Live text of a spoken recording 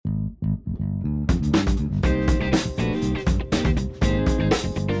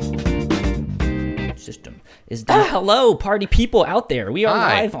is down. Hello, party people out there. We are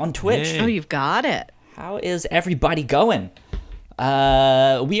live on Twitch. Hey. Oh, you've got it. How is everybody going?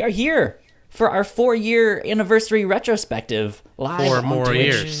 We are here for our 4-year anniversary retrospective live 4 on more Twitch.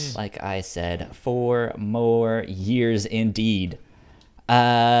 years. Like I said, 4 more years indeed.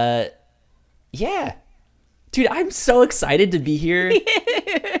 Yeah. Dude, I'm so excited to be here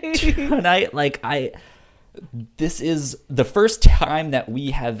tonight. This is the first time that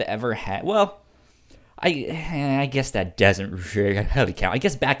we have ever had, well, I guess that doesn't really count. I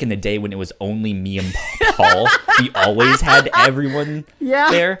guess back in the day when it was only me and Paul, we always had everyone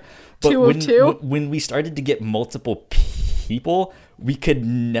there. But when we started to get multiple people, we could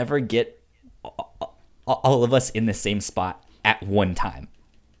never get all of us in the same spot at one time.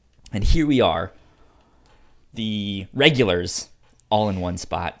 And here we are, the regulars, all in one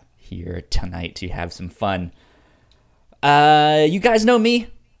spot here tonight to have some fun. You guys know me.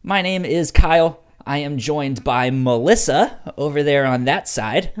 My name is Kyle. I am joined by Melissa over there on that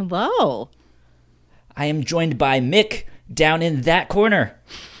side. Hello. I am joined by Mick down in that corner.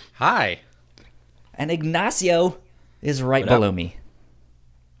 Hi. And Ignacio is right below me.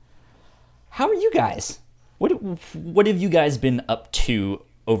 How are you guys? What have you guys been up to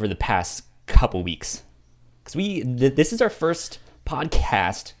over the past couple weeks? Because this is our first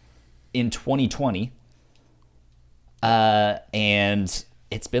podcast in 2020. And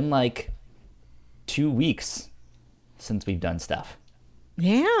it's been like 2 weeks since we've done stuff.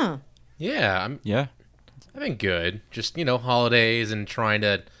 Yeah. Yeah. I've been good. Just, holidays and trying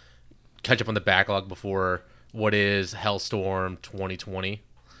to catch up on the backlog before what is Hellstorm 2020.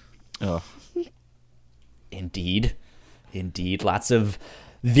 Oh. Indeed. Lots of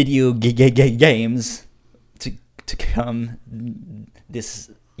video games to come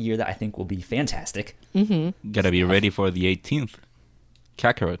this year that I think will be fantastic. Mm-hmm. Gotta be ready for the 18th.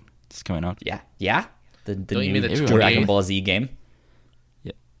 Kakarot is coming out. Yeah. The Don't you new mean the Dragon 28th? Ball Z game.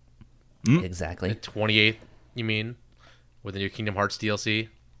 Yeah. Exactly. The 28th, you mean? With the new Kingdom Hearts DLC?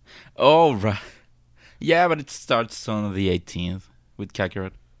 Oh, right. Yeah, but it starts on the 18th with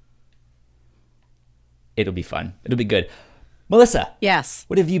Kakarot. It'll be fun. It'll be good. Melissa. Yes.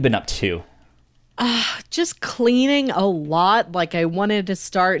 What have you been up to? Just cleaning a lot. Like, I wanted to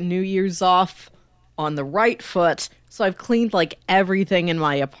start New Year's off on the right foot, so I've cleaned like everything in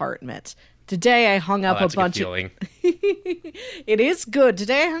my apartment. Today I hung up That's a bunch good feeling. It is good.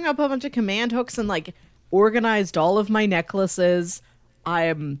 Today I hung up a bunch of command hooks and like organized all of my necklaces.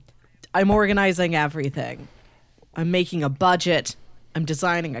 I'm organizing everything. I'm making a budget. I'm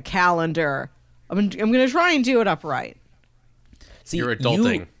designing a calendar. I'm going to try and do it upright. See, You're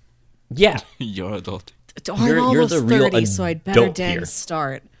adulting. Yeah. You're adult. I'm You're almost the real 30, so I'd better adult dang here.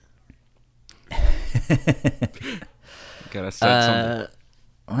 start. Gotta start something.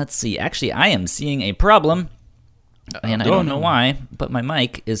 Let's see. Actually, I am seeing a problem, and I don't know why, but my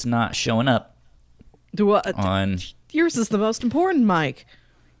mic is not showing up on... Yours is the most important, Mike.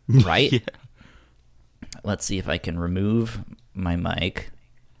 Right? Yeah. Let's see if I can remove my mic.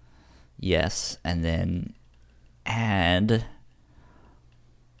 Yes, and then add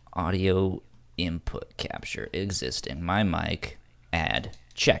audio input capture existing. My mic, add,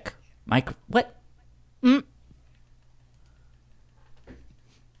 check. Mic, what?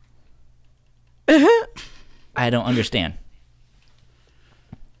 I don't understand.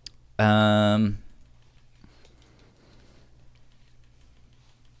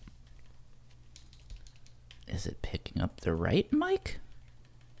 Is it picking up the right mic?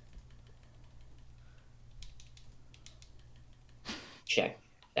 Check.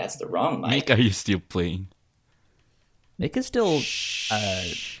 That's the wrong mic. Mick, are you still playing? Mick is still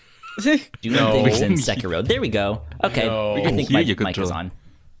doing No. things in Sekiro. There we go. Okay, No. I think Hear my your mic is control. on.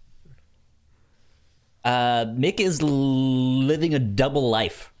 Mick is living a double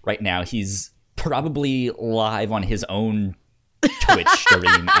life right now. He's probably live on his own Twitch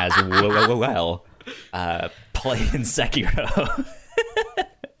stream as well, playing Sekiro.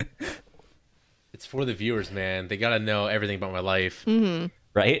 It's for the viewers, man. They gotta know everything about my life.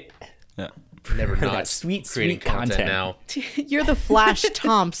 Right? Yeah. Never that not sweet creating content. now. You're the Flash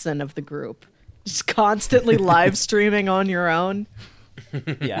Thompson of the group. Just constantly live streaming on your own.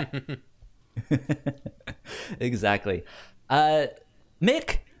 Yeah. Exactly.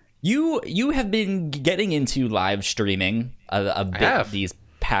 Mick, you have been getting into live streaming a bit have. these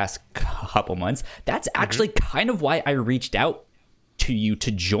past couple months. That's actually kind of why I reached out to you to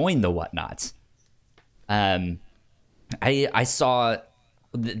join the Whatnots. I saw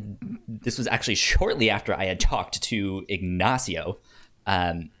this was actually shortly after I had talked to Ignacio,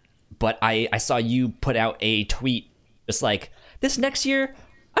 but I saw you put out a tweet just like, this next year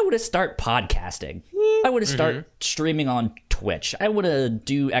I want to start podcasting. I want to start streaming on Twitch. I want to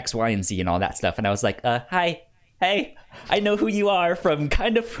do X, Y, and Z and all that stuff. And I was like, hi, hey, I know who you are from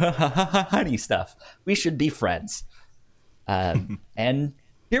kind of honey stuff. We should be friends. And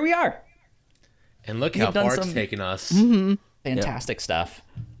here we are. And look We've how done far it's some- taken us. Fantastic stuff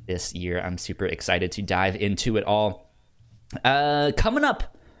this year. I'm super excited to dive into it all. Coming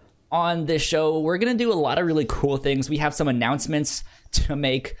up on this show, we're going to do a lot of really cool things. We have some announcements to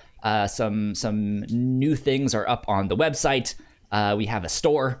make. Some new things are up on the website. We have a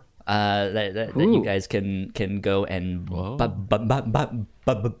store that you guys can go and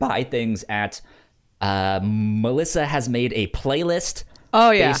buy things at. Melissa has made a playlist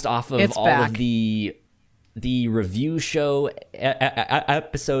based off of It's all back. of the review show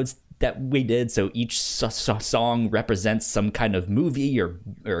episodes that we did. So each song represents some kind of movie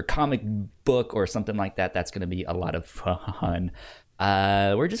or comic book or something like that. That's going to be a lot of fun.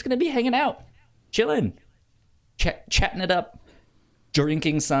 We're just going to be hanging out, chilling, chatting it up,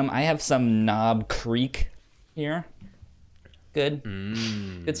 drinking some. I have some Knob Creek here. Good.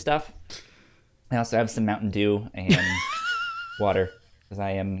 Good stuff. I also have some Mountain Dew and water because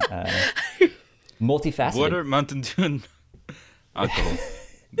I am multifaceted. Water, Mountain Dew, and alcohol.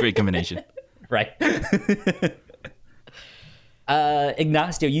 Great combination. Right.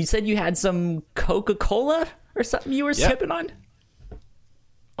 Ignacio, you said you had some Coca-Cola or something you were sipping on?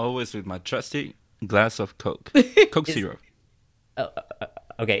 Always with my trusty glass of Coke. Coke Zero.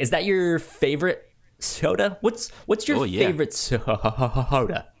 Okay, is that your favorite soda? What's your favorite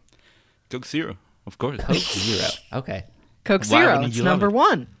soda? Coke Zero, of course. Coke Zero. Okay. Coke Why Zero. wouldn't It's you love number it?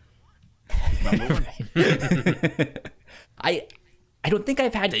 one. Number one. I don't think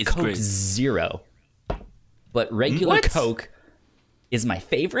I've had Tastes Coke great. Zero, but regular What? Coke is my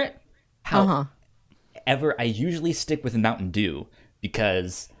favorite. However, I usually stick with Mountain Dew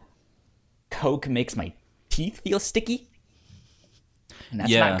because Coke makes my teeth feel sticky, and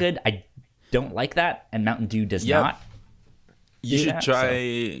that's Yeah. not good. I don't like that, and Mountain Dew does Yep. not. You do should that,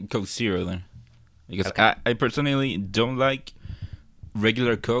 try Coke Zero then. Because Okay. I personally don't like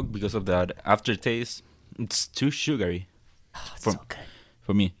regular Coke because of that aftertaste. It's too sugary So good.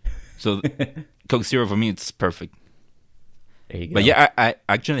 for me. So Coke Zero for me, it's perfect. There you go. But yeah, I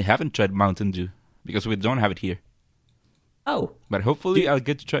actually haven't tried Mountain Dew because we don't have it here. Oh, But hopefully I'll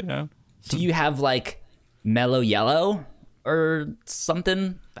get to try it out. do you have like Mellow Yellow or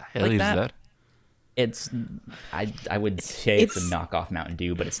something Hell like is that? that? It's I would say it's a It's- knockoff Mountain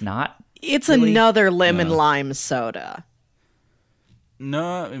Dew, but it's not. It's Really? another lemon lime soda.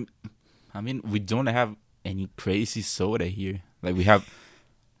 No, I mean, we don't have any crazy soda here. Like we have,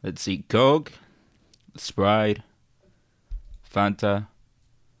 let's see, Coke, Sprite, Fanta,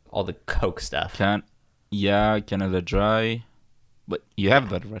 All the Coke stuff. Canada Dry. But you have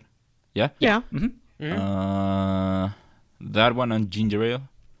that, right? Yeah? Yeah. That one on ginger ale.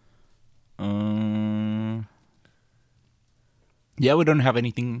 Yeah, we don't have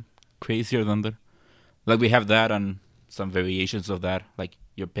anything crazier than that. Like we have that and some variations of that, like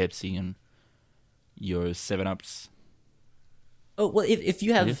your Pepsi and your 7-Ups. Oh well, if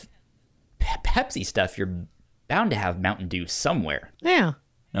you have Pepsi stuff, you're bound to have Mountain Dew somewhere. Yeah.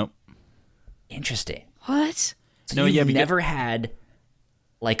 Nope. Interesting. What? So No, you've yeah, because- never had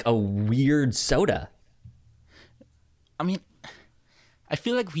like a weird soda. I mean, I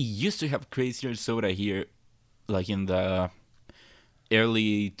feel like we used to have crazier soda here, like in the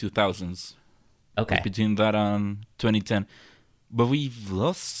early 2000s. Okay. Like between that and 2010. But we've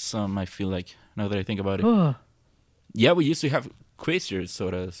lost some, I feel like, now that I think about it. Ugh. Yeah, we used to have crazier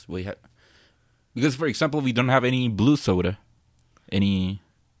sodas. Because, for example, we don't have any blue soda. Any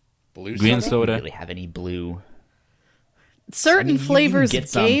Blue green I soda? don't soda. really have any blue. Certain I mean, you can flavors get of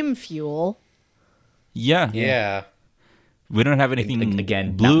some. Game Fuel. Yeah. Yeah. We don't have anything again,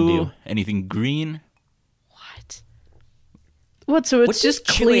 Mountain blue, Dew. anything green. What? What? So it's What does just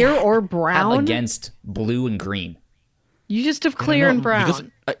Chile clear or Have brown? against blue and green. You just have I don't clear and know, brown.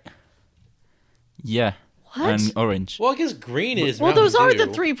 because yeah. What? And orange. Well, I guess green is. Well, Mountain those are the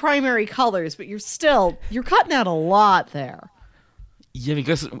Dew. three primary colors, but you're cutting out a lot there. Yeah,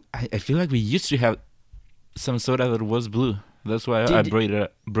 because I feel like we used to have some soda that was blue. That's why I brought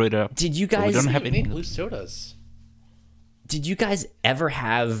it up. Did you But we guys don't have We any. make blue sodas. Did you guys ever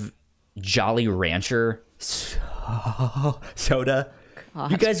have Jolly Rancher soda?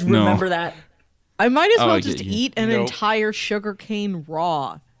 You guys No. remember that? I might as Oh, well yeah, just yeah. eat an Nope. entire sugar cane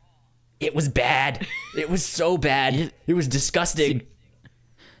raw. It was bad. It was so bad. It was disgusting.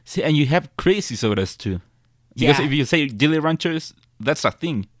 See, and you have crazy sodas too. Because Yeah. if you say Jelly Ranchers, that's a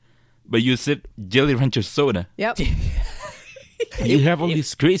thing. But you said Jelly Rancher soda. Yep. You have all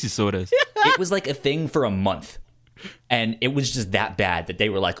these crazy sodas. It was like a thing for a month, and it was just that bad that they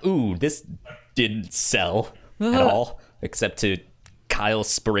were like, "Ooh, this didn't sell at all," except to Kyle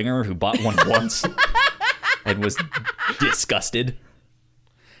Springer, who bought one once and was disgusted.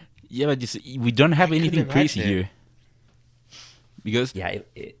 Yeah, but you see, we don't have anything crazy imagine it. here. Because Yeah,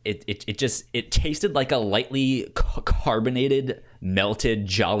 it tasted like a lightly carbonated, melted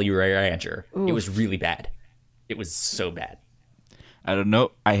Jolly Rancher. It was really bad. It was so bad. I don't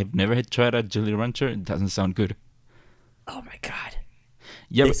know. I have never had tried a Jolly Rancher. It doesn't sound good. Oh my god.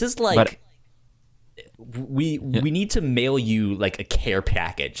 Yeah, This is like we need to mail you like a care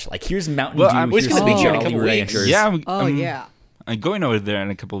package. Like here's Mountain Well, Dew, I'm- here's We're just gonna some be here in a Jolly couple weeks. Ranchers. yeah. Yeah. I'm going over there in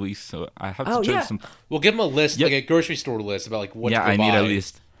a couple of weeks, so I have to Oh, try yeah. some. We'll give them a list, Yep. like a grocery store list about like what Yeah, to go I need buy. a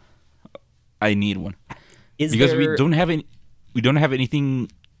list. I need one Is because there, we don't have any. We don't have anything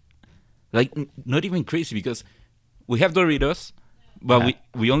like not even crazy because we have Doritos, but Uh-huh.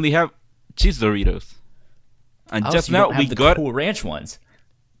 we only have cheese Doritos, and oh, just so you now don't we have the got Cool Ranch ones.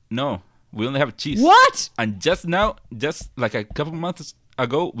 no. We only have cheese. What And just now, just like a couple months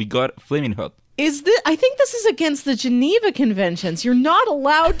ago, we got Flaming Hot. is this? I think this is against the Geneva Conventions. You're not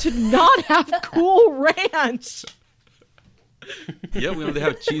allowed to not have Cool Ranch. Yeah, we only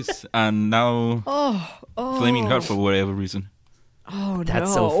have cheese, and now Flaming Hot for whatever reason. Oh,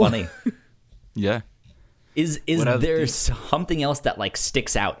 That's no. so funny. Yeah. Is What other there things? something else that like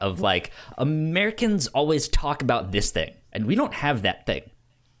sticks out of like Americans always talk about this thing and we don't have that thing?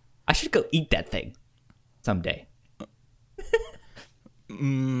 I should go eat that thing someday.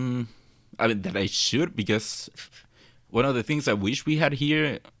 I mean, that I should, because one of the things I wish we had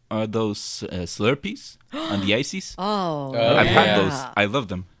here are those Slurpees and the Ices. Oh, I've yeah. had those. I love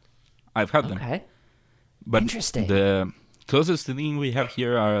them. I've had them. Okay. But Interesting. the closest thing we have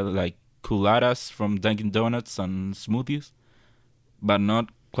here are like coladas from Dunkin' Donuts and smoothies, but not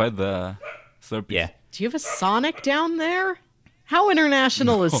quite the Slurpees. Yeah. Do you have a Sonic down there? How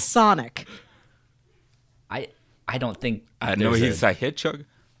international is Sonic? I don't think I know there's he's a hedgehog.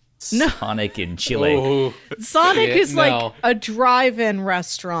 Sonic in Chile. Oh, Sonic Yeah, is like no. a drive-in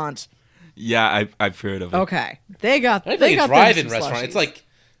restaurant. Yeah, I've heard of it. Okay, they got I they think a got drive-in them some restaurant. slushies.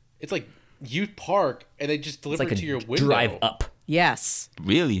 It's like you park and they just It's deliver like it to your a window. drive up. Yes,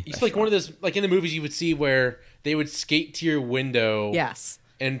 Really? It's like one of those, like in the movies you would see where they would skate to your window, yes.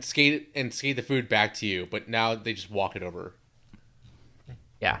 and skate the food back to you. But now they just walk it over.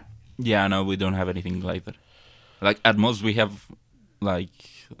 Yeah. Yeah, no, we don't have anything like that. Like at most we have like,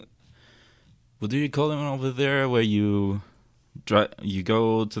 what do you call them over there? Where you you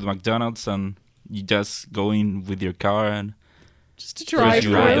go to the McDonald's and you just go in with your car and Just to first drive you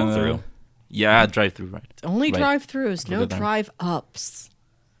through. ride drive on the- through. Yeah, drive through, right? Only Right. drive-throughs, no Forget that. drive-ups.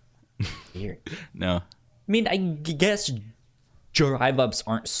 Weird. No. I mean, I guess drive ups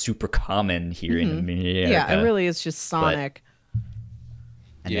aren't super common here in America. Yeah, it really is just Sonic.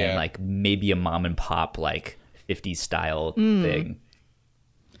 And Yeah. then like maybe a mom and pop like 50s style thing.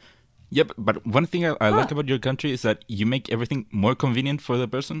 Yep, but one thing I like about your country is that you make everything more convenient for the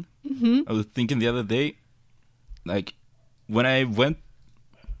person. Mm-hmm. I was thinking the other day, like when I went,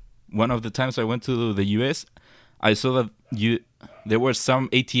 one of the times I went to the US, I saw that there were some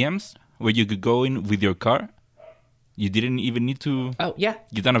ATMs where you could go in with your car. You didn't even need to Oh yeah,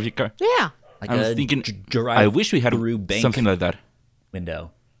 get out of your car. Yeah. like I was a thinking, drive I wish we had through bank something like that,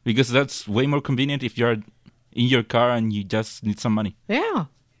 window. because that's way more convenient if you're in your car and you just need some money. Yeah.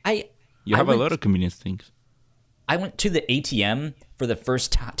 You I have a went- lot of convenience things. I went to the ATM for the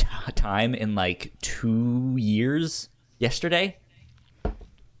first time in like 2 years yesterday.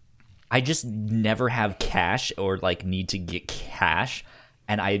 I just never have cash or like need to get cash,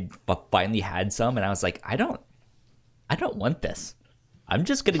 and I finally had some, and I was like, I don't want this. I'm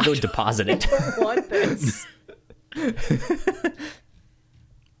just gonna go deposit it. Want this?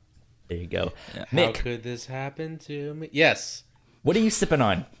 There you go, How Mick. could this happen to me? Yes. What are you sipping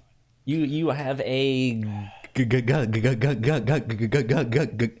on? You have a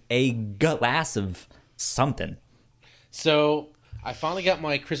glass of something. So I finally got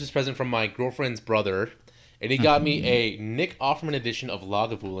my Christmas present from my girlfriend's brother, and he got me a Nick Offerman edition of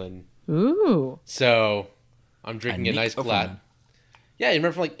Lagavulin. Ooh. So I'm drinking a Nick nice Offerman. glass. Yeah, you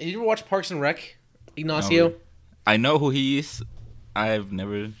remember did you ever watch Parks and Rec, Ignacio? No. I know who he is. I've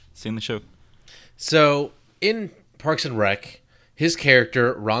never seen the show. So in Parks and Rec, his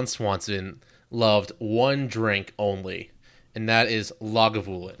character Ron Swanson loved one drink only, and that is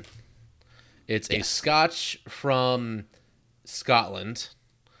Lagavulin. It's a Scotch from Scotland,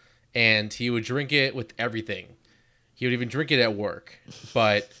 and he would drink it with everything. He would even drink it at work.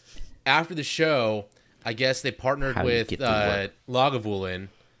 But after the show, I guess they partnered How do you with get through what? Lagavulin,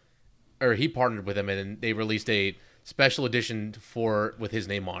 or he partnered with him, and then they released a special edition with his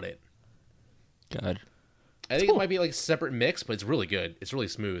name on it. God. I think it might be like a separate mix, but it's really good. It's really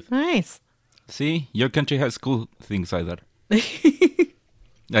smooth. Nice. See, your country has cool things like that.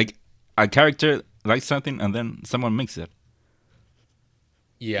 Like a character likes something, and then someone makes it.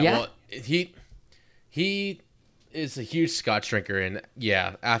 Yeah, Yeah. well, he is a huge Scotch drinker, and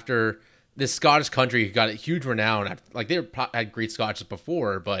yeah, after this Scottish country got a huge renown. Like had great Scotches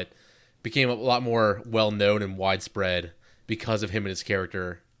before, but became a lot more well known and widespread because of him and his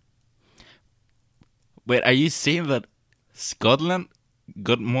character. Wait, are you saying that Scotland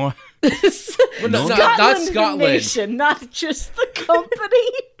got more? Well, no, not Scotland. Nation, not just the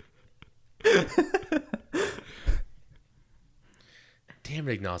company. Damn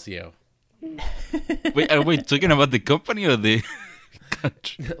it, Ignacio. Wait, are we talking about the company or the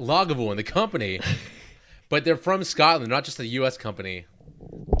country? Lagavulin, the company. But they're from Scotland, not just a U.S. company.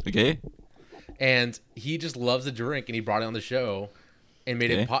 Okay. And he just loves the drink, and he brought it on the show, and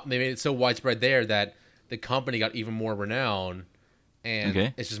made Okay. it. They made it so widespread there that the company got even more renown, and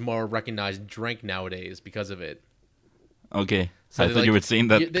Okay. it's just more recognized drink nowadays because of it. Okay. So I they, thought you like- were saying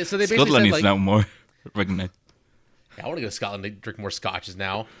that Yeah, so they basically Scotland said, is like- now more recognized. Yeah, I want to go to Scotland to drink more scotches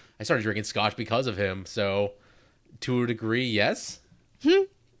now. I started drinking scotch because of him, so to a degree, yes.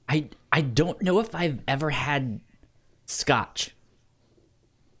 I don't know if I've ever had scotch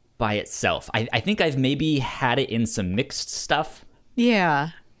by itself. I think I've maybe had it in some mixed stuff, Yeah.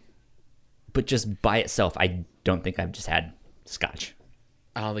 but just by itself, I don't think I've just had scotch.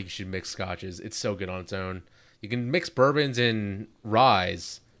 I don't think you should mix scotches. It's so good on its own. You can mix bourbons and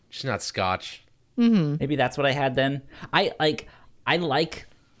ryes, just not scotch. Maybe that's what I had then. I like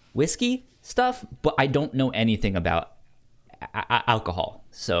whiskey stuff, but I don't know anything about alcohol.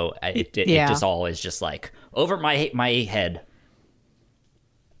 So it Yeah. just all is just like over my head.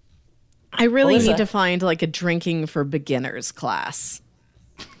 I really Alyssa. need to find like a drinking for beginners class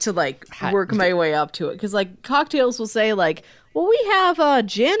to like Ha- work my way up to it. Because like cocktails will say like, well, we have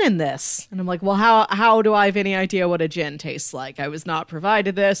gin in this. And I'm like, well, how do I have any idea what a gin tastes like? I was not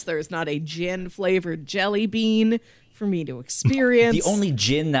provided this. There's not a gin flavored jelly bean for me to experience. The only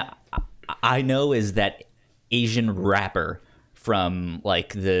gin that I know is that Asian rapper from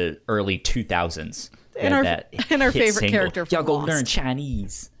like the early 2000s. And our- that and our hit favorite single, character from Y'all go Lost. learn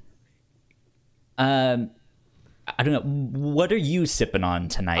Chinese. I don't know. What are you sipping on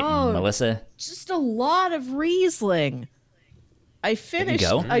tonight, Oh. Melissa? just a lot of Riesling. I finished,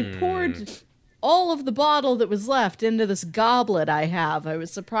 go. I poured all of the bottle that was left into this goblet I have. I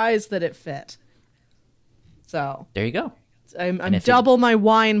was surprised that it fit. So There you go. I'm if it double my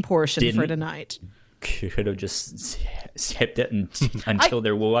wine portion for didn't- tonight. Could have just sipped it until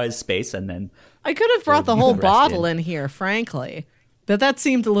there was space, and then I could have brought the whole rest bottle in. in here, frankly, but that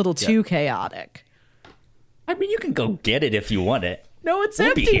seemed a little too chaotic. I mean, you can go get it if you want it. No, it's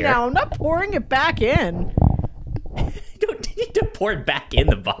We'll be empty here. now. I'm not pouring it back in. You don't need to pour it back in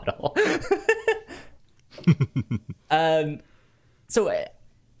the bottle. So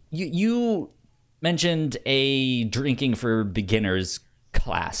you mentioned a drinking for beginners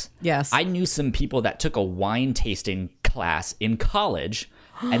class. Yes. I knew some people that took a wine tasting class in college,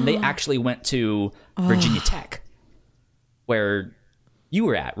 and they actually went to Virginia Tech, where you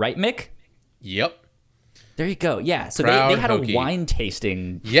were at, right, Mick? Yep. There you go. Yeah. So Proud they had Hokie. a wine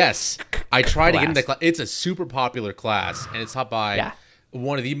tasting. Yes. I tried to get into Class. class. It's a super popular class, and it's taught by Yeah.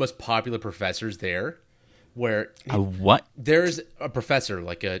 one of the most popular professors there, where A what? there's a professor,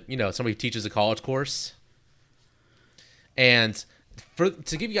 like somebody who teaches a college course. And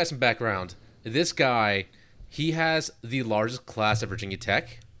to give you guys some background, this guy, he has the largest class at Virginia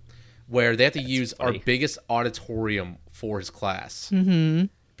Tech, where they have to use our funny. biggest auditorium for his class. Mm-hmm.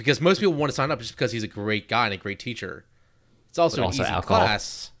 Because most people want to sign up just because he's a great guy and a great teacher. It's also But an also easy alcohol.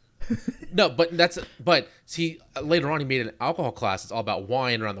 class. No, but see, later on he made an alcohol class. It's all about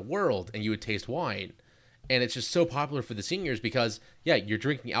wine around the world, and you would taste wine. And it's just so popular for the seniors because, yeah, you're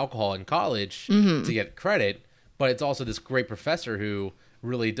drinking alcohol in college to get credit, but it's also this great professor who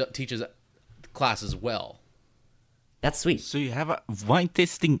really teaches classes well. That's sweet. So you have a wine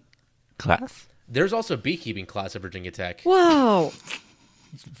tasting class? There's also a beekeeping class at Virginia Tech. Whoa.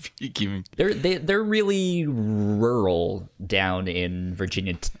 Beekeeping. They're really rural down in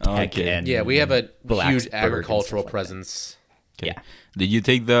Virginia Tech. Okay. And Yeah, we have a Blacksburg huge and agricultural stuff like that. presence. Okay. Yeah. Did you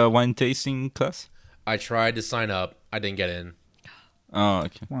take the wine tasting class? I tried to sign up. I didn't get in. Oh,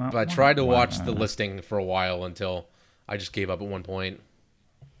 okay. But I tried to watch the listing for a while until I just gave up at one point.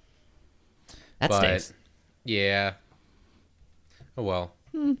 That But stinks. yeah. Oh well.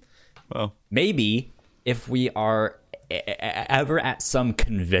 Well, Maybe if we are ever at some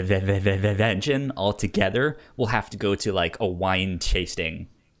convention all together, we'll have to go to like a wine tasting,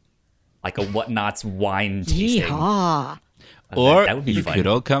 like a Whatnots wine tasting. Yeehaw. Or that would be you fun. could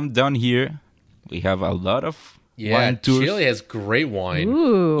all come down here. We have a lot of Yeah, wine tours. Chile has great wine.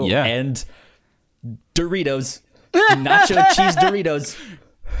 Ooh. Yeah. And Doritos, nacho cheese Doritos.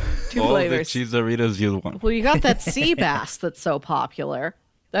 Two all flavors. the cheese Doritos you want. Well, you got that sea bass that's so popular.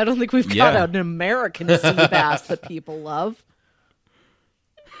 I don't think we've got Yeah. an American sea bass that people love.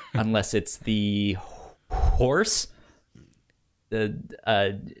 Unless it's the horse. They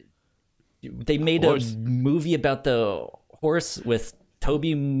made Horse. a movie about the horse with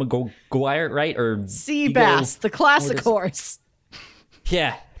Toby Maguire, right? Or Sea Ego- bass, the classic is- horse.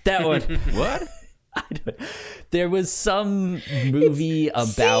 Yeah, that one. What? There was some movie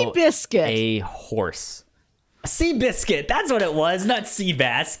about Seabiscuit. a horse. A sea biscuit. That's what it was, not sea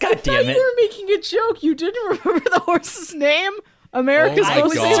bass. God I thought damn you it. were making a joke. You didn't remember the horse's name? America's Oh my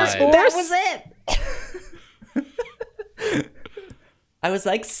most God. famous horse? That was it. I was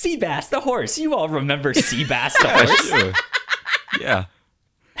like, sea bass, the horse. You all remember sea bass, the Yeah, horse. sure. Yeah.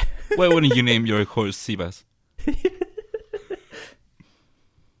 Why wouldn't you name your horse Seabass?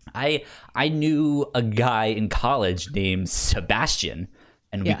 I knew a guy in college named Sebastian,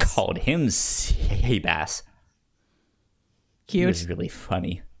 and we Yes. called him sea bass. He was Cute. really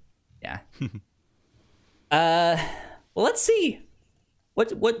funny. Yeah. Well, let's see.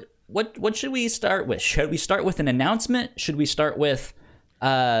 What should we start with? Should we start with an announcement? Should we start with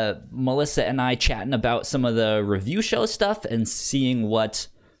Melissa and I chatting about some of the review show stuff and seeing what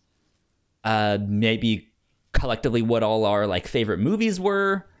maybe collectively what all our like favorite movies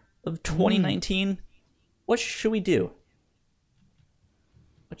were of 2019? What should we do?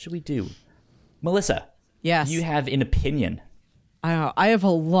 What should we do? Melissa, Yes. you have an opinion. I don't know. I have a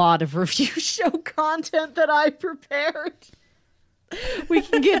lot of review show content that I prepared. We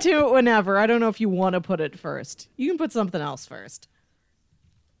can get to it whenever. I don't know if you want to put it first. You can put something else first.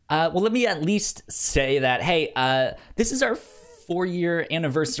 Well, let me at least say that, hey, this is our 4-year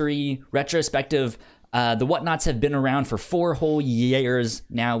anniversary retrospective. The Whatnots have been around for 4 whole years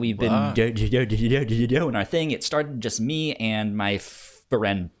now. We've been doing our thing. It started just me and my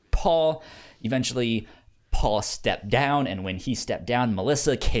friend Paul. Eventually, Paul stepped down, and when he stepped down,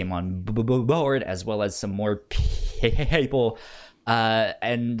 Melissa came on board, as well as some more people.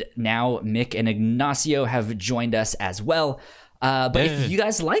 And now Mick and Ignacio have joined us as well. But if you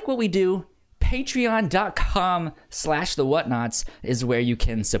guys like what we do, patreon.com/the Whatnots is where you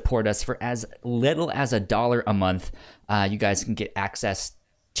can support us for as little as $1 a month. You guys can get access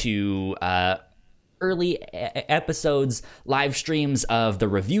to early episodes, live streams of the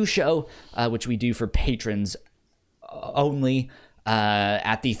review show, which we do for patrons only.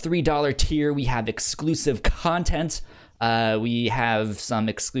 At the $3 tier, we have exclusive content. We have some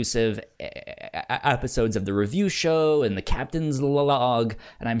exclusive episodes of the review show and the captain's log,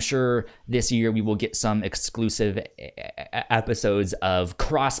 and I'm sure this year we will get some exclusive episodes of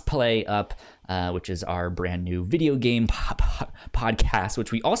Crossplay up, which is our brand new video game podcast,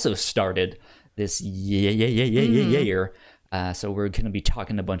 which we also started this year. So we're going to be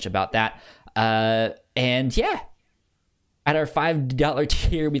talking a bunch about that. And yeah. At our $5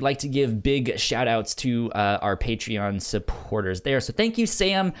 tier, we'd like to give big shout outs to our Patreon supporters there. So thank you,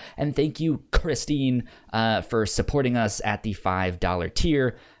 Sam, and thank you, Christine, for supporting us at the $5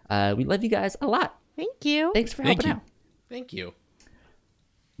 tier. We love you guys a lot. Thank you. Thanks for Thank helping you. out. Thank you.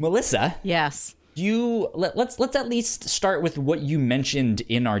 Melissa, Yes. let's at least start with what you mentioned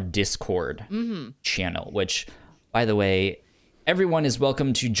in our Discord channel, which, by the way, everyone is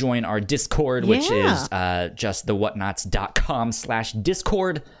welcome to join our Discord, which is just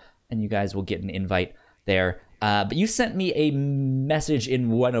thewhatnots.com/Discord, and you guys will get an invite there. But you sent me a message in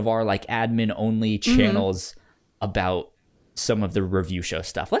one of our like admin only channels about some of the review show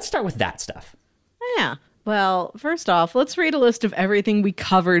stuff. Let's start with that stuff. Yeah. Well, first off, let's read a list of everything we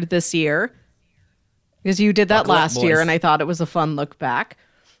covered this year. Because you did that Buckle up, last year, boys. and I thought it was a fun look back.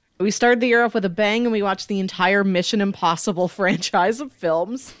 We started the year off with a bang, and we watched the entire Mission Impossible franchise of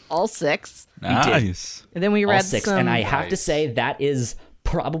films, all 6. Nice. And then we All read 6, some. and I have to Nice. say that is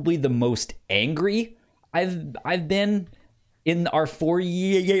probably the most angry I've been in our 4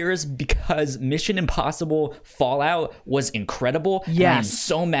 years, because Mission Impossible Fallout was incredible. And I am Yes.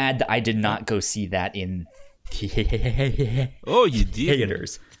 so mad that I did not go see that in Oh, you did.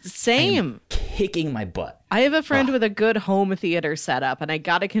 theaters. Same. Kicking my butt. I have a friend with a good home theater setup, and I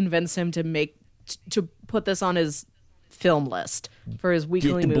got to convince him to put this on his film list for his Get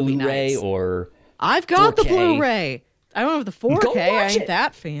weekly the movie Blu-ray nights. or I've got the 4K. Blu-ray. I don't have the 4K. Go I watch ain't it.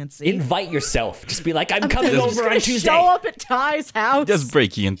 that fancy. Invite yourself. Just be like, I'm coming just over gonna on Tuesday. show up at Ty's house. Just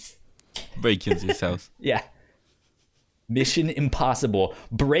break into his house. Yeah. Mission Impossible.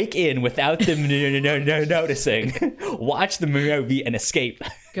 Break in without them noticing. Watch the movie and escape.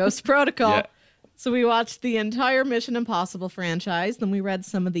 Ghost Protocol. Yeah. So we watched the entire Mission Impossible franchise. Then we read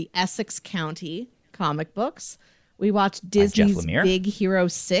some of the Essex County comic books. We watched Disney's Lemire. Big Hero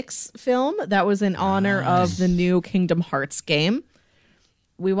 6 film. That was in honor of the new Kingdom Hearts game.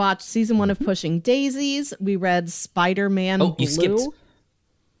 We watched season 1 of Pushing Daisies. We read Spider-Man Oh, Blue.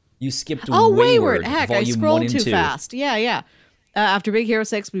 you skipped Wayward. Heck, I volume 1 scrolled and too 2. fast. Yeah. After Big Hero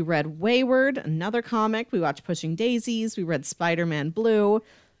 6, we read Wayward, another comic. We watched Pushing Daisies. We read Spider-Man Blue.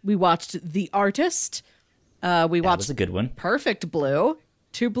 We watched The Artist. We That watched was a good one. Perfect Blue.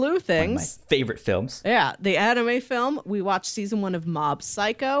 2 blue One of my things. favorite films. Yeah, the anime film. We watched season 1 of Mob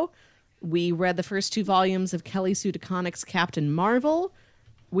Psycho. We read the first 2 volumes of Kelly Sue DeConnick's Captain Marvel.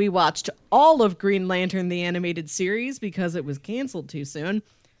 We watched all of Green Lantern, the animated series, because it was canceled too soon.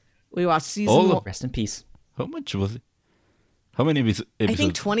 We watched season All of 1. Rest in peace. How much was it? How many episodes? I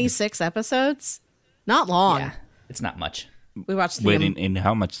think 26 episodes. Not long. Yeah, it's not much. We watched the Wait, in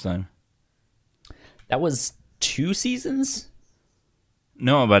how much time? That was 2 seasons?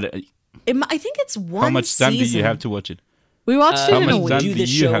 No, but I think it's one how much time do season. you have to watch it? We watched it How in much a We week. time do do the you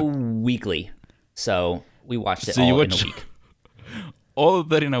show have? weekly. So we watched it So you all in watch a week. all of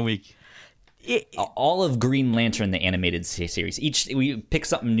that in a week. All of Green Lantern, the animated series. We pick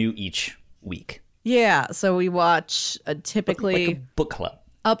something new each week. Yeah, so we watch typically Like a book club.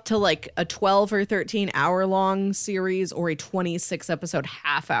 up to like a 12 or 13 hour long series or a 26 episode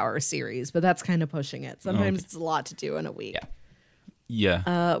half hour series, but that's kind of pushing it. Sometimes it's a lot to do in a week. Yeah.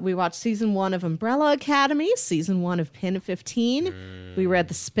 Yeah. We watched season 1 of Umbrella Academy, season 1 of Pin 15. We read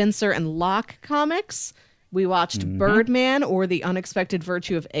the Spencer and Locke comics. We watched Birdman or The Unexpected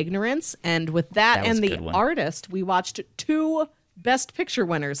Virtue of Ignorance. And with that, That was and a The good one. Artist, we watched 2 Best Picture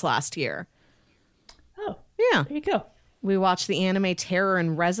winners last year. Oh, Yeah. there you go. We watched the anime Terror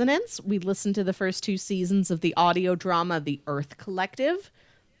and Resonance. We listened to the first 2 seasons of the audio drama The Earth Collective.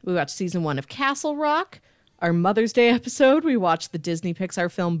 We watched season 1 of Castle Rock. Our Mother's Day episode, we watched the Disney Pixar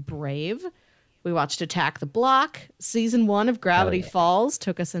film Brave. We watched Attack the Block. Season 1 of Gravity yeah. Falls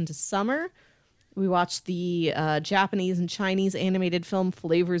took us into summer. We watched the Japanese and Chinese animated film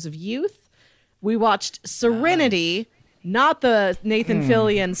Flavors of Youth. We watched Serenity, not the Nathan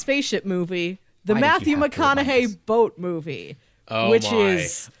Fillion spaceship movie, the Why did Matthew you have to remind McConaughey us? boat movie, Oh which my.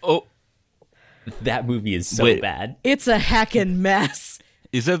 is Oh, That movie is so Wait. bad. it's a heckin' mess.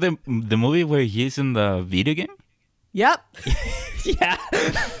 is that the movie where he's in the video game? Yep. Yeah.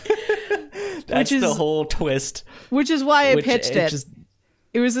 That's Which the is- whole twist. Which is why I which pitched it. just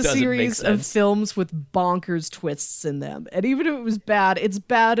It was a doesn't make series of sense. films with bonkers twists in them. And even if it was bad, it's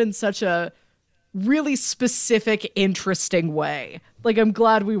bad in such a really specific, interesting way. Like, I'm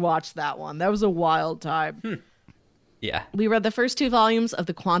glad we watched that one. That was a wild time. Yeah. We read the first 2 volumes of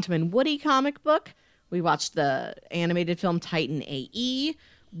the Quantum and Woody comic book. We watched the animated film Titan AE.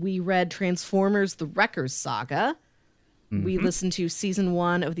 We read Transformers The Wreckers Saga. We listened to season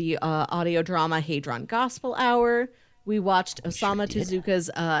 1 of the audio drama Hadron Gospel Hour. We watched Osamu Tezuka's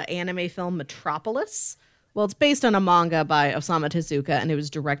anime film Metropolis. Well, it's based on a manga by Osamu Tezuka, and it was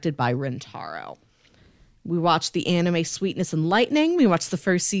directed by Rintaro. We watched the anime Sweetness and Lightning. We watched the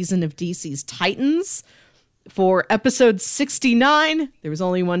first season of DC's Titans. For episode 69, there was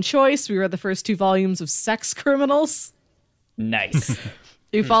only one choice. We read the first 2 volumes of Sex Criminals. Nice.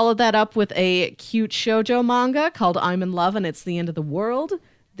 We followed that up with a cute shoujo manga called I'm in Love and It's the End of the World.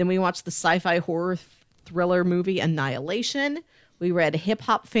 Then we watched the sci-fi horror thriller movie Annihilation. We read Hip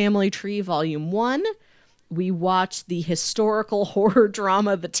Hop Family Tree Volume 1. We watched the historical horror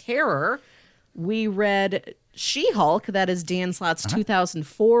drama The Terror. We read She-Hulk, that is Dan Slott's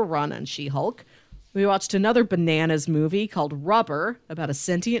 2004 run on She-Hulk. We watched another Bananas movie called Rubber about a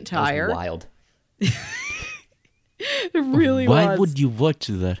sentient That was tire. wild. It really Why was. would you watch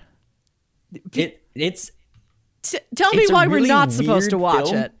that? It's Tell me it's a why we're really not supposed to weird watch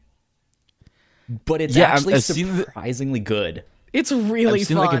film. it. but it's Yeah, actually I've seen the- surprisingly good. It's really I've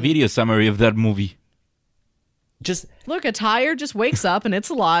seen fun. like a video summary of that movie. Just Look, a tire just wakes up and it's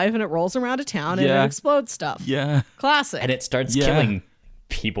alive and it rolls around a town and Yeah. it explodes stuff. Yeah. Classic. and it starts Yeah. killing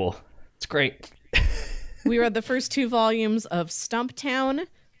people. It's great. We read the first 2 volumes of Stumptown.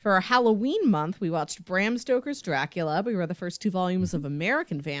 For our Halloween month, we watched Bram Stoker's Dracula. We read the first 2 volumes of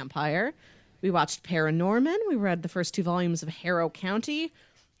American Vampire. We watched Paranorman. We read the first 2 volumes of Harrow County.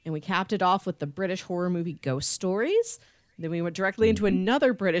 And we capped it off with the British horror movie Ghost Stories. Then we went directly into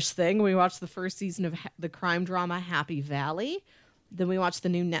another British thing. We watched the first season of the crime drama Happy Valley. Then we watched the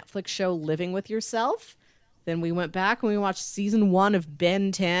new Netflix show Living with Yourself. Then we went back and we watched season 1 of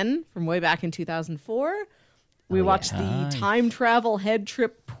Ben 10 from way back in 2004. We watched the time travel head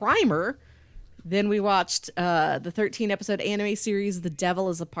trip Primer. Then we watched the 13-episode anime series The Devil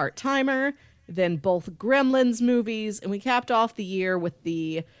is a Part-Timer. Then both Gremlins movies. And we capped off the year with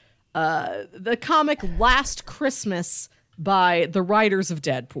the comic Last Christmas by the writers of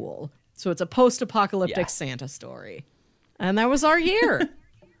Deadpool. So it's a post-apocalyptic Santa story. And that was our year.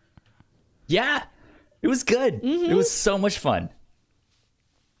 Yeah. It was good. It was so much fun.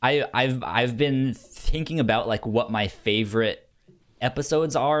 I've been thinking about like what my favorite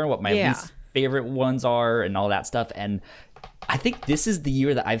episodes are, what my least favorite ones are, and all that stuff. And I think this is the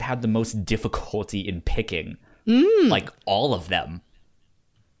year that I've had the most difficulty in picking like all of them.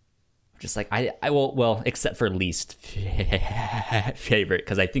 Just like I will except for least favorite,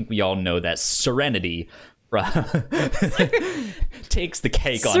 because I think we all know that Serenity takes the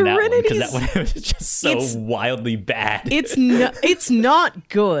cake on that one, because that one was just so wildly bad. It's not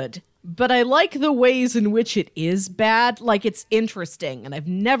good, but I like the ways in which it is bad. Like, it's interesting, and I've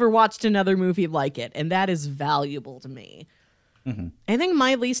never watched another movie like it, and that is valuable to me. I think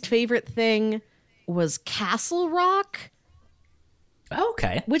my least favorite thing was Castle Rock.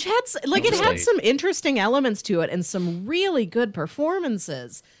 Okay. Which had it had some interesting elements to it and some really good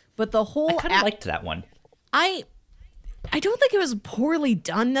performances, but the whole I kind of liked that one. I don't think it was poorly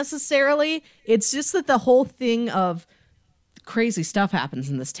done necessarily. It's just that the whole thing of crazy stuff happens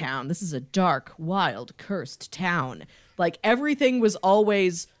in this town. This is a dark, wild, cursed town. Like, everything was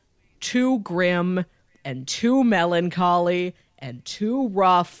always too grim and too melancholy and too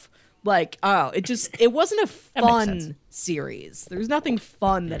rough. Like, it wasn't a fun series. There was nothing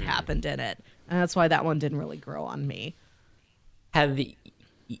fun that happened in it. And that's why that one didn't really grow on me. Have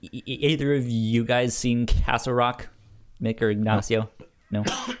either of you guys seen Castle Rock, Mick or Ignacio? No?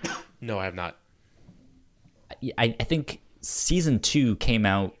 No, I have not. I think season 2 came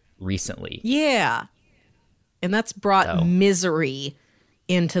out recently. Yeah. And that's brought Misery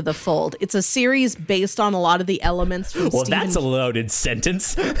into the fold. It's a series based on a lot of the elements from that's a loaded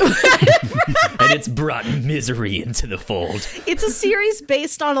sentence. And it's brought Misery into the fold. It's a series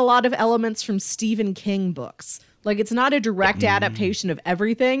based on a lot of elements from Stephen King books. Like, it's not a direct adaptation of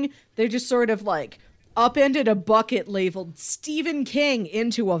everything. They just sort of, like, upended a bucket labeled Stephen King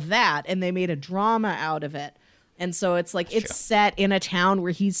into a vat, and they made a drama out of it. And so it's like, it's set in a town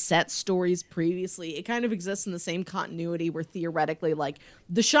where he's set stories previously. It kind of exists in the same continuity where theoretically, like,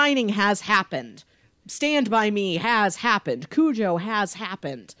 The Shining has happened. Stand By Me has happened. Cujo has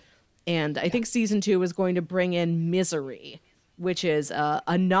happened. And I think season 2 is going to bring in Misery, which is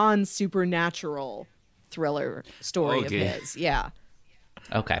a non-supernatural thriller story of his. Yeah.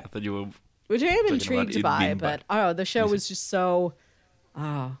 Okay. I thought you were... Which I am intrigued by, but the show was just so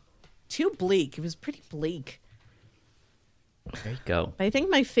too bleak. It was pretty bleak. There you go. I think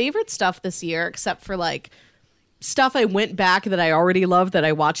my favorite stuff this year, except for like stuff I went back that I already loved that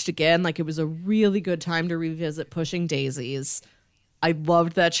I watched again, like it was a really good time to revisit Pushing Daisies. I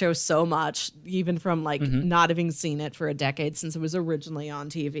loved that show so much, even from like not having seen it for a decade since it was originally on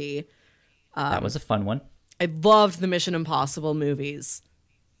TV. That was a fun one. I loved the Mission Impossible movies.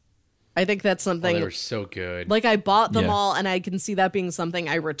 I think that's something... they were so good. Like, I bought them all, and I can see that being something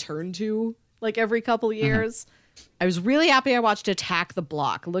I return to, like, every couple years. I was really happy I watched Attack the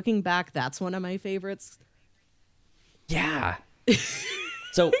Block. Looking back, that's one of my favorites. Yeah.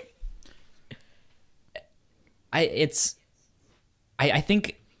 So, I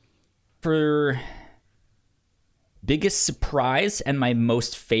think for... biggest surprise and my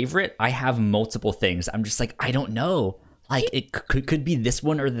most favorite, I have multiple things. I'm just like, I don't know. Like, it could be this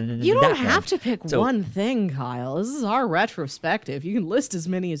one or that one. You don't have to pick one thing, Kyle. This is our retrospective. You can list as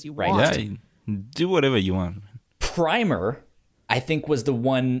many as you want. Yeah, do whatever you want. Primer, I think, was the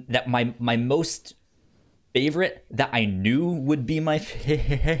one that my most favorite that I knew would be my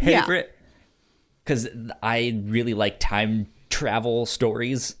favorite. Because I really like time travel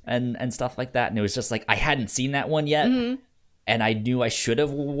stories and stuff like that, and it was just like I hadn't seen that one yet, and I knew I should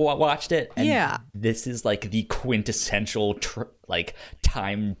have watched it. And this is like the quintessential like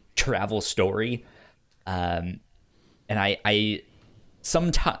time travel story, and I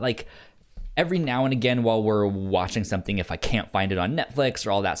sometimes, like, every now and again while we're watching something, if I can't find it on Netflix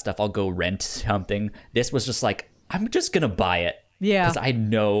or all that stuff, I'll go rent something. This was just like, I'm just gonna buy it. Yeah. Because I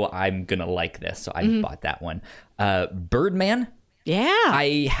know I'm going to like this. So I bought that one. Birdman. Yeah.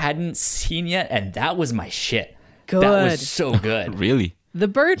 I hadn't seen yet. And that was my shit. Good. That was so good. Really? The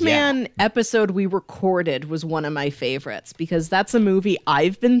Birdman episode we recorded was one of my favorites because that's a movie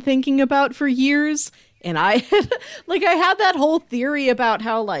I've been thinking about for years. And I had, I had that whole theory about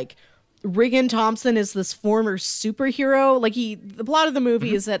how, Regan Thompson is this former superhero. The plot of the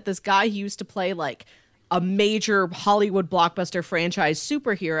movie is that this guy who used to play, a major Hollywood blockbuster franchise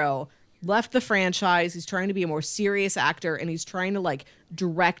superhero left the franchise. He's trying to be a more serious actor, and he's trying to,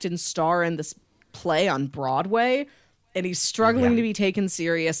 direct and star in this play on Broadway. And he's struggling to be taken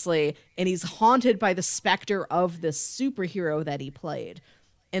seriously, and he's haunted by the specter of this superhero that he played.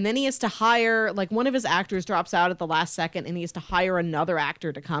 And then he has to hire, one of his actors drops out at the last second, and he has to hire another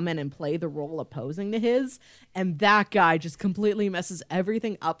actor to come in and play the role opposing to his. And that guy just completely messes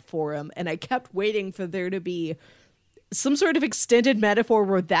everything up for him. And I kept waiting for there to be some sort of extended metaphor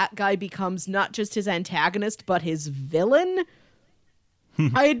where that guy becomes not just his antagonist, but his villain.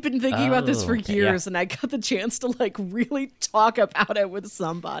 I had been thinking about this for years, and I got the chance to really talk about it with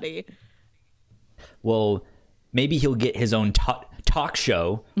somebody. Well, maybe he'll get his own talk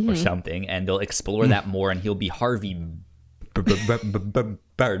show or something, and they'll explore that more, and he'll be Harvey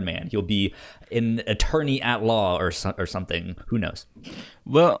Birdman. He'll be an attorney at law or something. Who knows?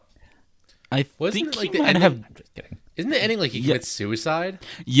 Well, I Wasn't think it he might have. I'm just kidding. Isn't the ending he commits suicide?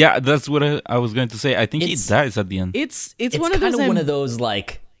 Yeah, that's what I was going to say. I think he It's- dies at the end. It's It's one of kind those of one of those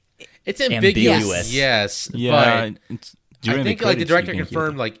It's ambiguous. Ambiguous. Yes. Yeah, But it's I during think the the credits director you can hear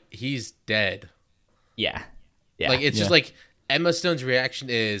confirmed he's dead. yeah. It's Yeah. just Emma Stone's reaction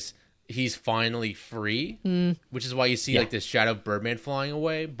is he's finally free, which is why you see this shadow of Birdman flying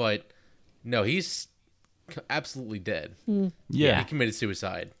away. But no, he's absolutely dead. Yeah, He committed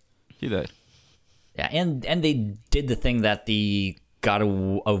suicide. he died. Yeah, and they did the thing that the God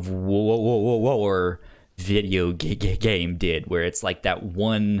of War video game did, where it's that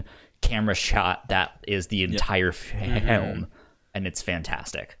one camera shot that is the entire film, and it's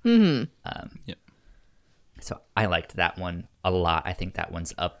fantastic. Yep. So I liked that one a lot. I think that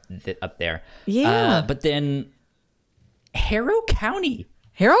one's up there. Yeah. But then Harrow County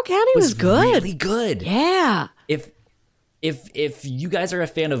Harrow County was good. really good. Yeah. If you guys are a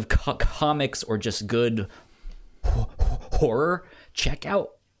fan of comics or just good horror, check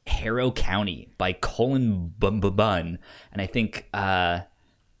out Harrow County by Colin Bunn. And I think I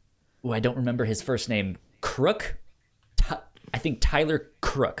don't remember his first name. Crook. I think Tyler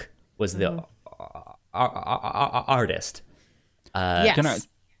Crook was the artist. Yes.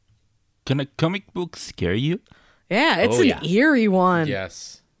 Can a comic book scare you? Yeah, it's Oh, an yeah. eerie one.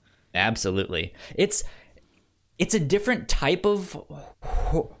 Yes. Absolutely. It's a different type of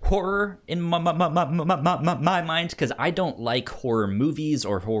horror in my mind, because I don't like horror movies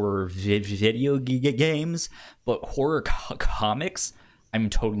or horror video games, but horror comics I'm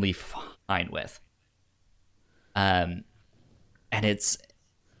totally fine with. And it's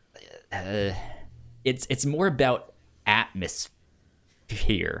more about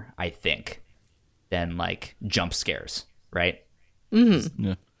atmosphere, I think, than jump scares, right?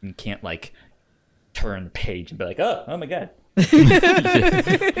 Yeah. You can't turn the page and be oh my god.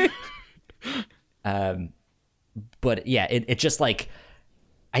 But yeah, it just I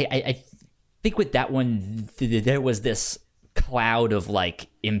think with that one there was this cloud of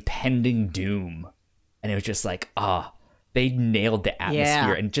impending doom, and it was just they nailed the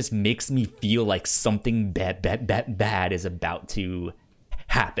atmosphere, and it just makes me feel like something bad is about to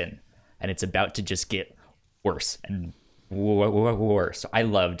happen, and it's about to just get worse and worse. So I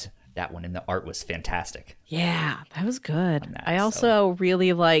loved that one, and the art was fantastic. Yeah, that was good. that, I also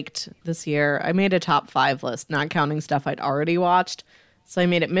really liked this year. I made a top 5 list, not counting stuff I'd already watched. So I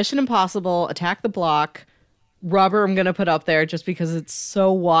made it Mission Impossible, Attack the Block, Rubber I'm going to put up there just because it's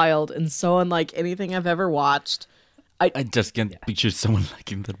so wild and so unlike anything I've ever watched. I just can't picture someone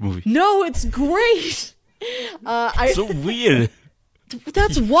liking that movie. No, it's great. So weird.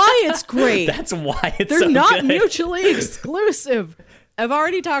 That's why it's great. That's why it's They're so not good. mutually exclusive. I've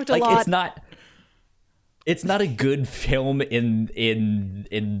already talked a lot. It's not a good film in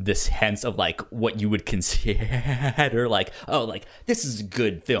the sense of what you would consider this is a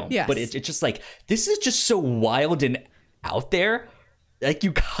good film. Yes. But it's just this is just so wild and out there.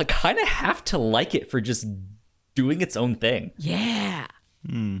 You kind of have to like it for just doing its own thing. Yeah.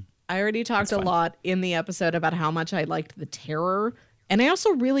 I already talked a lot in the episode about how much I liked The Terror. And I also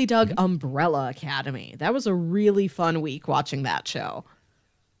really dug Umbrella Academy. That was a really fun week watching that show.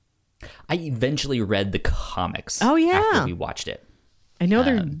 I eventually read the comics. Oh, yeah. After we watched it. I know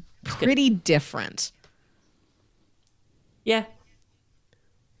they're pretty different. Yeah.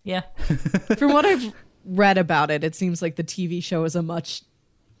 Yeah. From what I've read about it, it seems like the TV show is a much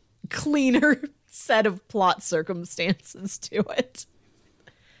cleaner set of plot circumstances to it.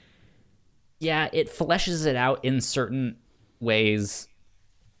 yeah, it fleshes it out in certain ways,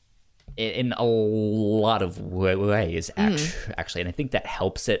 in a lot of ways, actually. And I think that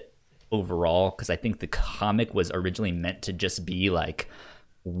helps it overall, because I think the comic was originally meant to just be like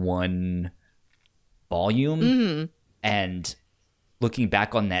one volume. And looking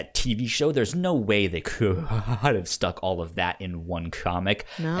back on that TV show, there's no way they could have stuck all of that in one comic.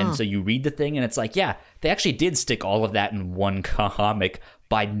 No. And so you read the thing and it's like, yeah, they actually did stick all of that in one comic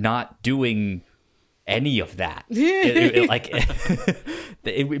by not doing any of that. It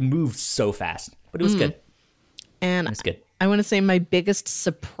moved so fast, but it was good. And It was good. I want to say my biggest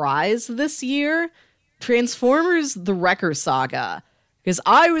surprise this year, Transformers: The Wrecker Saga, because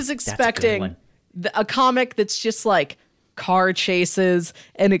I was expecting one. a comic that's just like car chases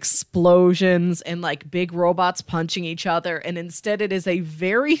and explosions and like big robots punching each other, and instead it is a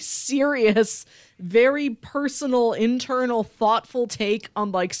very serious, very personal, internal, thoughtful take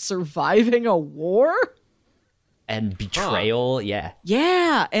on like surviving a war. And betrayal, yeah.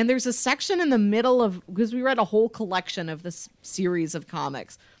 Yeah, and there's a section in the middle of, because we read a whole collection of this series of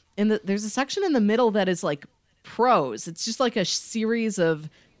comics, and there's a section in the middle that is like prose. It's just like a series of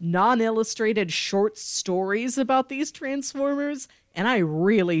non-illustrated short stories about these Transformers, and I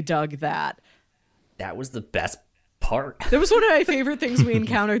really dug that. That was the best part. That was one of my favorite things we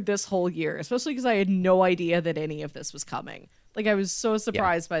encountered this whole year, especially because I had no idea that any of this was coming. Like, I was so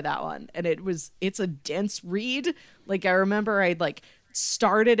surprised by that one. And it's a dense read. Like, I remember I'd like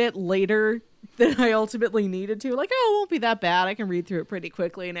started it later than I ultimately needed to. Like, oh, it won't be that bad. I can read through it pretty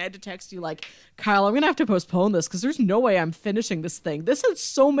quickly. And I had to text you like, Kyle, I'm going to have to postpone this because there's no way I'm finishing this thing. This has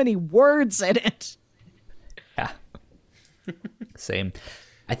so many words in it. Yeah. Same.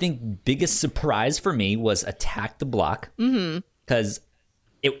 I think biggest surprise for me was Attack the Block. Because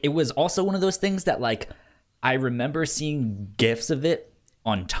it was also one of those things that, like, I remember seeing GIFs of it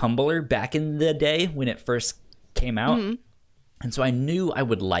on Tumblr back in the day when it first came out. And so I knew I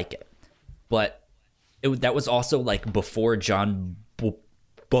would like it. But that was also, like, before John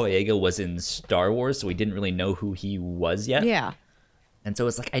Boyega was in Star Wars, so we didn't really know who he was yet. Yeah. And so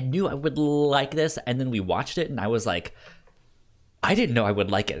it's like, I knew I would like this, and then we watched it, and I was like, I didn't know I would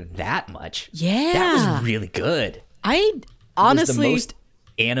like it that much. Yeah. That was really good. I honestly... It was the most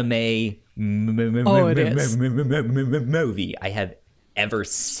anime movie I have ever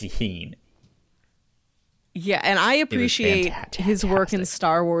seen. Yeah, and I appreciate his work in fantastic.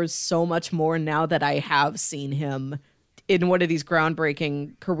 Star Wars so much more now that I have seen him in one of these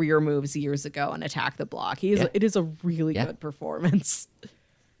groundbreaking career moves years ago in Attack the Block. It is a really good performance.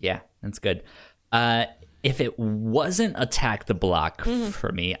 Yeah, that's good. If it wasn't Attack the Block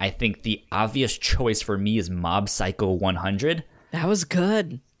for me, I think the obvious choice for me is Mob Psycho 100. That was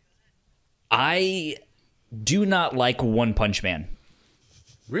good. I do not like One Punch Man.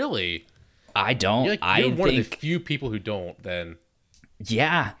 Really? I don't. You're one of the few people who don't, then.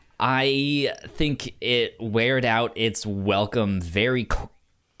 Yeah, I think it weared out its welcome very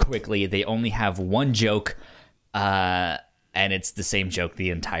quickly. They only have one joke, and it's the same joke the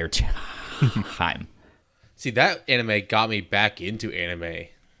entire time. See, that anime got me back into anime,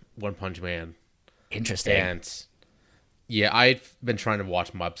 One Punch Man. Interesting. And yeah, I've been trying to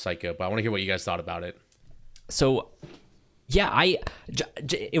watch Mob Psycho, but I want to hear what you guys thought about it. So, yeah,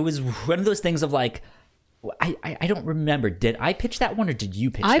 it was one of those things of like, I don't remember. Did I pitch that one or did you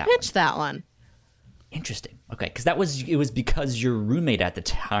pitch that one? I pitched that one. Interesting. Okay, because it was because your roommate at the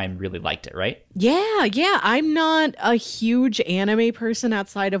time really liked it, right? Yeah. I'm not a huge anime person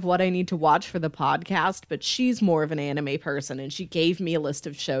outside of what I need to watch for the podcast, but she's more of an anime person, and she gave me a list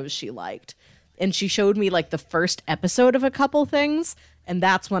of shows she liked. And she showed me like the first episode of a couple things, and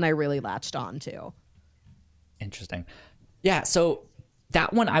that's when I really latched on to. Interesting. Yeah, so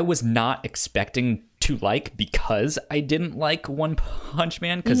that one I was not expecting to like because I didn't like One Punch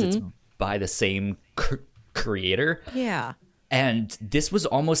Man because it's by the same creator. Yeah. And this was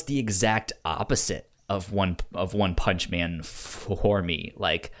almost the exact opposite of One Punch Man for me.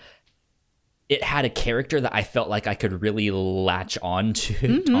 Like, it had a character that I felt like I could really latch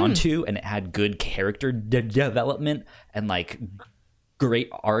onto, and it had good character development and like great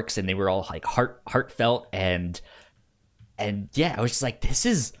arcs, and they were all like heartfelt and yeah, I was just like, this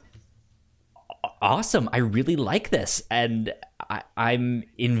is awesome. I really like this, and I'm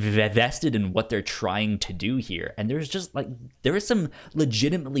invested in what they're trying to do here. And there's just like there is some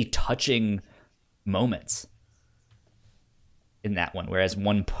legitimately touching moments in that one, whereas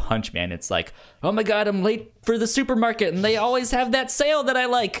One Punch Man, it's like, oh my god, I'm late for the supermarket and they always have that sale that I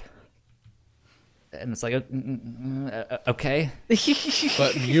like, and it's like, okay.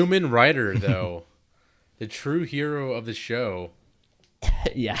 But Human Rider, though, the true hero of the show,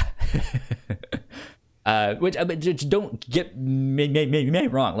 Yeah. Which I mean, just don't get me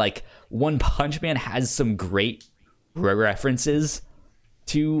wrong. Like One Punch Man has some great references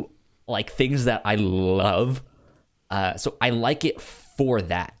to like things that I love. So I like it for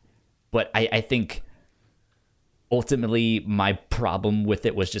that. But I think ultimately my problem with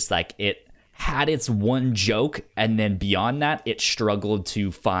it was just like it had its one joke, and then beyond that, it struggled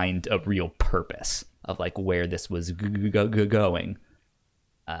to find a real purpose of like where this was going.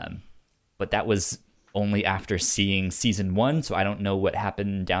 But that was only after seeing season 1, so I don't know what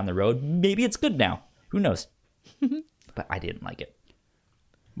happened down the road. Maybe it's good now. Who knows? But I didn't like it.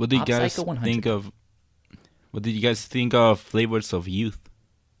 What did you guys Psycho 100. think of? What did you guys think of Flavors of Youth?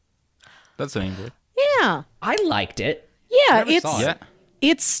 That's an English. Yeah. I liked it. Yeah, Never it's saw it. Yeah.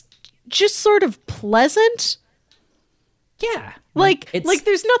 it's just sort of pleasant. Yeah. Like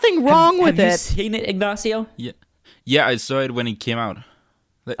there's nothing wrong with have you it. seen it, Ignacio? Yeah, yeah. I saw it when it came out.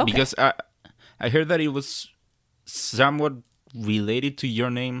 Because I heard that it was somewhat related to Your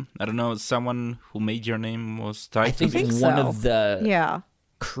Name. I don't know. Someone who made Your Name was tied I to think this. one so. of the Yeah.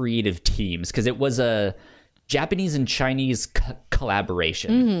 creative teams, because it was a Japanese and Chinese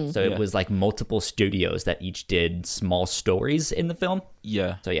collaboration. So it Yeah. was like multiple studios that each did small stories in the film.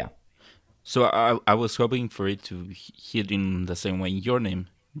 Yeah. So yeah. So I was hoping for it to hit in the same way Your Name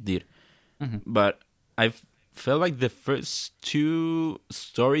did. But I felt like the first 2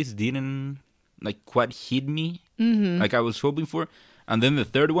 stories didn't like quite hit me like I was hoping for. And then the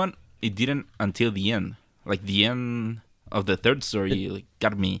third one, it didn't until the end. Like the end of the third story like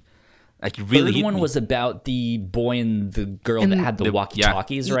got me. Like really Third hit one me. was about the boy and the girl that had the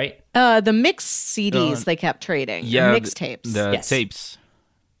walkie-talkies, right? The mixed CDs Uh, they kept trading. yeah, Mixtapes. The Yes. tapes.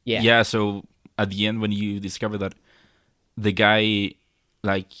 Yeah. Yeah, so at the end when you discover that the guy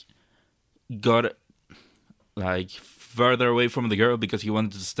like got like further away from the girl because he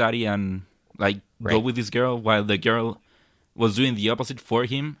wanted to study and like go Right. with this girl while the girl was doing the opposite for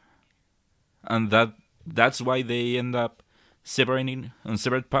him, and that's why they end up separating on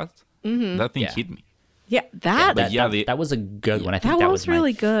separate paths. That thing Yeah. hit me. Yeah, that But yeah, that was a good one. I think That that was was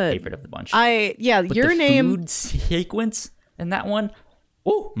really my good. favorite of the bunch. But Your the Name. food sequence in that one,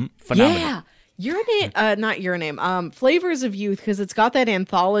 phenomenal. Yeah. Your Name, not Your Name. Flavors of Youth, because it's got that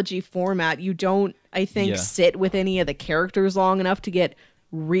anthology format. You don't, I think, Yeah. sit with any of the characters long enough to get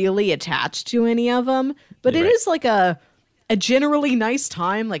really attached to any of them. But it Right. is like a generally nice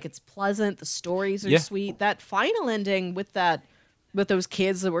time. Like it's pleasant. The stories are Yeah. sweet. That final ending with those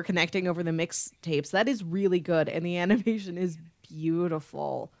kids that were connecting over the mixtapes, that is really good, and the animation is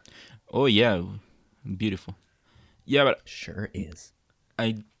beautiful. Oh yeah, beautiful. Yeah, but Sure is.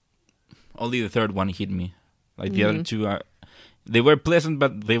 only the third one hit me. Like the other 2, they were pleasant,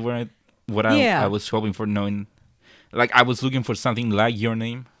 but they weren't what Yeah. I was hoping for. Knowing, like I was looking for something like Your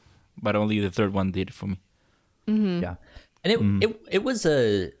Name, but only the third one did for me. Yeah, and it was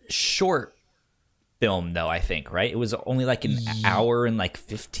a short film though. I think right. It was only like an hour and like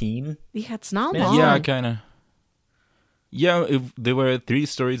 15. Yeah, it's not Man, long. Yeah, kind of. Yeah, there were 3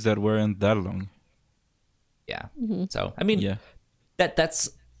 stories that weren't that long. Yeah. So I mean, Yeah, that's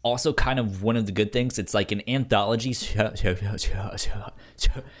also kind of one of the good things. It's like an anthology, so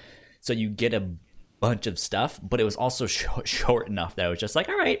you get a bunch of stuff, but it was also short enough that I was just like,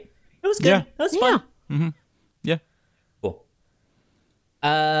 all right, it was good. Yeah. That was fun. yeah. Cool.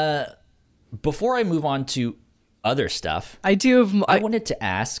 Before I move on to other stuff, I do have. I wanted to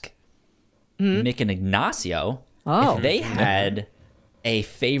ask Mick and Ignacio Oh. if they had a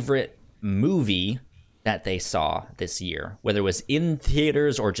favorite movie that they saw this year, whether it was in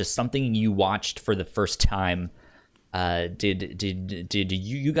theaters or just something you watched for the first time. Did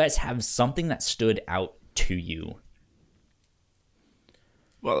you guys have something that stood out to you?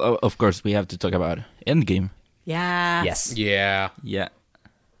 Well, of course, we have to talk about Endgame. Yeah. Yes. Yeah. Yeah,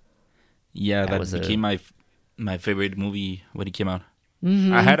 yeah, that was became my favorite movie when it came out.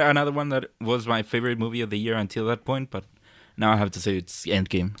 I had another one that was my favorite movie of the year until that point, but now I have to say it's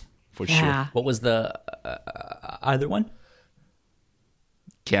Endgame for Yeah. sure. What was the other one?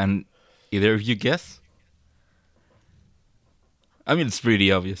 Can either of you guess? I mean, it's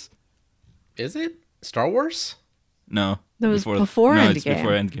pretty obvious. Is it Star Wars? No, That was before no, it's Endgame.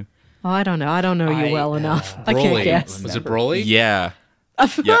 before Endgame. Oh, I don't know. I don't know you well enough. I can't Broly. guess. Was it Broly? Yeah,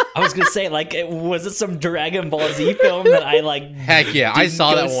 yeah. I was gonna say, like, was it some Dragon Ball Z film that I like? Heck yeah! I didn't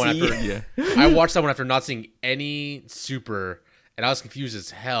saw go that one see? after. Yeah. I watched that one after not seeing any Super, and I was confused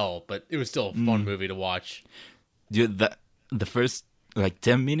as hell. But it was still a fun movie to watch. Dude, the first like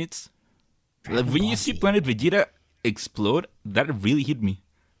 10 minutes, like, when you see Planet Vegeta explode, that really hit me.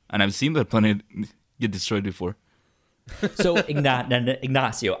 And I've seen that planet get destroyed before. So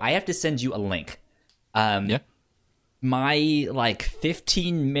Ignacio, I have to send you a link. Yeah. My like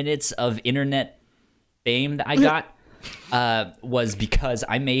 15 minutes of internet fame that I got was because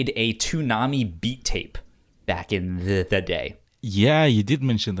I made a Toonami beat tape back in the day. Yeah, you did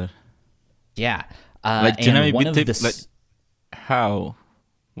mention that. Yeah. Like and Toonami one beat of tape, the like how?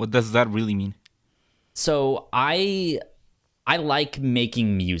 What does that really mean? So I like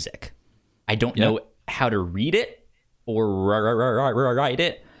making music. I don't know how to read it or write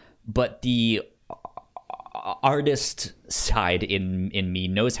it, but the artist side in me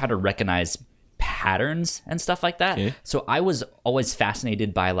knows how to recognize patterns and stuff like that. Okay. So I was always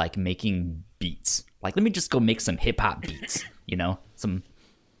fascinated by like making beats. Like, let me just go make some hip hop beats, some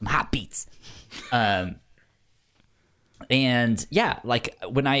hot beats. And yeah, like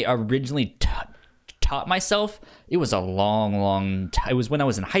when I originally taught myself, it was a long time. It was when I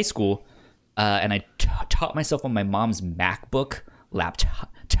was in high school, and I taught myself on my mom's MacBook laptop.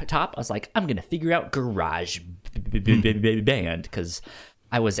 I was like, I'm gonna figure out Garage Band because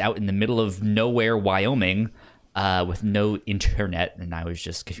I was out in the middle of nowhere, Wyoming, with no internet, and I was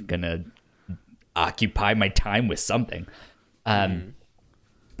just gonna occupy my time with something.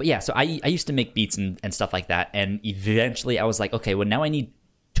 But yeah, so I used to make beats and stuff like that, and eventually I was like, okay, well now I need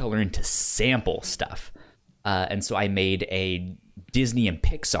to learn to sample stuff, and so I made a Disney and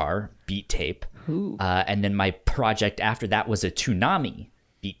Pixar beat tape, and then my project after that was a Toonami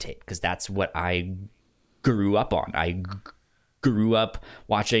beat tape because that's what I grew up on. I grew up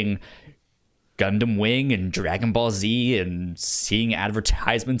watching Gundam Wing and Dragon Ball Z and seeing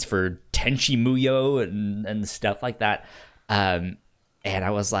advertisements for Tenchi Muyo and stuff like that. And I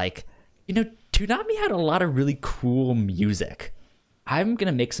was like, Toonami had a lot of really cool music. I'm going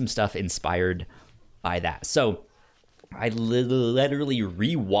to make some stuff inspired by that. So I literally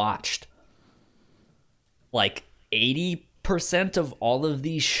rewatched like 80% of all of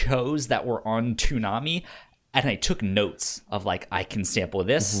these shows that were on Toonami, and I took notes of like, I can sample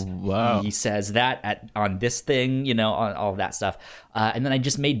this. Wow. He says that on this thing, on all of that stuff. And then I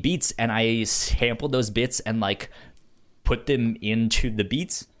just made beats, and I sampled those bits and like put them into the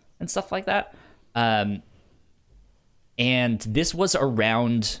beats and stuff like that. And this was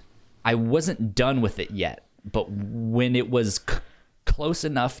around, I wasn't done with it yet, but when it was close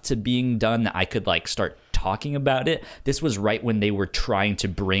enough to being done that I could like start talking about it, this was right when they were trying to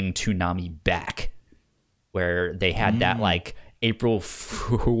bring Toonami back, where they had that like April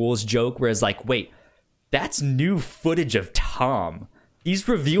Fool's joke where it's like, wait, that's new footage of Tom. He's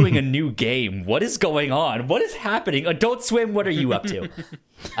reviewing a new game. What is going on? What is happening? Adult Swim, what are you up to?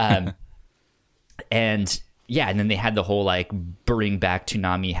 And yeah, and then they had the whole like bring back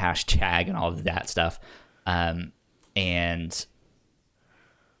Toonami hashtag and all of that stuff. And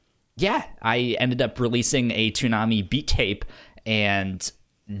yeah, I ended up releasing a Toonami beat tape, and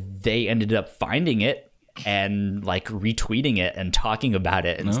they ended up finding it and like retweeting it and talking about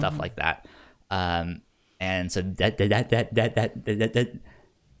it and stuff like that. And so that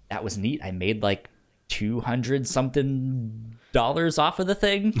was neat. I made like $200 something off of the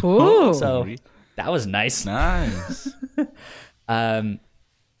thing. Ooh. So that was nice. Nice.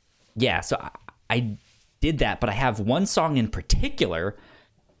 Yeah, so I did that, but I have one song in particular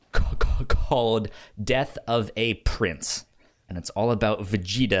called Death of a Prince, and it's all about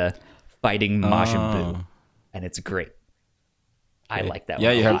Vegeta fighting Majin Buu, and it's great. I like that one.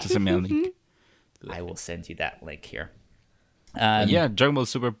 Yeah, a you have lot. to send me a link. I will send you that link here. Yeah, Dragon Ball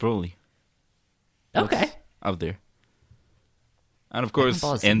Super Broly. Okay. Out there. And of course,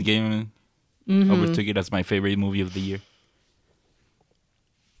 Ball is- Endgame overtook it as my favorite movie of the year.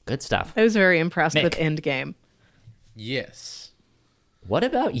 Good stuff. I was very impressed Mick. with Endgame. Yes. What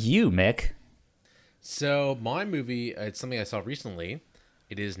about you, Mick? So my movie, it's something I saw recently.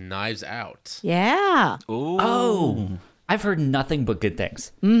 It is Knives Out. Yeah. Oh, I've heard nothing but good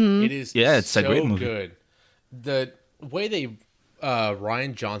things. It is Yeah, it's so a great movie. good. The way they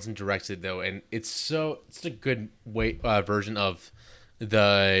Ryan Johnson directs it though, and it's a good version of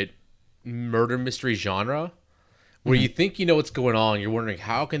the murder mystery genre, where you think you know what's going on. You're wondering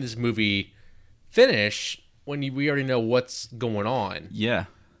how can this movie finish when we already know what's going on. Yeah.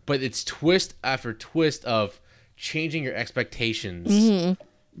 But it's twist after twist of changing your expectations.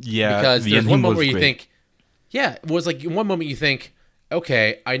 Yeah. Because the there's one ending moment was where you great. think, yeah, it was like in one moment you think,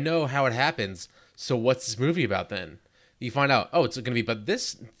 okay, I know how it happens. So what's this movie about then? You find out, oh, it's going to be about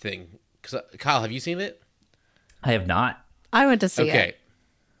this thing. Kyle, have you seen it? I have not. I went to see Okay. it.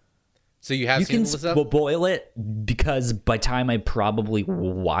 So you have You seen can Melissa? spoil it because by the time I probably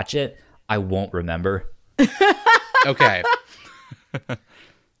watch it, I won't remember. Okay.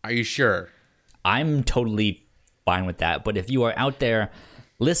 Are you sure? I'm totally fine with that. But if you are out there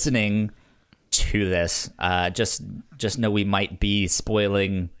listening to this, just know we might be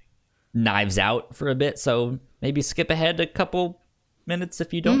spoiling Knives Out for a bit, so maybe skip ahead a couple minutes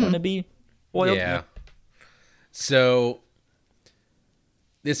if you don't want to be spoiled. Yeah. So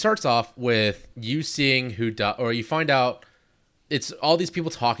it starts off with you seeing who died, or you find out it's all these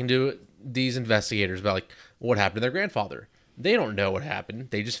people talking to these investigators about like what happened to their grandfather. They don't know what happened.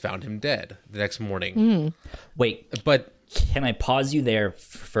 They just found him dead the next morning. Wait, But can I pause you there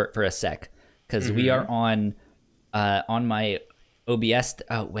for a sec? Because we are on my OBS.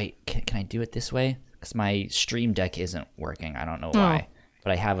 Oh wait, can I do it this way? Because my Stream Deck isn't working. I don't know why,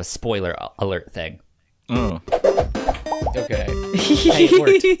 but I have a spoiler alert thing. Oh. okay. Hey, it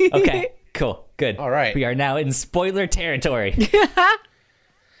worked. Okay, cool, good. All right. We are now in spoiler territory.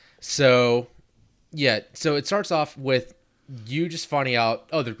 So it starts off with you just finding out,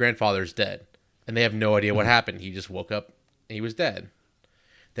 oh, their grandfather's dead. And they have no idea what happened. He just woke up and he was dead.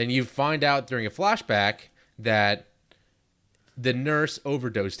 Then you find out during a flashback that the nurse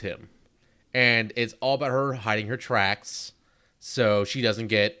overdosed him. And it's all about her hiding her tracks so she doesn't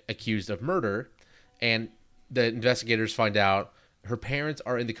get accused of murder. And the investigators find out her parents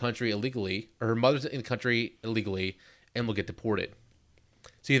are in the country illegally, or her mother's in the country illegally, and will get deported.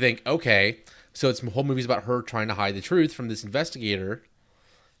 So you think, okay, so it's the whole movie's about her trying to hide the truth from this investigator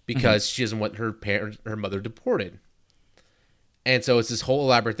because she doesn't want her mother deported. And so it's this whole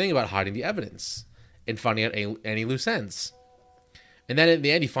elaborate thing about hiding the evidence and finding out any loose ends. And then in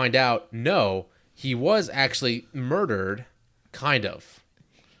the end, you find out, no, he was actually murdered, kind of.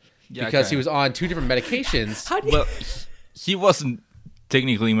 Yeah, Because he okay. was on 2 different medications. Well, he wasn't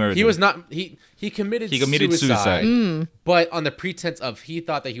technically murdered. He was not. He committed suicide. but on the pretense of he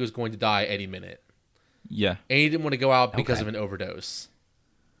thought that he was going to die any minute, Yeah. and he didn't want to go out because Okay. of an overdose.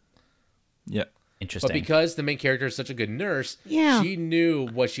 Yeah. Interesting. But because the main character is such a good nurse, Yeah. she knew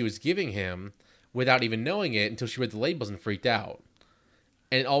what she was giving him without even knowing it until she read the labels and freaked out.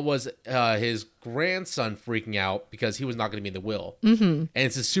 And it all was his grandson freaking out because he was not going to be in the will. Mm-hmm. And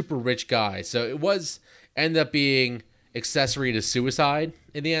it's a super rich guy, so it was ended up being accessory to suicide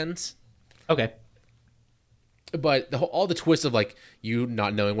in the end. Okay. But all the twists of like you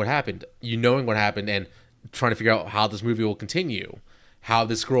not knowing what happened, you knowing what happened, and trying to figure out how this movie will continue, how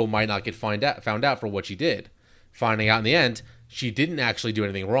this girl might not get found out for what she did, finding out in the end she didn't actually do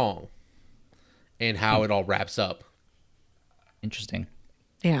anything wrong, and how it all wraps up. Interesting.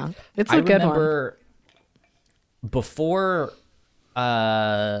 Yeah, it's a I good one. remember before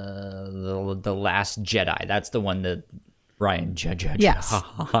the Last Jedi. That's the one that Ryan Yes.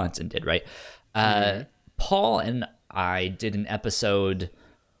 Johnson did, right? Paul and I did an episode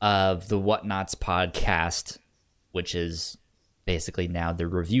of the Whatnots podcast, which is basically now the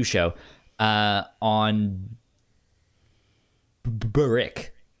review show, on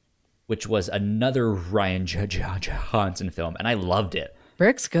Brick, which was another Ryan Johnson film, and I loved it.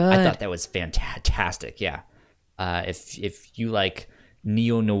 Brick's good. I thought that was fantastic. Yeah, if you like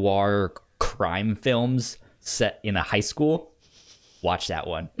neo-noir crime films set in a high school, watch that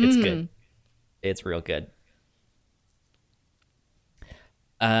one. It's good. It's real good.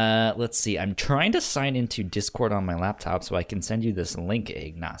 Let's see. I'm trying to sign into Discord on my laptop so I can send you this link,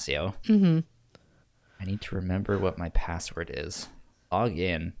 Ignacio. I need to remember what my password is. Log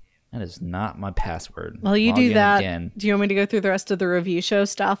in. That is not my password. Well, you Log do in that. again. Do you want me to go through the rest of the review show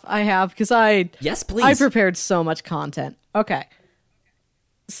stuff I have? Because Yes, please. I prepared so much content. Okay.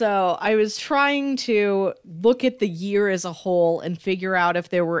 So I was trying to look at the year as a whole and figure out if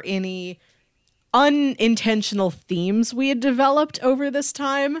there were any unintentional themes we had developed over this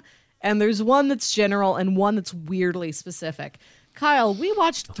time. And there's one that's general and one that's weirdly specific. Kyle, we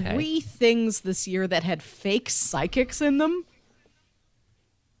watched 3 things this year that had fake psychics in them.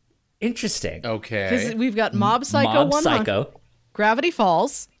 Interesting. Because Okay. we've got Mob Psycho Mob 100, Psycho. Gravity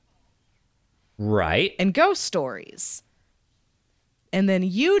Falls, Right. and Ghost Stories. And then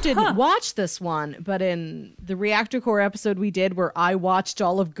you didn't watch this one, but in the Reactor Core episode we did where I watched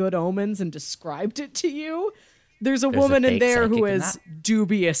all of Good Omens and described it to you, there's a woman in fake there who psychic in has that?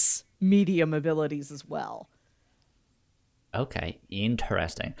 dubious medium abilities as well. Okay.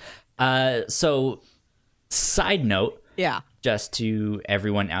 Interesting. So, side note, Yeah. just to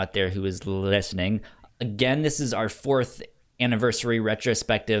everyone out there who is listening. Again, this is our 4th anniversary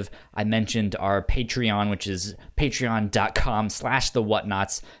retrospective. I mentioned our Patreon, which is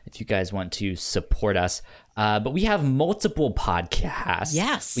patreon.com/thewhatnots if you guys want to support us. But we have multiple podcasts.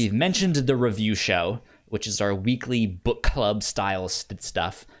 Yes. We've mentioned the review show, which is our weekly book club style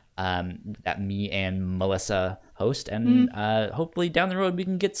stuff that me and Melissa host. And hopefully down the road we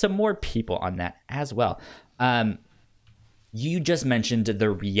can get some more people on that as well. You just mentioned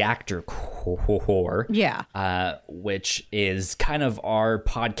the reactor core, Yeah. which is kind of our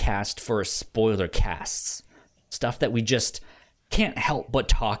podcast for spoiler casts, stuff that we just can't help but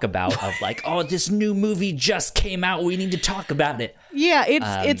talk about. Of like, oh, this new movie just came out, we need to talk about it. Yeah,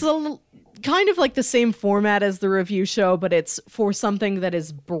 it's kind of like the same format as the review show, but it's for something that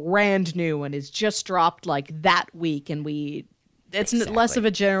is brand new and is just dropped like that week, and it's less of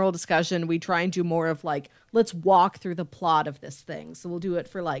a general discussion. We try and do more of like, let's walk through the plot of this thing. So we'll do it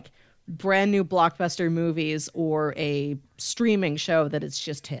for like brand new blockbuster movies or a streaming show that it's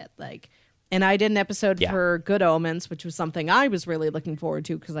just hit. Like, and I did an episode for Good Omens, which was something I was really looking forward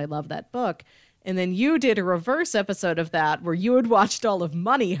to because I love that book. And then you did a reverse episode of that where you had watched all of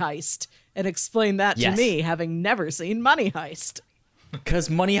Money Heist and explained that to me, having never seen Money Heist. Because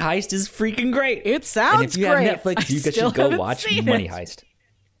Money Heist is freaking great. It sounds great. And if you great. have Netflix, you should go watch Money Heist.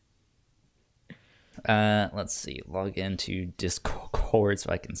 Let's see. Log into Discord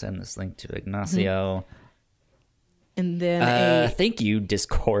so I can send this link to Ignacio. And then thank you,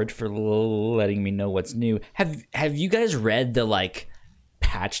 Discord, for letting me know what's new. Have you guys read the like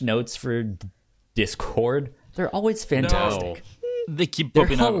patch notes for Discord? They're always fantastic. No. They keep They're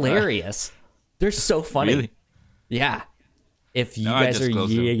popping up. hilarious. They're so funny. Really? Yeah. If you guys are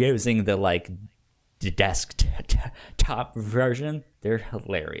using the like desktop version, they're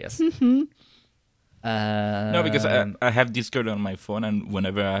hilarious. No, because I have Discord on my phone, and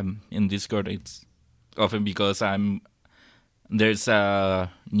whenever I'm in Discord, it's often because there's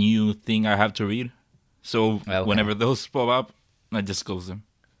a new thing I have to read. So whenever those pop up, I just close them.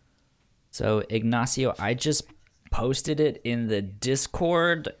 So Ignacio, I just posted it in the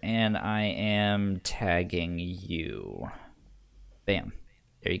Discord, and I am tagging you. Bam.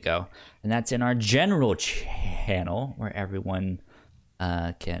 There you go. And that's in our general channel where everyone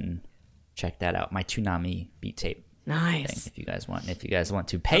can check that out. My Toonami beat tape. nice. Thing, if you guys want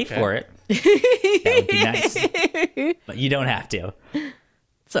to pay for it, that would be nice. But you don't have to.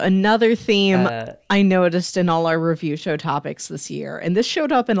 So another theme I noticed in all our review show topics this year, and this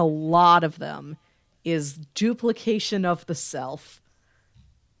showed up in a lot of them, is duplication of the self.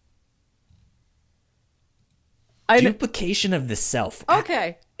 Duplication of the self.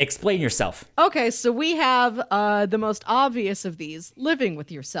 Okay. Explain yourself. Okay, so we have the most obvious of these, living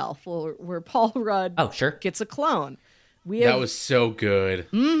with yourself, where Paul Rudd gets a clone. That was so good.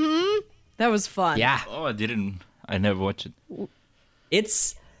 That was fun. Yeah. Oh, I never watched it.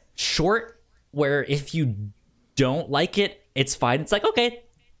 It's short, where if you don't like it, it's fine. It's like, okay,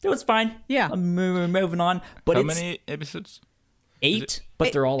 it was fine. Yeah. I'm moving on. But How many episodes? 8,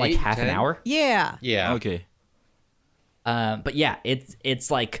 but they're all like 8, half 10? an hour. Yeah. Yeah. Okay. But yeah, it's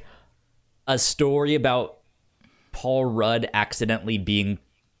like a story about Paul Rudd accidentally being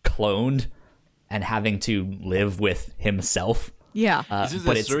cloned and having to live with himself. Yeah. This is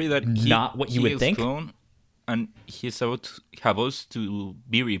but a it's story that not what you would is think. Clone, and he's supposed to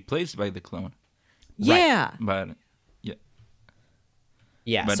be replaced by the clone. Yeah. But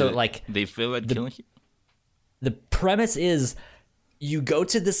Yeah, but so like they feel like killing him. the premise is you go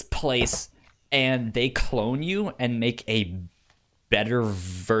to this place and they clone you and make a better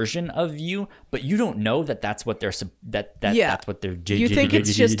version of you, but you don't know that that's what they're that's what they're You think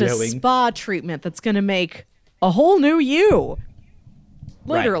it's just a doing. spa treatment that's going to make a whole new you.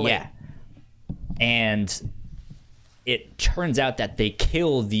 Literally. Right, yeah. And it turns out that they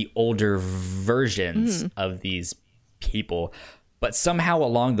kill the older versions of these people, but somehow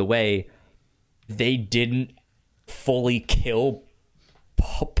along the way, they didn't fully kill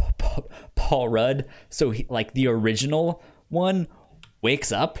Paul Rudd. So like the original one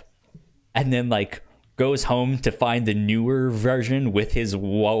wakes up and then like goes home to find the newer version with his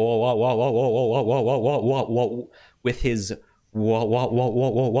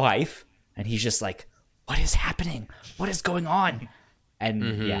wife, and he's just like, what is happening? What is going on? And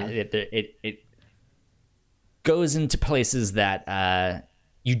it goes into places that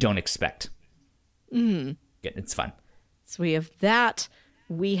you don't expect. It's fun. So we have that.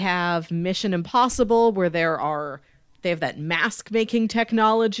 We have Mission Impossible, where they have that mask making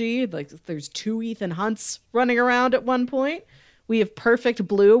technology. Like there's 2 Ethan Hunts running around at one point. We have Perfect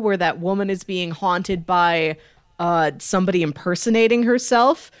Blue, where that woman is being haunted by somebody impersonating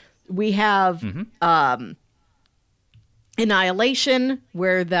herself. We have Annihilation,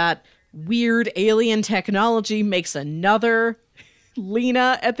 where that weird alien technology makes another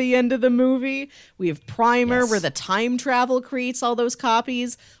Lena at the end of the movie. We have Primer, where the time travel creates all those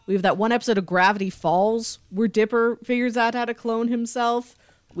copies. We have that one episode of Gravity Falls where Dipper figures out how to clone himself.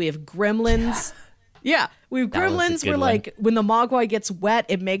 We have Gremlins, Yeah, we have That was a gremlins good where, one. like, when the mogwai gets wet,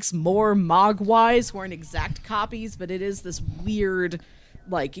 it makes more mogwais who aren't exact copies, but it is this weird,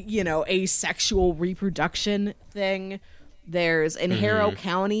 like, you know, asexual reproduction thing. There's, in Harrow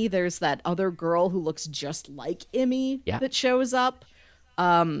County, there's that other girl who looks just like Emmy Yeah. that shows up.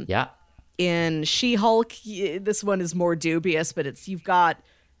 Yeah. In She-Hulk, this one is more dubious, but it's you've got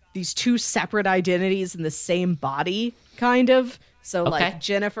these two separate identities in the same body, kind of. So, Okay. like,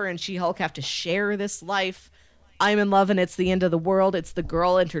 Jennifer and She-Hulk have to share this life. I'm in Love and It's the End of the World. It's the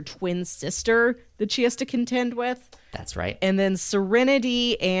girl and her twin sister that she has to contend with. That's right. And then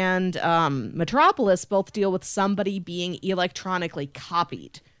Serenity and Metropolis both deal with somebody being electronically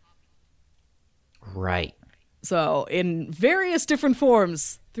copied. Right. So, in various different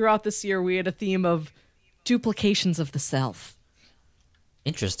forms throughout this year, we had a theme of duplications of the self.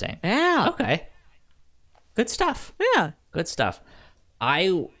 Interesting. Yeah. Okay. Good stuff. Yeah. Good stuff.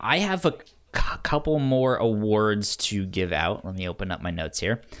 I have a couple more awards to give out. Let me open up my notes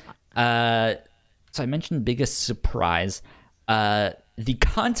here. So I mentioned biggest surprise. The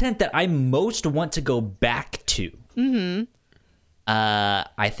content that I most want to go back to. Mm-hmm.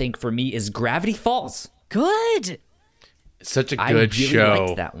 I think for me is Gravity Falls. Good. Such a I good really show.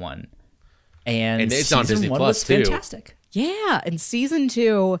 liked that one. And it's season on Disney one Plus, was too. fantastic. Yeah. And season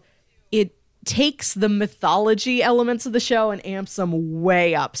 2, it takes the mythology elements of the show and amps them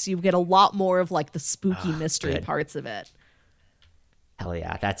way up. So you get a lot more of like the spooky mystery good. parts of it. Hell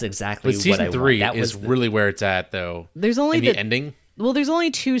yeah, that's exactly But what I season want. 3 That is was really where it's at, though. There's only In the ending? Well, there's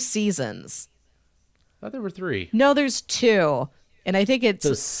only 2 seasons. I thought there were 3. No, there's 2. And I think it's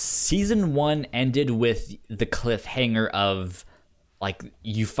So season 1 ended with the cliffhanger of, like,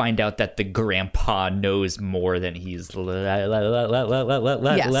 you find out that the grandpa knows more than he's letting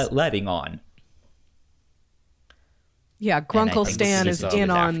on. yeah, I Grunkle think Stan is season in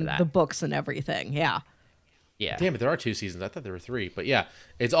two is on after that. the books and everything. Yeah. Yeah. Damn it, there are 2 seasons. I thought there were 3. But yeah,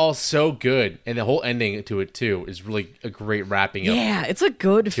 it's all so good. And the whole ending to it, too, is really a great wrapping up. Yeah, it's a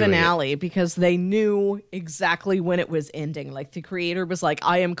good finale because they knew exactly when it was ending. Like the creator was like,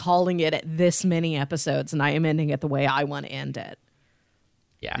 I am calling it at this many episodes and I am ending it the way I want to end it.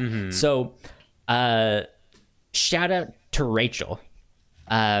 Yeah. So, shout out to Rachel,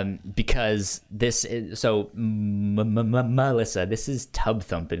 because this is so Melissa. This is tub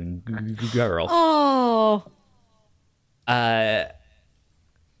thumping girl. Oh,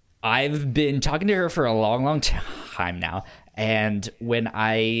 I've been talking to her for a long, long time now. And when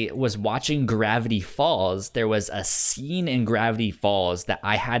I was watching Gravity Falls, there was a scene in Gravity Falls that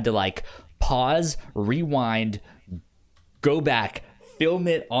I had to like pause, rewind, go back, film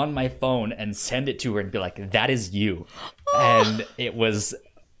it on my phone and send it to her and be like, that is you. And it was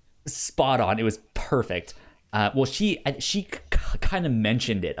spot on. It was perfect. Well, she kind of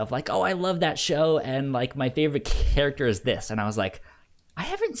mentioned it of like, oh, I love that show. And like my favorite character is this. And I was like, I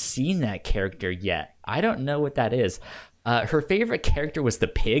haven't seen that character yet. I don't know what that is. Her favorite character was the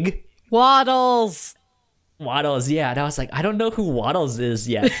pig. Waddles. Waddles, yeah. And I was like, I don't know who Waddles is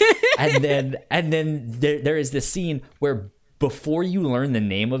yet. and then there is this scene where before you learn the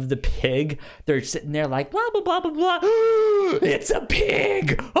name of the pig, they're sitting there like, blah, blah, blah, blah, blah. It's a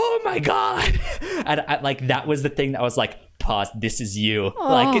pig. Oh my God. And I, like, that was the thing that was like, pause, this is you.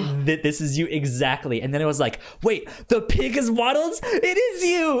 Like, this is you exactly. And then it was like, wait, the pig is Waddles? It is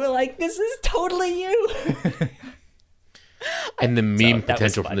you. Like, this is totally you. And the meme that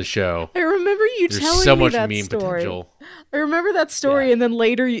was potential fun. from the show. I remember you There's telling so me much that meme story. potential. I remember that story, Yeah. and then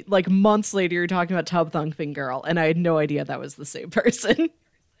later, like months later, you're talking about Tub Thumping Girl, and I had no idea that was the same person.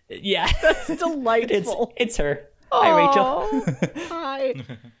 Yeah. It's delightful. It's her. Hi, Rachel. Hi.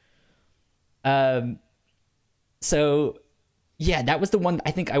 So, yeah, that was the one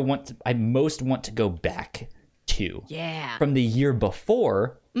I think I most want to go back to. Yeah. From the year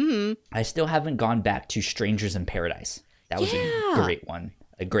before, I still haven't gone back to Strangers in Paradise. That was Yeah. a great one,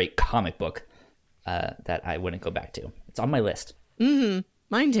 a great comic book that I wouldn't go back to. It's on my list.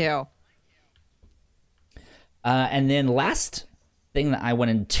 Mine too. And then last thing that I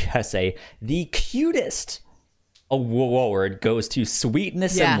wanted to say, the cutest award goes to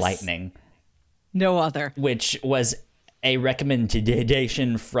Sweetness Yes. and Lightning, No other. which was a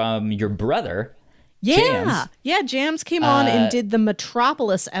recommendation from your brother. Yeah. Jams. Yeah, Jams came on and did the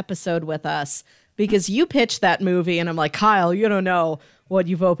Metropolis episode with us because you pitched that movie and I'm like, Kyle, you don't know what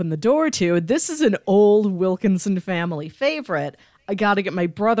you've opened the door to. This is an old Wilkinson family favorite. I got to get my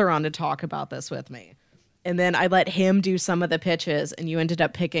brother on to talk about this with me. And then I let him do some of the pitches and you ended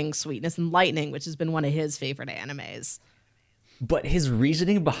up picking Sweetness and Lightning, which has been one of his favorite animes. But his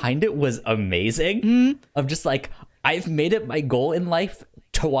reasoning behind it was amazing. Of just like, I've made it my goal in life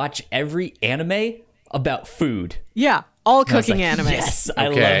to watch every anime about food. Yeah, all I was cooking like, anime. Yes, I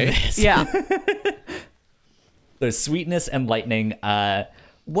Okay. love this. Yeah. The sweetness and lightning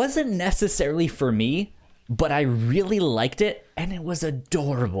wasn't necessarily for me, but I really liked it, and it was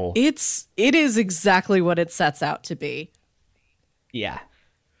adorable. It is exactly what it sets out to be. Yeah.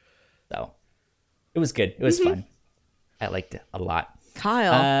 So it was good. It was fun. I liked it a lot.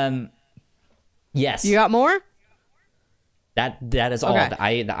 Kyle, Yes. you got more? That is all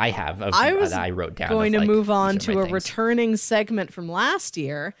Okay. that I have of I was that I wrote down. going of, to like, move on these are to my a things. returning segment from last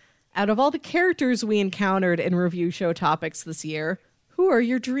year. Out of all the characters we encountered in review show topics this year, who are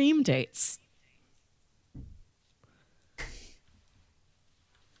your dream dates?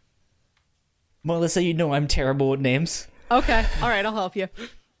 Melissa, you know I'm terrible with names. Okay, all right, I'll help you.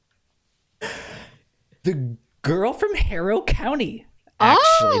 The girl from Harrow County.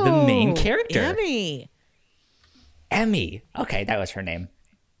 Actually, the main character. Emmy. Okay, that was her name.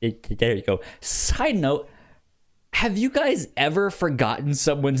 There you go. Side note, have you guys ever forgotten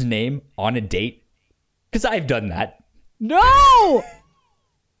someone's name on a date? Because I've done that. No!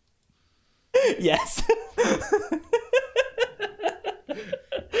 Yes.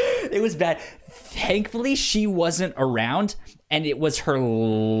 It was bad. Thankfully, she wasn't around, and it was her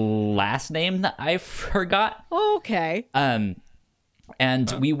last name that I forgot. Okay. And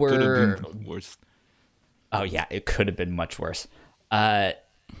we Could were... have been worse. Oh, yeah, it could have been much worse.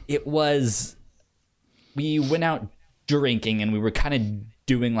 It was... We went out drinking, and we were kind of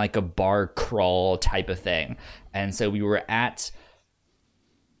doing like a bar crawl type of thing. And so we were at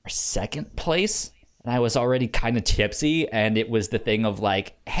our second place, and I was already kind of tipsy, and it was the thing of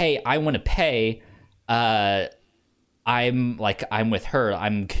like, hey, I want to pay. I'm with her.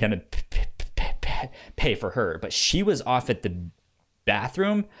 I'm going to pay for her. But she was off at the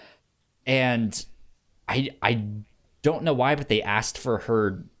bathroom, and I don't know why, but they asked for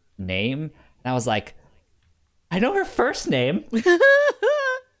her name, and I was like, I know her first name.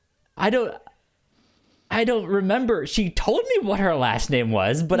 I don't remember. She told me what her last name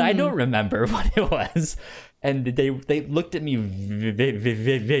was, but I don't remember what it was. And they looked at me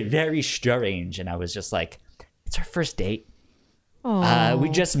very strange, and I was just like, it's our first date. We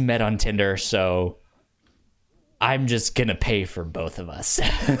just met on Tinder, so I'm just gonna pay for both of us.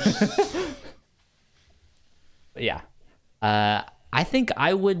 But yeah. I think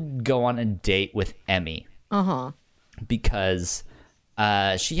I would go on a date with Emmy. Uh-huh. Because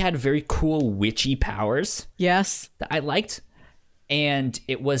she had very cool witchy powers Yes. that I liked. And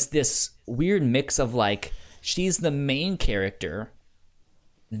it was this weird mix of like, she's the main character,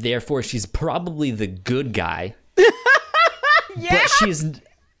 therefore she's probably the good guy. Yeah. But she's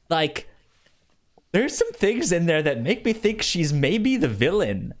like, there's some things in there that make me think she's maybe the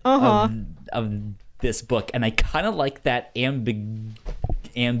villain of this book. And I kind of like that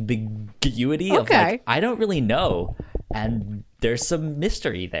ambiguity of Okay. like, I don't really know. And there's some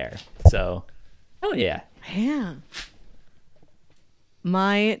mystery there. So, oh yeah. Yeah.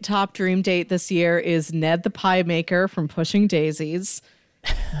 My top dream date this year is Ned the Pie Maker from Pushing Daisies.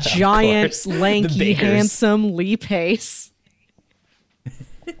 Giant, course. The lanky, bakers. handsome Lee Pace.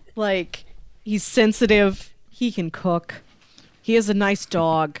 Like, he's sensitive. He can cook. He has a nice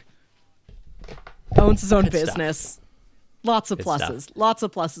dog. Owns his own Good stuff. business. Lots of Good pluses. stuff. Lots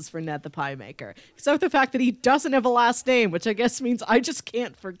of pluses for Ned the Pie Maker. Except for the fact that he doesn't have a last name, which I guess means I just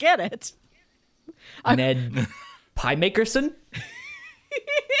can't forget it. Ned Pie Makerson?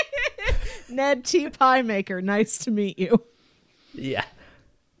 Ned T. Pie Maker. Nice to meet you. Yeah.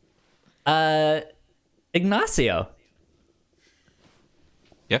 Ignacio.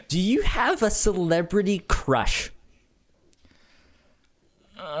 Yep. Do you have a celebrity crush?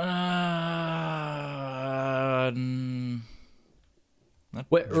 Not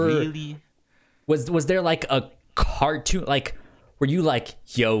What- or- really. Was there like a cartoon, like, were you like,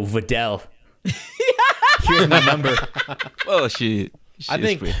 yo, Videl? Here's my number. Well, she I is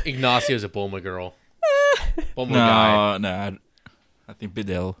think pretty. Ignacio's a Bulma girl. Bulma guy. No. I think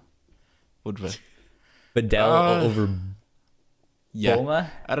Bidel would. Videl over Yeah. Bulma?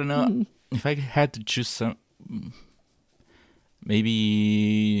 I don't know if I had to choose some.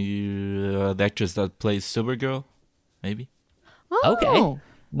 Maybe the actress that plays Supergirl. Maybe Okay. Oh.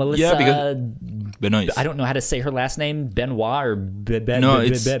 Melissa, Yeah, because- Benoist. I don't know how to say her last name. Benoit or No,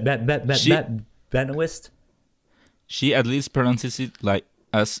 it's- she- Benoist? She at least pronounces it like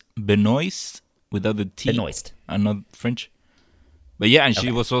as Benoist without the T. Benoist. I'm not French. But yeah, and she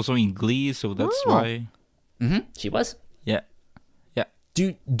Okay. was also in Glee, so that's Oh. why. She was. Yeah. Yeah.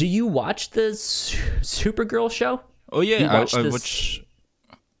 Do you watch the Supergirl show? Oh yeah, You I watched this- watch.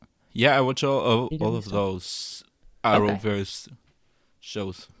 Yeah, I watch all You of didn't those Okay. Arrowverse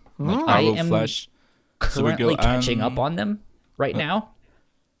shows. Like Oh. I Arrow, am- Flash. currently Supergirl, catching up on them right now.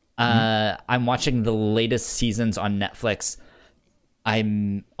 I'm watching the latest seasons on Netflix.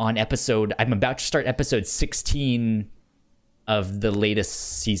 I'm about to start episode 16 of the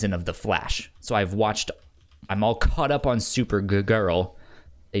latest season of The Flash. So I'm all caught up on Supergirl.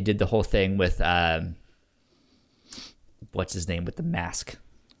 They did the whole thing with what's his name with the mask.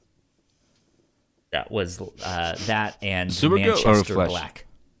 That was that and Supergirl or Manchester Flash? Black.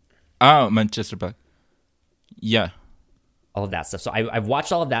 Oh, Manchester Black. Yeah. All of that stuff. So I've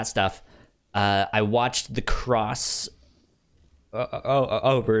watched all of that stuff. I watched the cross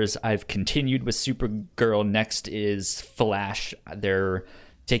overs. I've continued with Supergirl. Next is Flash. They're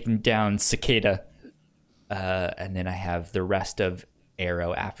taking down Cicada. And then I have the rest of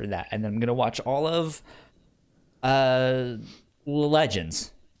Arrow after that. And then I'm going to watch all of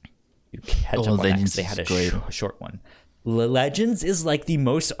Legends. You catch up on that 'cause they had a short one. Legends is like the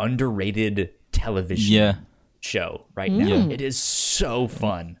most underrated television show right now. Yeah. It is so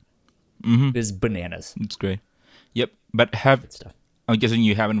fun. It is bananas. It's great. Yep. But Good stuff. I'm guessing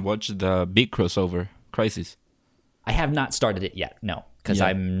you haven't watched the big crossover, Crisis. I have not started it yet. No, because Yeah.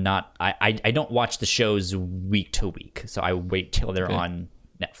 I'm not. I don't watch the shows week to week, so I wait till they're on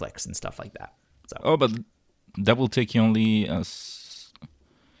Netflix and stuff like that. So Oh, but that will take you only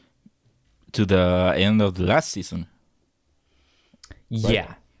to the end of the last season.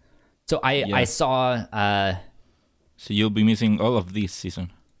 yeah. So I saw. So you'll be missing all of this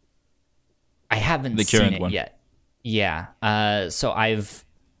season. I haven't The seen current it one. yet. Yeah. So I've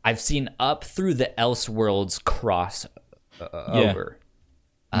seen up through the Elseworlds cross over,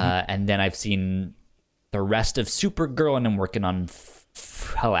 and then I've seen the rest of Supergirl, and I'm working on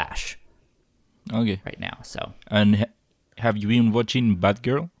Flash Okay. right now. So And have you been watching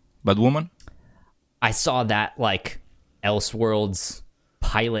Batwoman? I saw that like Elseworlds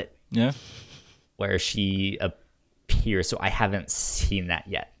pilot Yeah. where she appears. So I haven't seen that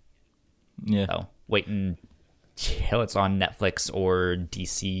yet. Yeah. So waiting till it's on Netflix or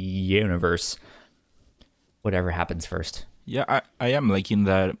DC Universe. Whatever happens first. Yeah, I am liking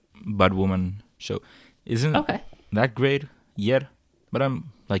that Batwoman show. Isn't Okay. that great yet? But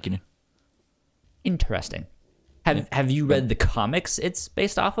I'm liking it. Interesting. Have you read the comics it's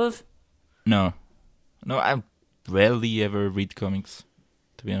based off of? No, I rarely ever read comics,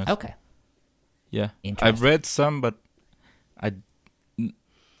 to be honest. Okay. Yeah, Interesting. I've read some, but I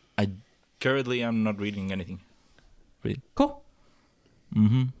currently I'm not reading anything. Cool.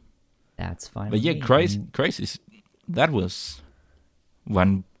 Mm-hmm. That's fine. But with yeah, me. Crisis, that was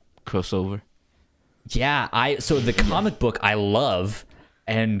one crossover. Yeah, so the comic book I love,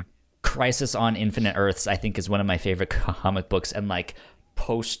 and Crisis on Infinite Earths I think is one of my favorite comic books, and like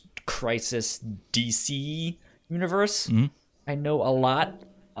post-Crisis DC universe I know a lot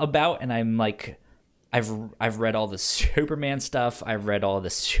about, and I'm like I've read all the Superman stuff, I've read all the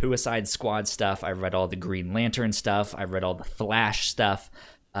Suicide Squad stuff, I've read all the Green Lantern stuff, I've read all the Flash stuff,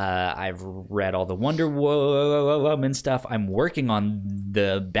 I've read all the Wonder Woman stuff. I'm working on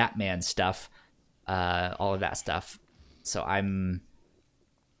the Batman stuff, all of that stuff. So I'm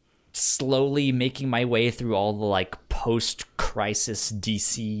slowly making my way through all the like post-Crisis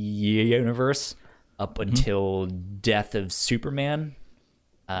DC universe up until Death of Superman,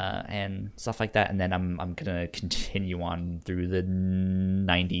 and stuff like that. And then I'm gonna continue on through the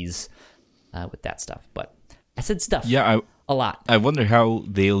 90s with that stuff. But I said stuff. Yeah, A lot. I wonder how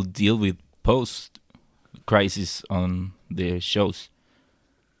they'll deal with post-Crisis on their shows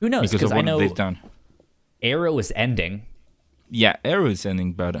Who knows? because of Because I what know they've done. Arrow is ending. Yeah, Arrow is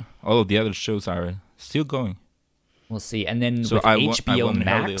ending, but all of the other shows are still going. We'll see. And then So with I HBO wonder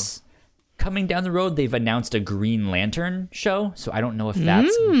how Max coming down the road, they've announced a Green Lantern show. So I don't know if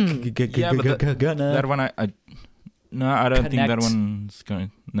that's Yeah, but gonna that one I don't think that connect. one's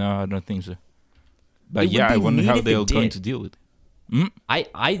going. No, I don't think so. But It would yeah, I be wonder neat how if it they're going did. to deal with it.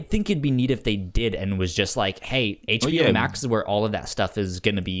 I think it'd be neat if they did and was just like, hey, HBO yeah. Max is where all of that stuff is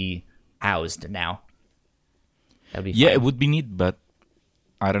going to be housed now. That'd be Yeah, fine. it would be neat, but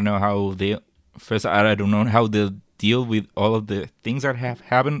I don't know how they. First, I don't know how they'll deal with all of the things that have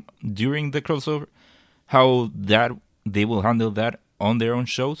happened during the crossover. How that they will handle that on their own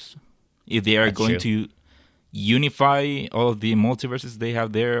shows, if they are That's going true. to unify all of the multiverses they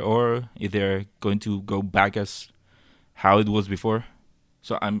have there, or if they're going to go back as how it was before.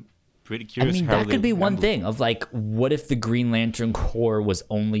 So I'm pretty I curious. mean, how that could be they'll one handle it. thing of like, what if the Green Lantern Corps was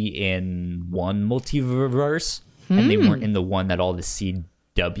only in one multiverse and they weren't in the one that all the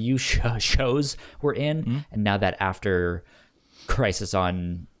CW shows were in? And now that after Crisis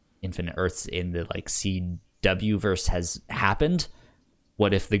on Infinite Earths in the like CW verse has happened,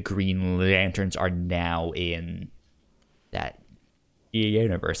 what if the Green Lanterns are now in that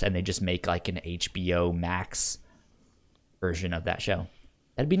universe and they just make like an HBO Max version of that show?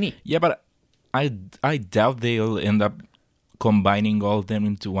 That'd be neat. Yeah, but I doubt they'll end up combining all of them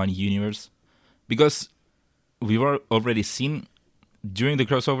into one universe, because we've already seen during the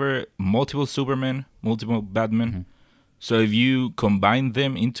crossover multiple Superman, multiple Batman. Mm-hmm. So if you combine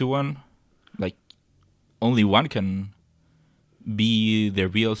them into one, like only one can be the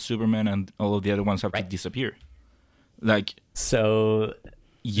real Superman, and all of the other ones have to disappear. Like, so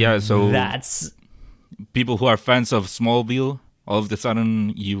yeah, so that's people who are fans of Smallville, all of a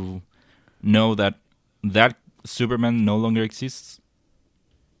sudden you know that Superman no longer exists.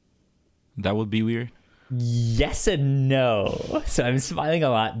 That would be weird. Yes and no. So I'm smiling a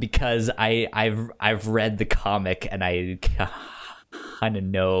lot because I've read the comic and I kind of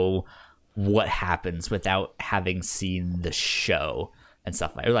know what happens without having seen the show and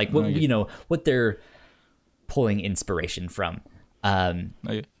stuff like what you know what they're pulling inspiration from. And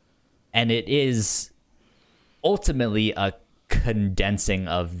it is ultimately a condensing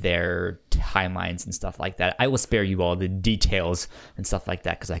of their timelines and stuff like that. I will spare you all the details and stuff like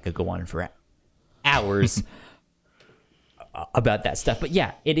that because I could go on for hours about that stuff. But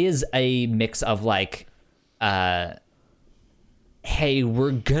yeah, it is a mix of like, hey,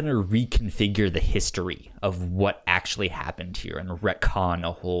 we're gonna reconfigure the history of what actually happened here and retcon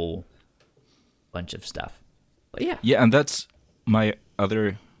a whole bunch of stuff. But yeah. Yeah, and that's my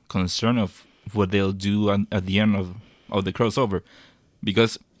other concern of what they'll do at the end of the crossover.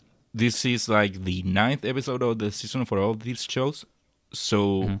 Because this is like the 9th episode of the season for all these shows.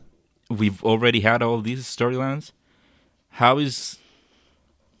 So we've already had all these storylines. How is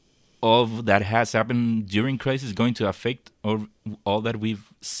all that has happened during Crisis going to affect all that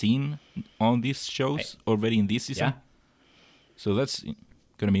we've seen on these shows already in this season? Yeah. So that's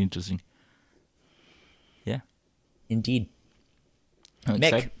going to be interesting. Yeah. Indeed. I'm Mick.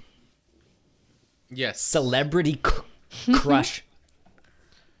 excited. Yes. Celebrity crush.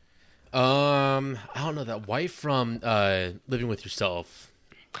 I don't know, that wife from Living with Yourself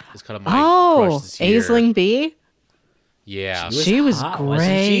is kind of my crush this year. Aisling B. Yeah, She was hot, wasn't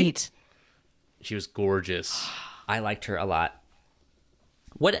she? great. she was gorgeous. I liked her a lot.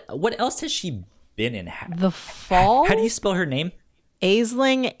 What else has she been in? The Fall. How do you spell her name?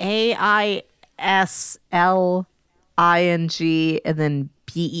 Aisling, Aisling, and then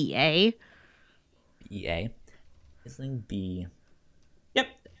Bea. EA. Aisling B. Yep,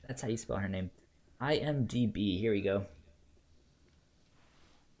 that's how you spell her name. IMDb. Here we go.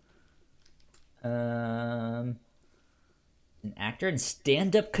 An actor and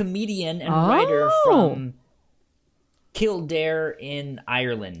stand-up comedian and writer from Kildare in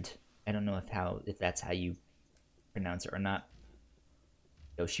Ireland. I don't know if that's how you pronounce it or not.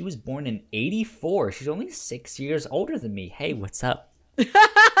 So she was born in 1984. She's only 6 years older than me. Hey, what's up?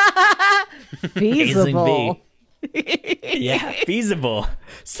 Feasible. Yeah, feasible.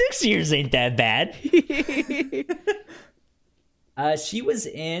 6 years ain't that bad. She was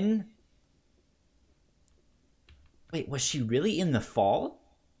in... Wait, was she really in The Fall?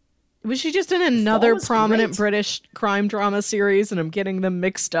 Was she just in another was prominent great. British crime drama series and I'm getting them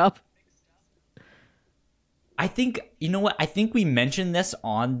mixed up? I think, you know what? I think we mentioned this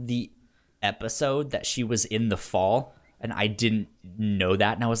on the episode that she was in The Fall, and I didn't know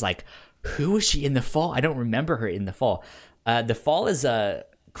that. And I was like, who is she in The Fall? I don't remember her in The Fall. The Fall is a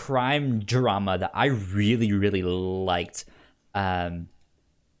crime drama that I really, really liked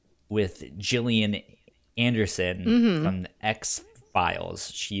with Gillian Anderson from the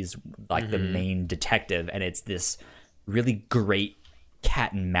X-Files. She's like the main detective, and it's this really great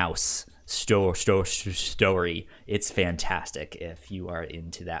cat and mouse story. It's fantastic if you are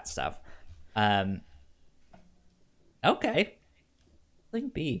into that stuff. Okay.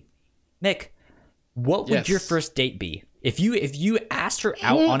 Link B. Nick, what would your first date be? If you asked her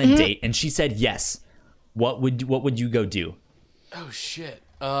out on a date and she said yes, what would you go do? Oh shit.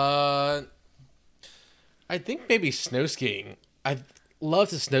 I think maybe snow skiing. I love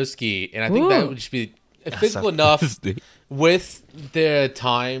to snow ski, and I think that would just be physical enough with the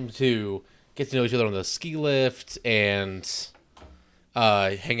time to get to know each other on the ski lift and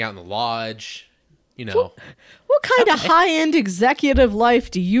hang out in the lodge. You know, What kind of high-end executive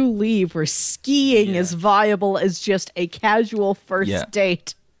life do you leave where skiing is viable as just a casual first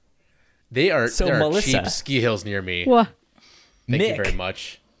date? there are Melissa, cheap ski hills near me. What? Thank Mick, you very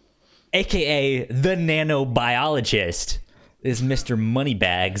much. AKA the nanobiologist, is Mr.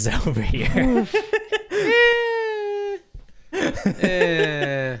 Moneybags over here.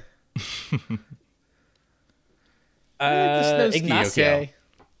 Snowski, Ignacio, okay?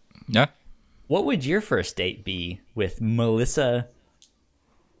 Yeah. what would your first date be with Melissa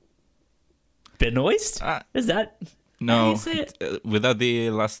Benoist? Is that how No, you say it? without the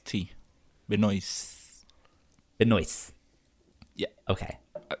last T. Benoist. Benoist. Yeah. Okay.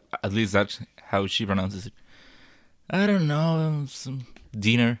 At least that's how she pronounces it. I don't know. Some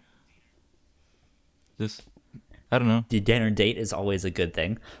dinner. Just, I don't know. The dinner date is always a good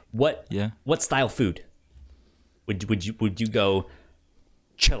thing. What Yeah. What style food? Would you go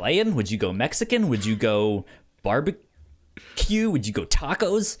Chilean? Would you go Mexican? Would you go barbecue? Would you go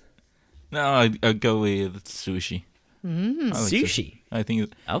tacos? No, I'd go with sushi. I like Sushi. I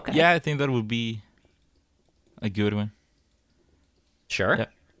think. Okay. Yeah, I think that would be a good one. Sure.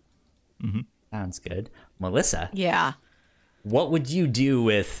 Yeah. Sounds good. Melissa, Yeah. what would you do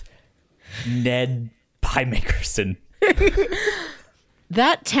with Ned Piemakerson?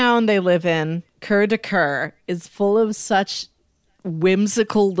 That town they live in, Cur de Cur, is full of such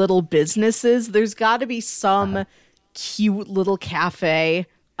whimsical little businesses. There's got to be some cute little cafe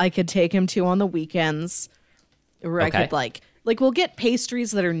I could take him to on the weekends, where I Okay. could like we'll get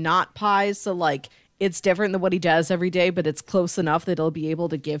pastries that are not pies, so like it's different than what he does every day, but it's close enough that he'll be able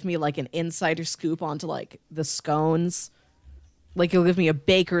to give me like an insider scoop onto like the scones. Like he'll give me a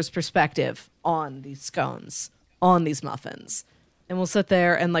baker's perspective on these scones, on these muffins. And we'll sit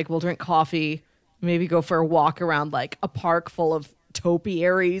there and like we'll drink coffee, maybe go for a walk around like a park full of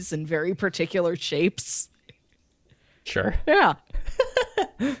topiaries in very particular shapes. Sure. Yeah.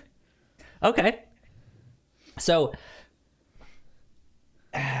 Okay. So,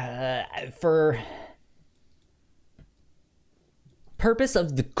 for purpose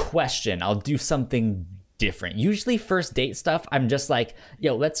of the question, I'll do something different. Usually, first date stuff, I'm just like,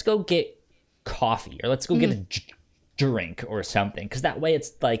 yo, let's go get coffee or let's go get a drink or something. Because that way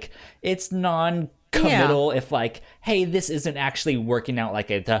it's like, it's non-committal if like, hey, this isn't actually working out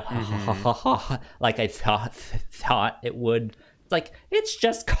like I like I thought it would. It's like, it's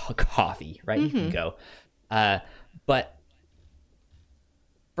just coffee, right? You can go. But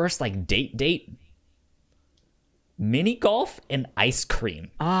first, like date, mini golf and ice cream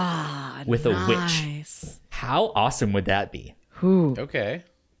with a witch. Nice. How awesome would that be? Ooh. Okay.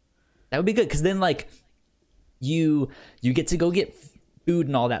 That would be good because then like you get to go get food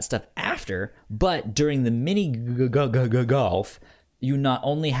and all that stuff after, but during the mini golf, you not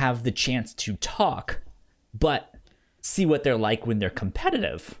only have the chance to talk, but see what they're like when they're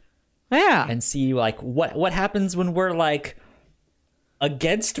competitive. Yeah. And see like what happens when we're like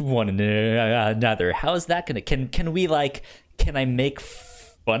against one another. How is that gonna can we like can I make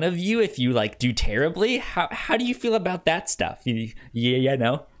fun of you if you like do terribly? How do you feel about that stuff? You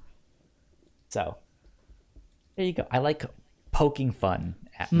know. So there you go. I like poking fun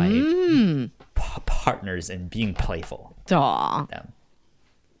at my partners and being playful Aw. with them.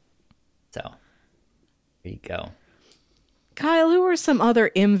 So there you go. Kyle, who are some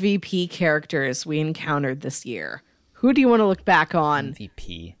other MVP characters we encountered this year? Who do you want to look back on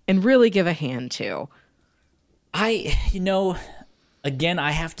MVP. and really give a hand to? Again,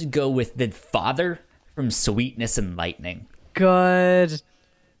 I have to go with the father from Sweetness and Lightning. Good.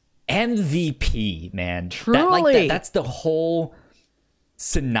 MVP, man. Truly. That's the whole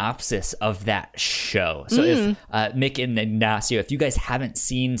synopsis of that show. So if Mick and Ignacio, if you guys haven't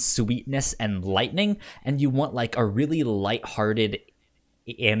seen Sweetness and Lightning and you want like a really lighthearted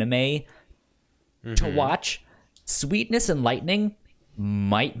anime to watch, Sweetness and Lightning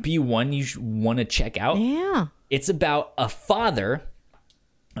might be one you want to check out. Yeah. It's about a father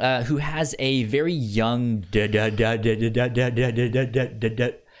who has a very young a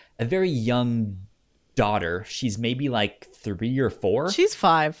very young daughter. She's maybe like 3 or 4. She's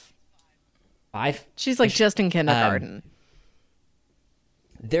 5. 5. She's like just in kindergarten.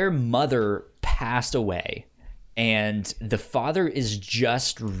 Their mother passed away, and the father is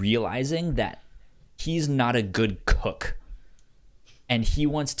just realizing that he's not a good cook, and he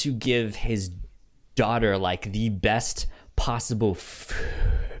wants to give his daughter like the best possible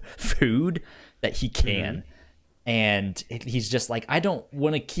food that he can. And he's just like, I don't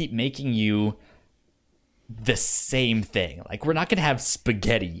want to keep making you the same thing. Like, we're not going to have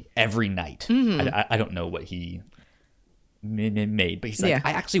spaghetti every night. I don't know what he made, but he's like, Yeah.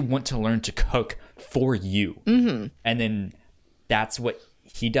 I actually want to learn to cook for you. And then that's what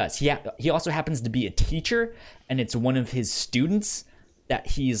he does. He also happens to be a teacher, and it's one of his students that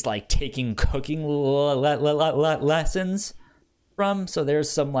he's like taking cooking lessons from. So there's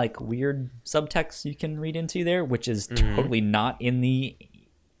some like weird subtext you can read into there, which is totally not in the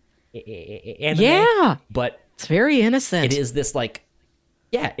anime. Yeah. But It's very innocent. it is this like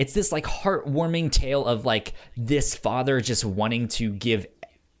Yeah, it's this like heartwarming tale of like this father just wanting to give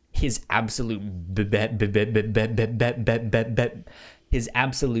his absolute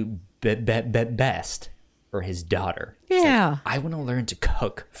best for his daughter. It's Yeah. like, I want to learn to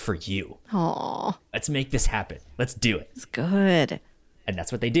cook for you. Aw, Let's make this happen. Let's do it. it's good. And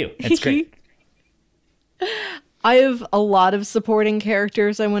that's what they do. It's great. I have a lot of supporting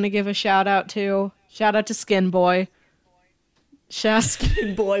characters I want to give a shout out to. Shout out to Skin Boy.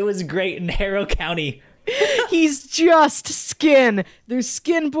 Skin Boy was great in Harrow County. He's just skin. There's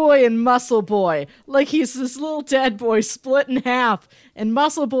Skin Boy and Muscle Boy. Like he's this little dead boy split in half. And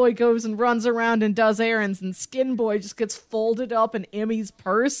Muscle Boy goes and runs around and does errands. And Skin Boy just gets folded up in Emmy's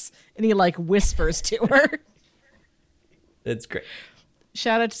purse. And he like whispers to her. It's great.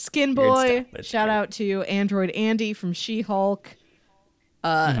 Shout out to Skin Weird Boy. stuff, but it's Shout great. out to Android Andy from She-Hulk.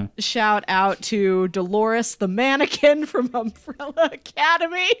 Shout out to Dolores the mannequin from Umbrella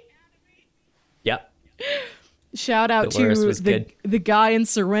Academy. Yep. Shout out Dolores to was good. the guy in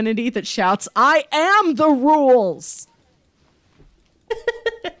Serenity that shouts, "I am the rules."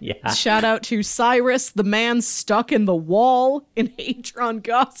 Yeah. Shout out to Cyrus, the man stuck in the wall in Hadron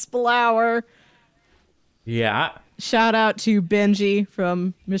Gospel Hour. Yeah. Shout out to Benji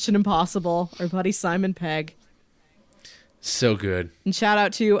from Mission Impossible, our buddy Simon Pegg. So good. And shout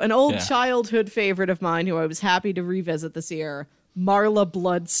out to an old Yeah. childhood favorite of mine who I was happy to revisit this year, Marla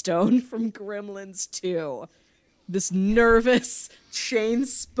Bloodstone from Gremlins 2. This nervous,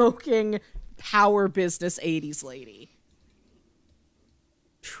 chain-smoking, power business 80s lady.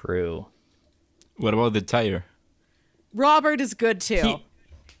 True. What about the tire? Robert is good too.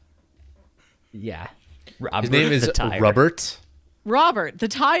 Yeah. His name is Robert. Robert. The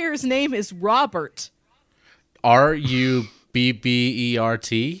tire's name is Robert. Rubbert.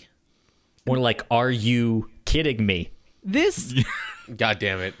 More like, are you kidding me? This God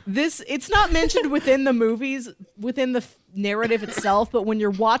damn it. it's not mentioned within the movies, within the narrative itself, but when you're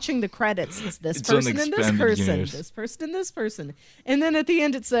watching the credits, it's this It's an person and this expanded person, universe. this person and this person. And then at the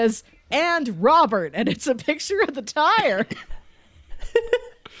end it says, "and Robert," and it's a picture of the tire.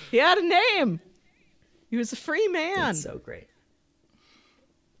 He had a name. He was a free man. It's so great.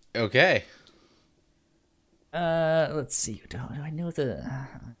 Okay. Let's see. Do I know I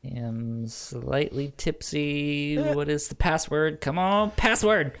am slightly tipsy. What is the password? Come on,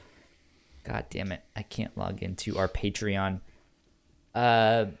 password. God damn it. I can't log into our Patreon.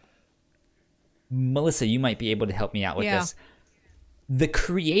 Melissa, you might be able to help me out with Yeah. this. The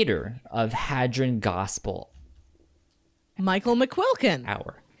creator of Hadron Gospel Michael McQuilkin.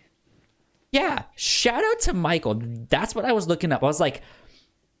 Hour. Yeah, shout out to Michael. That's what I was looking up. I was like,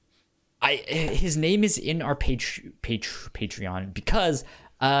 his name is in our Patreon because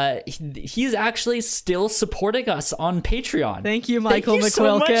he's actually still supporting us on Patreon. Thank you, Michael Thank you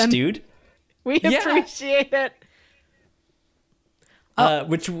so McQuilkin. much, dude. We Yeah. appreciate it.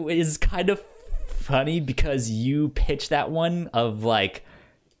 Which is kind of funny because you pitched that one of like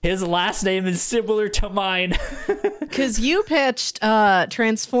his last name is similar to mine. Because you pitched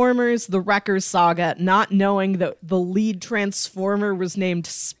Transformers The Wreckers Saga, not knowing that the lead Transformer was named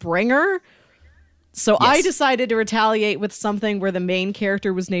Springer. So I Yes. decided to retaliate with something where the main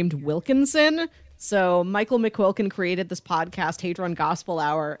character was named Wilkinson. So Michael McQuilkin created this podcast, Hadron Gospel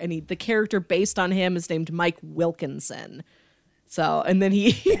Hour, and the character based on him is named Mike Wilkinson. So, and then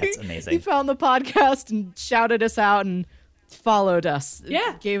he That's amazing. he found the podcast and shouted us out and followed us.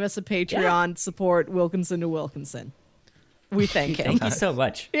 Yeah. Gave us a Patreon support, Wilkinson to Wilkinson. We thank him. Thank you so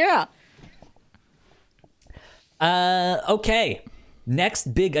much. Yeah. Okay.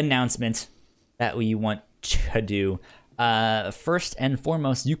 Next big announcement that we want to do. First and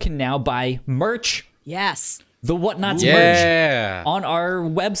foremost, you can now buy merch. Yes. The Whatnots merch Yeah. on our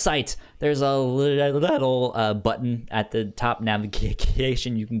website. There's a little button at the top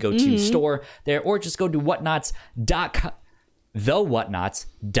navigation. You can go to store there, or just go to whatnots.com,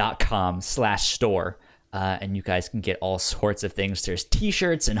 thewhatnots.com/store. And you guys can get all sorts of things. There's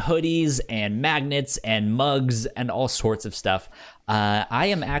t-shirts and hoodies and magnets and mugs and all sorts of stuff. I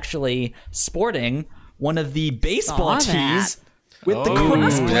am actually sporting one of the baseball Saw that. tees with the Oh,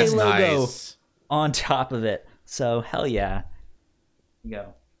 cosplay that's logo nice. on top of it. So hell yeah. Here you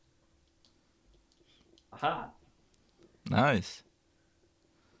go. Aha. Nice.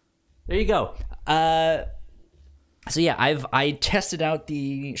 There you go. So yeah, I tested out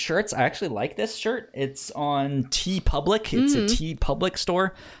the shirts. I actually like this shirt. It's on TeePublic. It's a TeePublic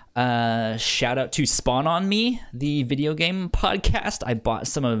store. Shout out to Spawn on Me, the video game podcast. I bought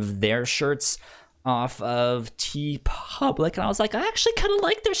some of their shirts off of TeePublic, and I was like, I actually kind of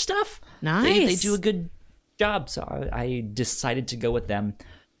like their stuff. They Nice. do a good job, so I decided to go with them.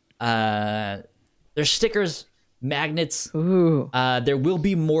 There's stickers, magnets. Ooh. There will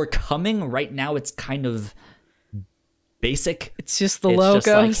be more coming. Right now, it's kind of basic. It's just the It's logos.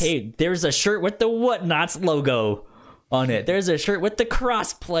 just like, hey, there's a shirt with the Whatnots logo on it. There's a shirt with the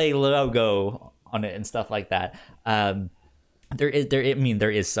Crossplay logo on it and stuff like that. There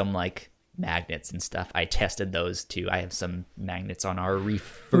is some like magnets and stuff. I tested those too. I have some magnets on our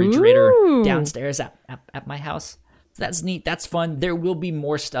refrigerator Ooh. downstairs at my house. So that's neat. That's fun. There will be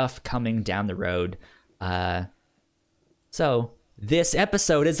more stuff coming down the road. So this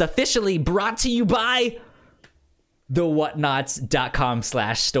episode is officially brought to you by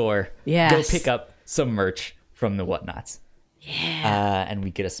thewhatnots.com/store. Yes. Go pick up some merch from the Whatnots. Yeah. And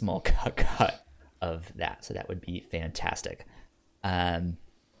we get a small cut of that. So that would be fantastic. Yeah.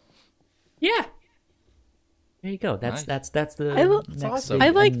 There you go. That's the next awesome. big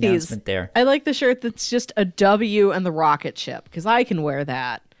I like these. announcement there. I like the shirt that's just a W and the rocket ship because I can wear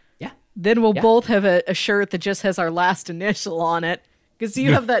that. Yeah. Then we'll Yeah. both have a shirt that just has our last initial on it. Because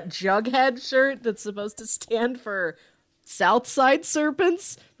you have that Jughead shirt that's supposed to stand for Southside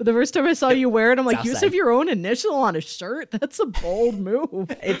Serpents. But the first time I saw you wear it, I'm like, you just Southside. have your own initial on a shirt? That's a bold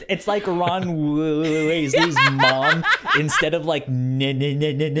move. It's like Ron Weasley's mom, instead of like netting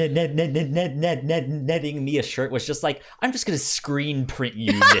me a shirt, was just like, I'm just gonna screen print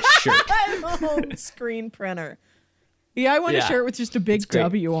you this shirt. Oh, screen printer. Yeah, I want a Yeah. shirt with just a big great.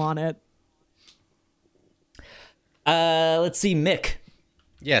 W on it. Let's see, Mick.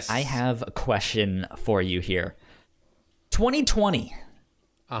 Yes. I have a question for you here. 2020.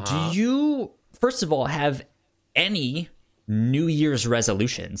 Do you, first of all, have any New Year's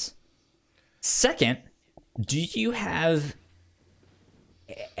resolutions? Second, do you have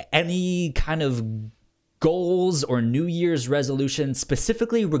any kind of goals or New Year's resolutions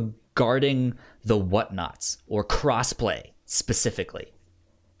specifically regarding the Whatnots or crossplay specifically?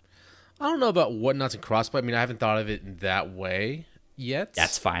 I don't know about Whatnots and crossplay. I mean, I haven't thought of it in that way yet.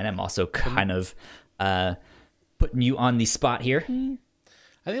 That's fine. I'm also kind of putting you on the spot here.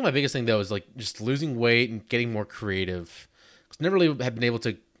 I think my biggest thing though is like just losing weight and getting more creative. Because never really have been able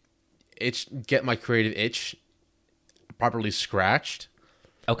to get my creative itch properly scratched.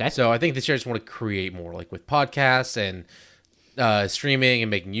 Okay. So I think this year I just want to create more, like with podcasts and streaming and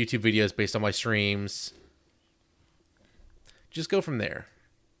making YouTube videos based on my streams. Just go from there.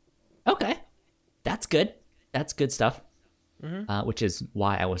 Okay. That's good. That's good stuff. Which is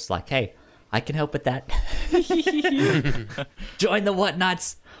why I was like, hey, I can help with that. Join the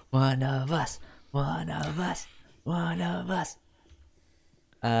Whatnots. One of us. One of us. One of us.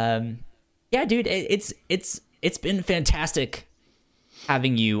 Yeah, dude, it's been fantastic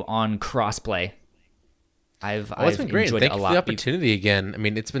having you on crossplay. It's I've been great. enjoyed Thank it a you lot. for the opportunity again. I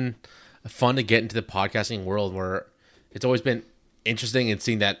mean, it's been fun to get into the podcasting world where it's always been interesting and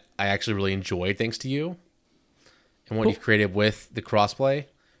seeing that I actually really enjoy thanks to you and what you've created with the crossplay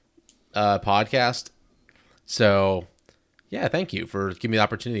podcast. So, yeah, thank you for giving me the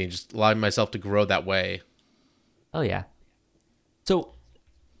opportunity and just allowing myself to grow that way. Oh, yeah. So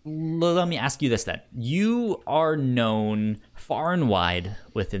let me ask you this then. You are known far and wide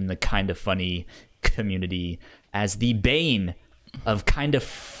within the Kind of Funny community as the bane of Kind of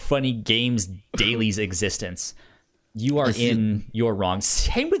Funny Games Daily's existence. You are in your wrong.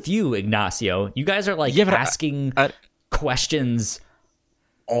 Same with you, Ignacio. You guys are like asking questions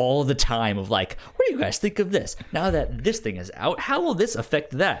all the time of like, what do you guys think of this? Now that this thing is out, how will this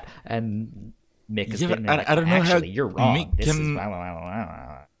affect that? And Mick is getting like, I don't know actually, how you're wrong. Mick This can-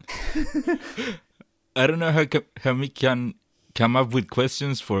 I don't know how Mick can come up with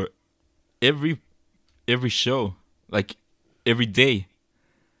questions for every show, like every day.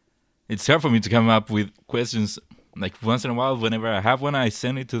 It's hard for me to come up with questions. Like once in a while, whenever I have one, I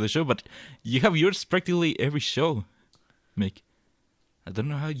send it to the show. But you have yours practically every show, Mick. I don't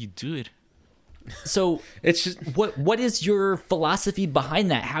know how you do it. So It's just what is your philosophy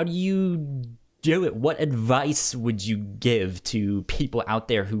behind that? How do you do it? What advice would you give to people out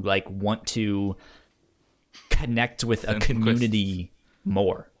there who like want to connect with a community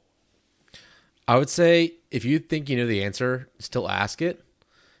more? I would say if you think you know the answer, still ask it.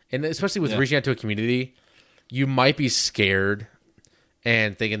 And especially with reaching out to a community, you might be scared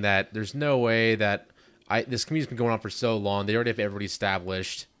and thinking that there's no way that this community's been going on for so long. They already have everybody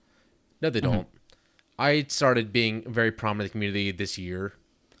established. No, they don't. I started being very prominent in the community this year,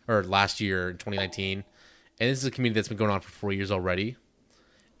 or last year in 2019. And this is a community that's been going on for 4 years already.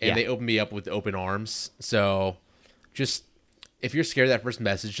 And they opened me up with open arms. So just, if you're scared of that first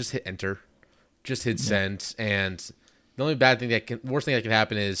message, just hit enter. Just hit send. And the only worst thing that can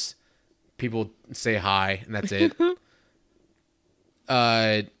happen is people say hi and that's it.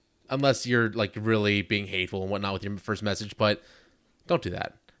 Unless you're like really being hateful and whatnot with your first message, but don't do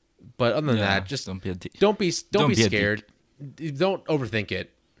that. But other than that, just don't be a dick. don't be Don't be a scared. Don't overthink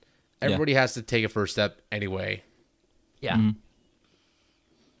it. Everybody has to take a first step anyway. Yeah.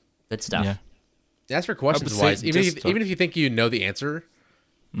 Good stuff. Yeah. As for questions say wise, even just if you think you know the answer,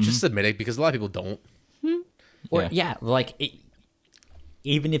 just submit it because a lot of people don't. Or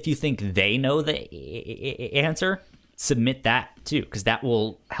even if you think they know the answer, submit that too, because that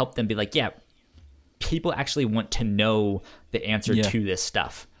will help them be like, yeah, people actually want to know the answer to this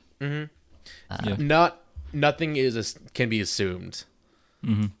stuff. Nothing can be assumed.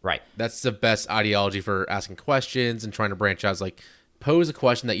 Right. That's the best ideology for asking questions and trying to branch out. Is like pose a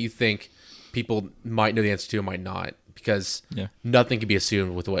question that you think people might know the answer to and might not, because nothing can be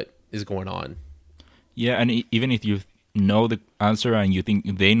assumed with what is going on. Yeah, and even if you know the answer and you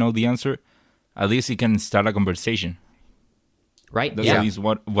think they know the answer, at least you can start a conversation. Right. That's at least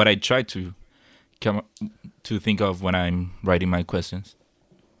what I try to come to think of when I'm writing my questions.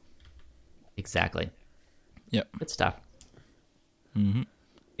 Exactly. Yeah. Good stuff.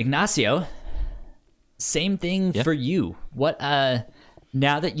 Ignacio, same thing for you. What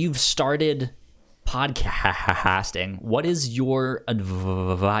now that you've started podcasting, what is your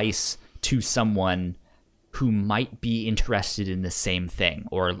advice to someone who might be interested in the same thing,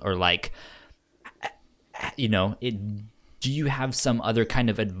 or like, you know, do you have some other kind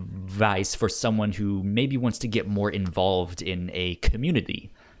of advice for someone who maybe wants to get more involved in a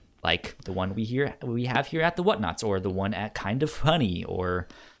community, like the one we have here at the Whatnots, or the one at Kind of Funny, or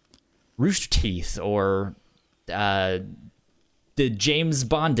Rooster Teeth, or the James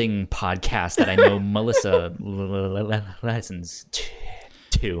Bonding podcast that I know Melissa listens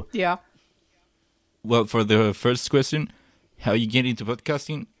to? Yeah. Well, for the first question, how you get into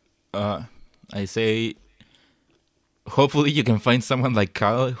podcasting, I say hopefully you can find someone like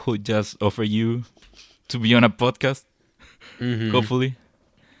Kyle who just offer you to be on a podcast. Hopefully.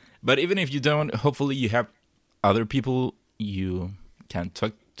 But even if you don't, hopefully you have other people you can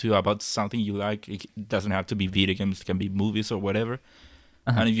talk to about something you like. It doesn't have to be video games, it can be movies or whatever.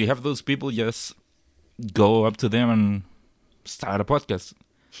 And if you have those people, just go up to them and start a podcast.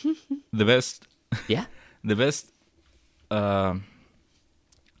 The best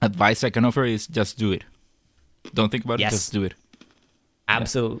advice I can offer is just do it. Don't think about it, just do it.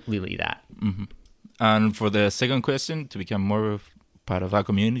 Absolutely that. And for the second question, to become more of part of our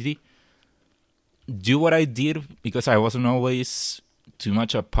community, do what I did, because I wasn't always too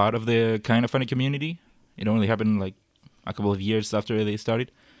much a part of the Kind of Funny community. It only happened like a couple of years after they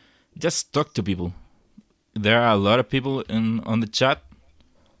started. Just talk to people. There are a lot of people on the chat,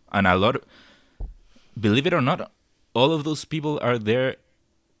 and believe it or not, all of those people are there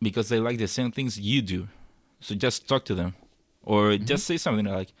because they like the same things you do. So just talk to them, or just say something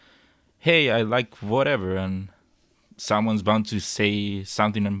like, hey, I like whatever, and someone's bound to say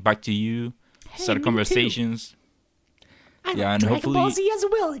something back to you, start conversations. I Yeah, like and Dragon hopefully- Ball Z as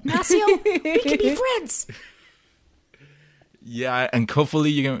well, Ignacio. We can be friends. Yeah, and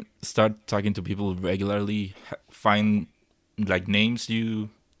hopefully you can start talking to people regularly, find like names you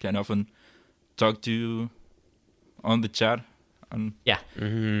can often talk to on the chat. And Yeah.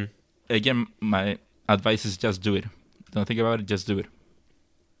 again, my advice is just do it. Don't think about it, just do it.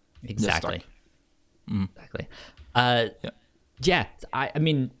 Exactly. talk. Exactly. Yeah. I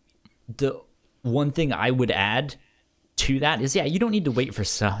mean, the one thing I would add to that is, you don't need to wait for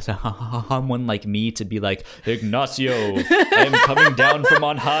someone like me to be like, Ignacio, I am coming down from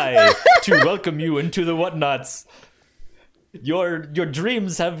on high to welcome you into the Whatnots. Your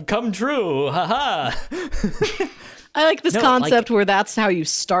dreams have come true. Haha. I like this concept where that's how you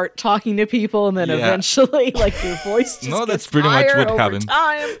start talking to people, and then eventually, like, your voice just that's gets pretty much higher what over happened.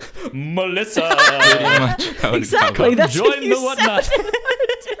 time. Melissa. Pretty much how it Exactly. happened. That's what Join you the Whatnot. said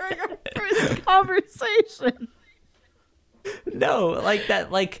during our first conversation. No, like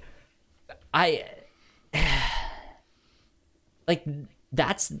that, like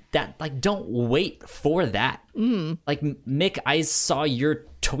that's that, like, don't wait for that. Like, Mick, I saw your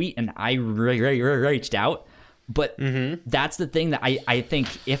tweet and I reached out, but that's the thing that I think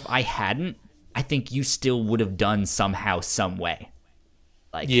if I hadn't, I think you still would have done somehow, some way.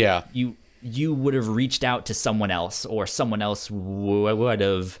 Like, you would have reached out to someone else, or someone else would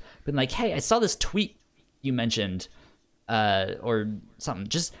have been like, hey, I saw this tweet you mentioned, or something.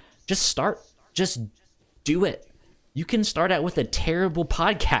 Just start. Just do it. You can start out with a terrible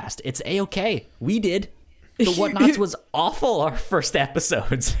podcast. It's A-okay. We did. The Whatnots was awful, our first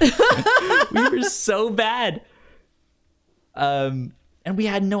episodes. We were so bad. and we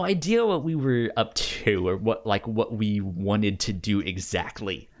had no idea what we were up to or what we wanted to do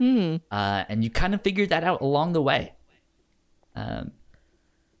exactly. And you kind of figured that out along the way.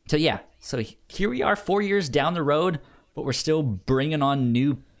 So here we are 4 years down the road, but we're still bringing on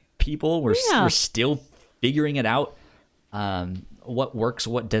new people. We're still figuring it out. What works,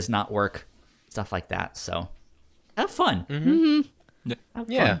 what does not work, stuff like that. So have fun. Have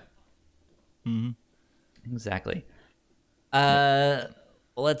fun. Exactly.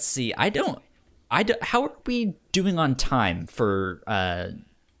 Let's see. How are we doing on time for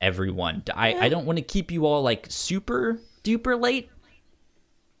everyone? I don't want to keep you all like super duper late,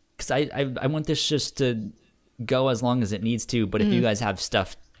 because I want this just to go as long as it needs to. But if you guys have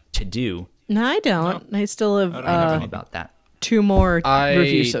stuff to do, No, I don't. I still have about that. 2 more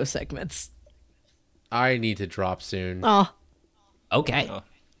review show segments. I need to drop soon. Oh, Okay.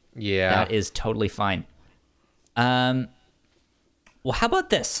 Yeah. That is totally fine. Well, how about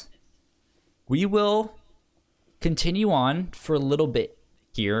this? We will continue on for a little bit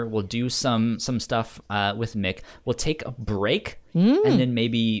here. We'll do some stuff with Mick. We'll take a break, and then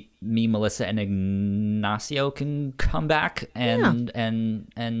maybe me, Melissa, and Ignacio can come back and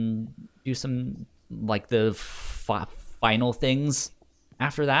do some like the final things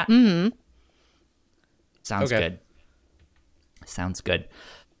after that. Sounds good. Sounds good.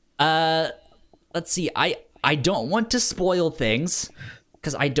 Let's see. I don't want to spoil things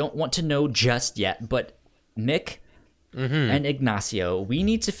because I don't want to know just yet, but Mick and Ignacio, we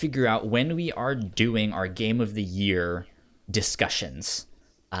need to figure out when we are doing our Game of the Year discussions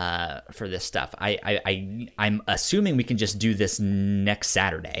for this stuff. I'm assuming we can just do this next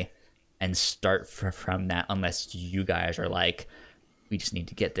Saturday and start from that, unless you guys are like, we just need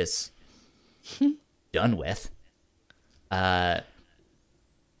to get this done with. But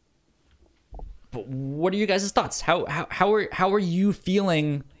what are you guys' thoughts? How are you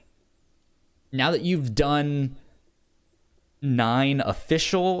feeling now that you've done 9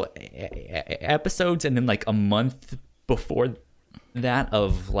 official episodes and then like a month before that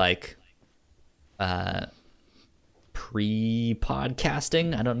of like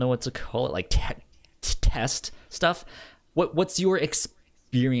pre-podcasting? I don't know what to call it, like test stuff. What's your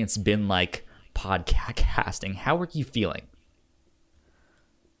experience been like podcasting? How are you feeling?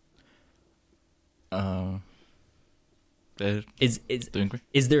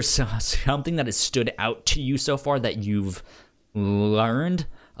 Is there something that has stood out to you so far that you've learned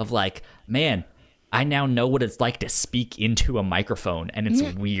of like, man, I now know what it's like to speak into a microphone and it's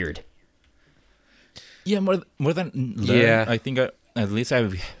weird? Yeah, more than learn, I think at least I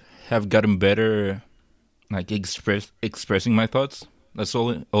have gotten better, like expressing my thoughts. That's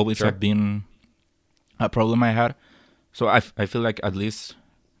always have been a problem I had. So I feel like at least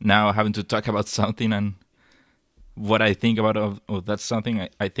now having to talk about something and what I think about of that something,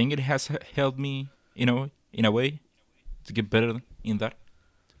 I think it has helped me, in a way, to get better in that.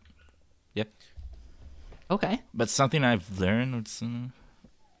 Yeah. Okay. But something I've learned, it's, I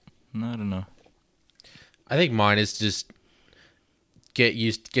don't know. I think mine is just get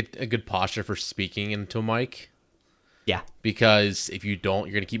a good posture for speaking into a mic. Yeah. Because if you don't,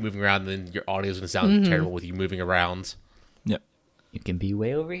 you're going to keep moving around, and then your audio is going to sound terrible with you moving around. Yeah. You can be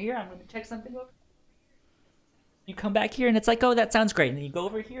way over here. I'm going to check something over. You come back here, and it's like, oh, that sounds great. And then you go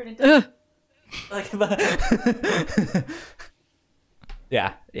over here, and it's like,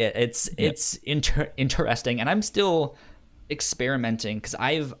 it's interesting, and I'm still experimenting because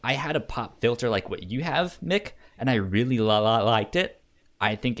I had a pop filter like what you have, Mick, and I really liked it.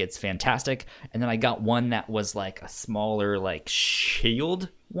 I think it's fantastic. And then I got one that was like a smaller like shield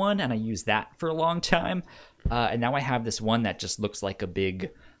one, and I used that for a long time. And now I have this one that just looks like a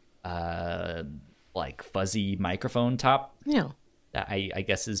big like fuzzy microphone top. Yeah. That I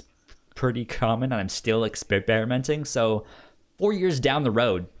guess is pretty common, and I'm still experimenting. So 4 years down the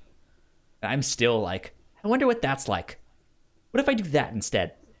road, I'm still like, I wonder what that's like. What if I do that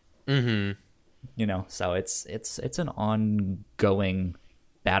instead? Mm-hmm. So it's an ongoing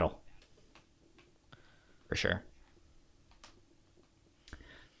battle for sure.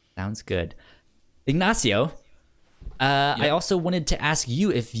 Sounds good. Ignacio, I also wanted to ask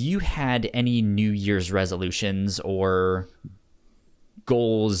you if you had any New Year's resolutions or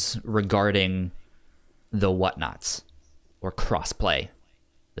goals regarding the whatnots or crossplay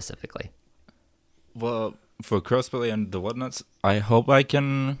specifically. Well, for crossplay and the whatnots, I hope I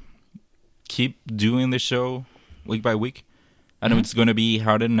can keep doing the show week by week. I know it's going to be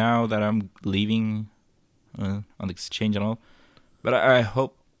harder now that I'm leaving on the exchange and all, but I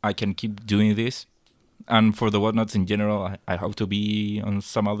hope I can keep doing this. And for the whatnots in general, I hope to be on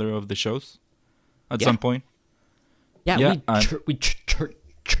some other of the shows at some point. Yeah, Yeah, we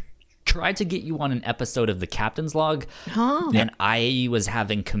tried to get you on an episode of the Captain's Log, and I was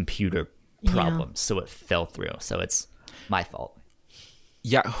having computer problems, so it fell through. So it's my fault.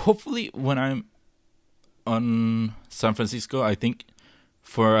 Yeah, hopefully when I'm on San Francisco, I think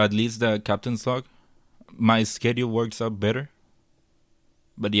for at least the Captain's Log, my schedule works out better.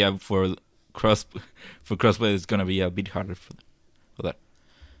 But yeah, for crossplay, it's gonna be a bit harder for that.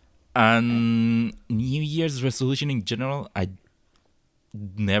 And New Year's resolution in general, I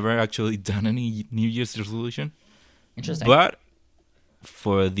never actually done any New Year's resolution. Interesting. But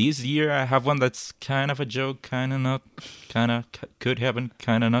for this year, I have one that's kind of a joke, kind of not, kind of could happen,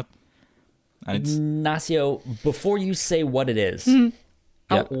 kind of not. And it's Ignacio, before you say what it is, how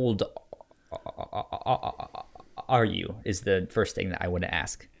Yeah. old are you? Is the first thing that I want to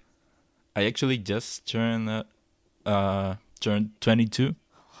ask. I actually just turned 22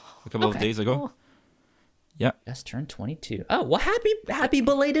 a couple of days ago. Cool. Yeah, Just turned 22. Oh, well, happy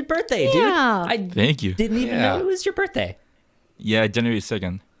belated birthday, dude. Yeah. I thank you. didn't even Yeah. know it was your birthday. Yeah, January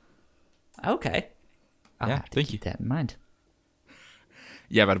 2nd. Okay. I'll Yeah, have to thank keep you. that in mind.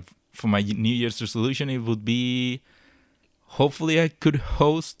 Yeah, but for my New Year's resolution, it would be hopefully I could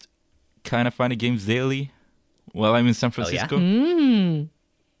host Kind of Funny Games Daily while I'm in San Oh, yeah? Francisco.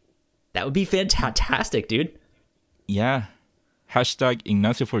 That would be fantastic, dude. Yeah. Hashtag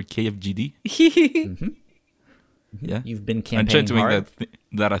Ignacio for KFGD. Yeah. You've been I'm campaigning trying to make hard.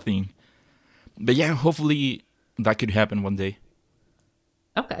 that a thing. But yeah, hopefully that could happen one day.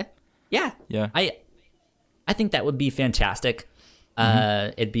 Okay. Yeah. Yeah. I think that would be fantastic.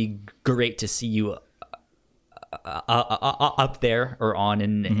 It'd be great to see you up there or on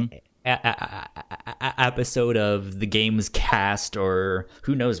an episode of the Games Cast or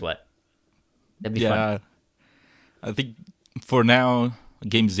who knows what. That'd be fun. Yeah. I think for now,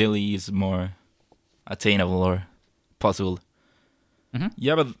 Games Daily is more attainable or possible.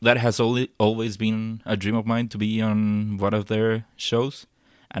 Yeah, but that has always been a dream of mine to be on one of their shows.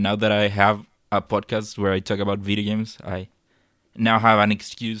 And now that I have a podcast where I talk about video games, I now have an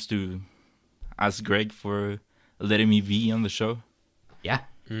excuse to ask Greg for letting me be on the show. Yeah.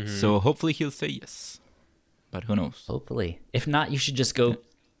 So hopefully he'll say yes. But who knows? Hopefully. If not, you should just go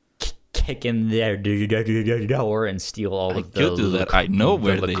kick in their door and steal all I of the could do that. I know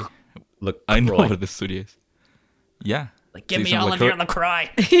where they. I know where the studio is. Yeah. Like, give See me some all of your LaCroix.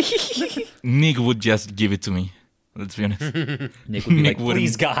 Nick would just give it to me. Let's be honest. Nick would be like, wouldn't-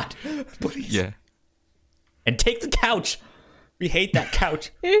 please, God. Please. Yeah. And take the couch. We hate that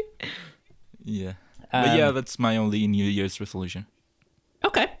couch. Yeah. But yeah, that's my only New Year's resolution.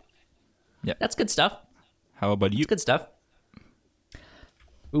 Okay. Yeah. That's good stuff. How about you? Good stuff.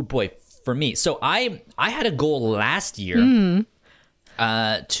 Oh boy, for me. So I had a goal last year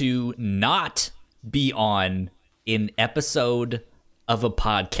to not be on an episode of a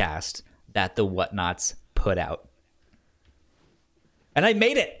podcast that the Whatnots put out. And I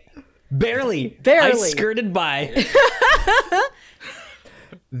made it. Barely. I skirted by.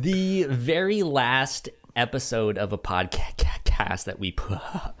 The very last episode of a podcast that we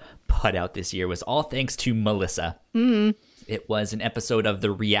put out this year was all thanks to Melissa. It was an episode of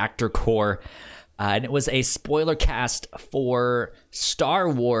the Reactor Core, and it was a spoiler cast for Star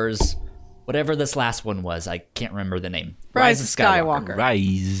Wars, whatever this last one was. I can't remember the name. Rise of Skywalker.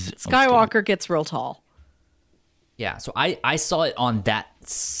 Rise. of Skywalker gets real tall. Yeah, so I saw it on that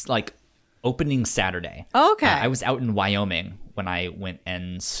like opening Saturday. Okay. I was out in Wyoming when I went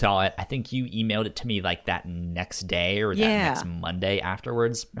and saw it. I think you emailed it to me like that next day or that next Monday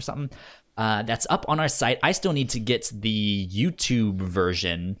afterwards or something. That's up on our site. I still need to get the YouTube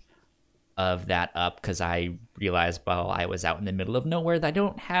version of that up because I realized while I was out in the middle of nowhere that I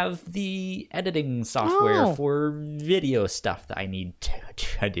don't have the editing software for video stuff that I need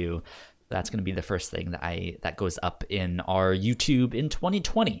to do. That's going to be the first thing that goes up in our YouTube in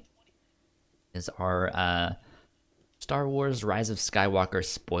 2020. Is our Star Wars Rise of Skywalker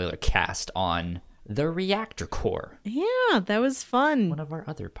spoiler cast on the Reactor Core, Yeah, that was fun. one of our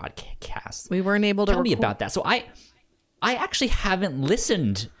other podcasts. We weren't able to Tell me record- about that. So I actually haven't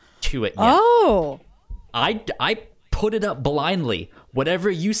listened to it yet. Oh. I put it up blindly. Whatever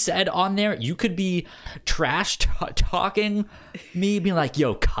you said on there, you could be trash talking me, being like,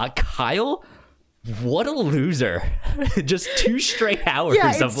 "Yo, Kyle, what a loser!" Just 2 straight hours Yeah,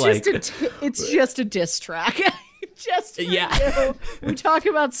 of it's like, it's just a diss track. Just for Yeah. you. We talk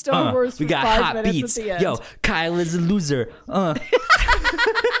about Star Wars for we got 5 hot minutes beats. at the end. Yo, Kyle is a loser.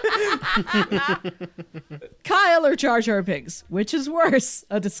 Kyle or Jar Jar Binks, which is worse?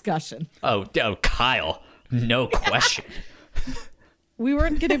 A discussion. Oh, Kyle, no question. we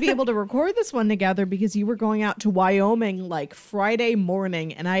weren't going to be able to record this one together because you were going out to Wyoming like Friday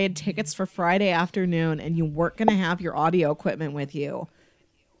morning and I had tickets for Friday afternoon and you weren't going to have your audio equipment with you.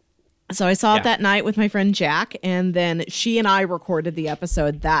 So I saw it that night with my friend Jack, and then she and I recorded the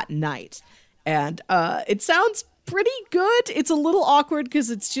episode that night. And it sounds pretty good. It's a little awkward because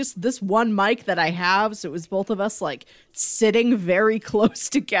it's just this one mic that I have. So it was both of us like sitting very close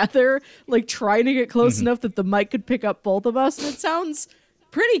together, like trying to get close enough that the mic could pick up both of us. And it sounds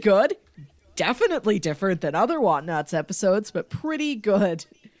pretty good. Definitely different than other Whatnots episodes, but pretty good.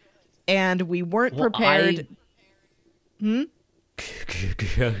 And we weren't prepared. Go And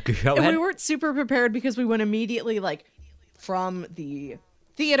ahead. we weren't super prepared because we went immediately like from the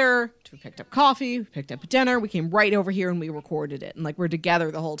theater to picked up coffee, we picked up dinner, we came right over here and we recorded it, and like we're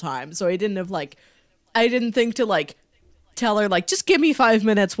together the whole time. So I didn't think to like tell her like just give me 5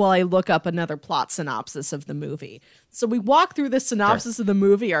 minutes while I look up another plot synopsis of the movie. So we walk through the synopsis of the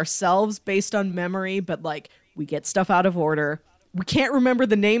movie ourselves based on memory, but like we get stuff out of order. We can't remember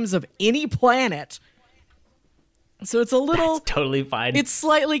the names of any planet. So it's a little That's totally fine. it's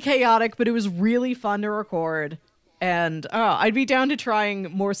slightly chaotic, but it was really fun to record. And I'd be down to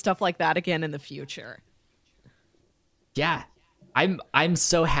trying more stuff like that again in the future. Yeah, I'm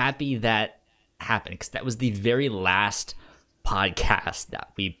so happy that happened because that was the very last podcast that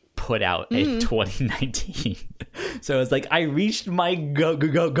we put out in 2019. So it's like I reached my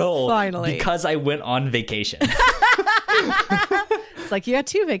goal Finally. because I went on vacation. It's like you had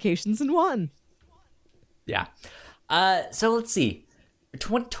 2 vacations in one. Yeah. So let's see.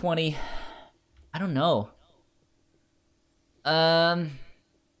 2020. I don't know. I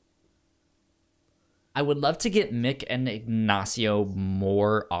would love to get Mick and Ignacio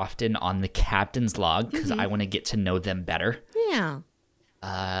more often on the captain's log because I want to get to know them better. Yeah.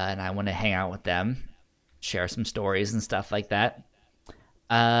 And I want to hang out with them, share some stories and stuff like that.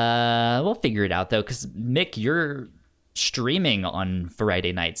 We'll figure it out though, because Mick, you're streaming on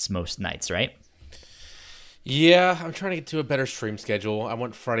Friday nights most nights, right? Yeah, I'm trying to get to a better stream schedule. I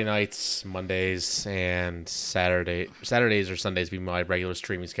want Friday nights, Mondays, and Saturdays or Sundays be my regular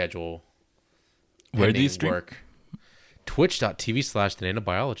streaming schedule. Where do you pending stream? work.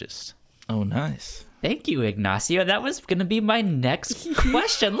 Twitch.tv/thenanobiologist. Oh, nice. Thank you, Ignacio. That was going to be my next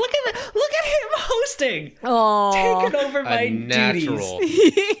question. Look at him hosting. Oh, Taking over my A natural.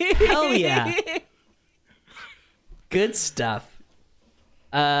 duties. Hell yeah. Good stuff.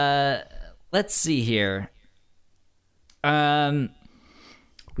 Let's see here.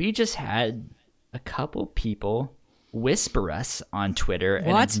 We just had a couple people whisper us on Twitter,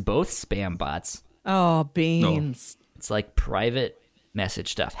 and What? it's both spam bots. oh, beans. It's like private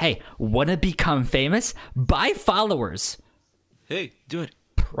message stuff. Hey, wanna become famous? Buy followers, Hey, do it.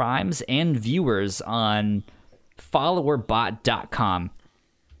 primes, and viewers on followerbot.com.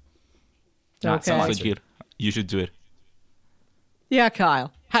 Not Okay. Sounds sponsored. like it. You should do it. Yeah,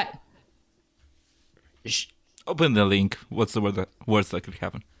 Kyle. Hi. Open the link. What's the worst that could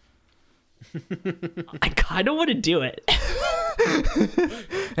happen? I kind of want to do it.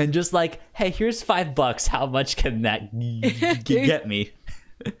 And just like, hey, here's $5. How much can that get me?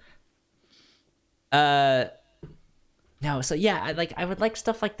 No, so yeah, I would like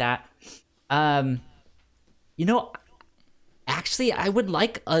stuff like that. Actually, I would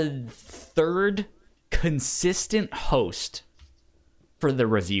like a third consistent host for the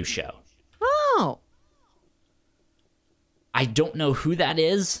review show. Oh. I don't know who that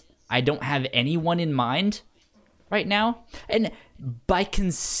is. I don't have anyone in mind right now. And by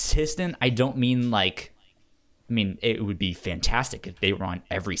consistent, I don't mean it would be fantastic if they were on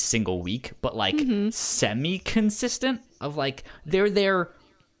every single week, but semi-consistent of they're there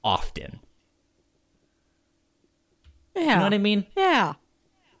often. Yeah. You know what I mean? Yeah.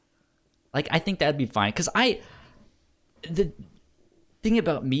 I think that'd be fine. Because the thing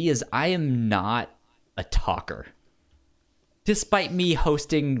about me is I am not a talker. Despite me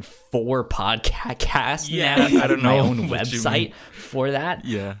hosting 4 podcasts Yeah, now, I don't my know own what you website mean. for that,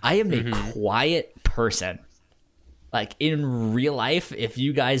 Yeah. I am a quiet person. In real life, if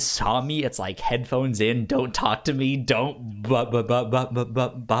you guys saw me, it's headphones in, don't talk to me, don't bother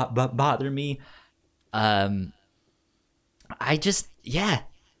me. I just,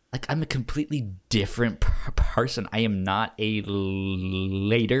 I'm a completely different person. I am not a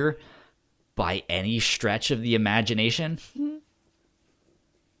later by any stretch of the imagination.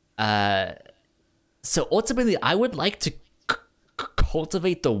 So ultimately, I would like to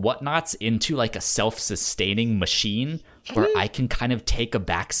cultivate the Whatnots into a self-sustaining machine where I can kind of take a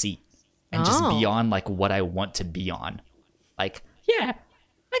back seat and just be on what I want to be on. Yeah,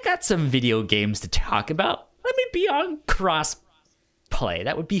 I got some video games to talk about. Let me be on cross play.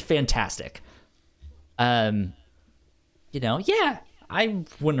 That would be fantastic. Yeah, I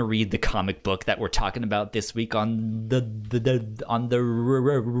want to read the comic book that we're talking about this week on the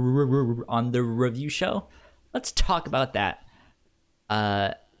review show. Let's talk about that.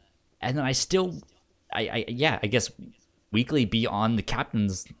 And then I guess weekly be on the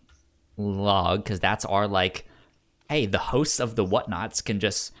captain's log, because that's our like, hey, the hosts of the Whatnots can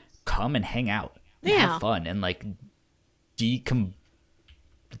just come and hang out, and have fun, and like decompress.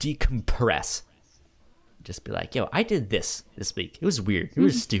 Just be like, yo, I did this week. It was weird. It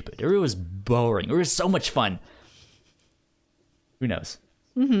was stupid. Or it was boring. Or it was so much fun. Who knows?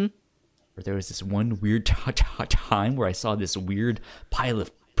 Mm-hmm. Or there was this one weird time where I saw this weird pile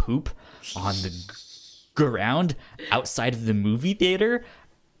of poop on the ground outside of the movie theater.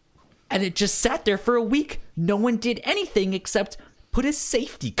 And it just sat there for a week. No one did anything except put a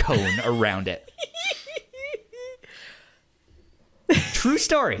safety cone around it. True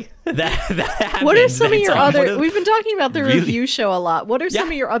story. That happened. What are some of your other... one We've been talking about the Really? review show a lot. What are some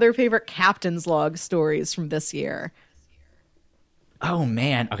of your other favorite captain's log stories from this year? Oh,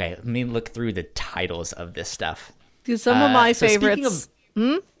 man. Okay, let me look through the titles of this stuff. Some of my so speaking favorites...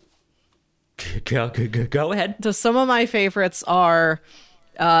 Go ahead. So some of my favorites are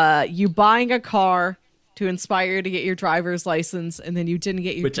you buying a car to inspire you to get your driver's license, and then you didn't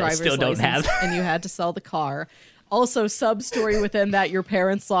get your Which I driver's still don't license, have. and you had to sell the car. Also, sub-story within that, your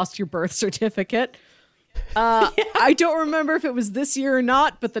parents lost your birth certificate. I don't remember if it was this year or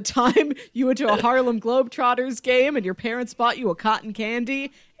not, but the time you went to a Harlem Globetrotters game and your parents bought you a cotton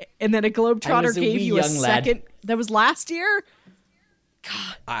candy, and then a Globetrotter gave wee you a young lad. second. That was last year?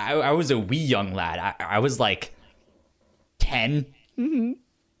 I was a wee young lad. I was like 10,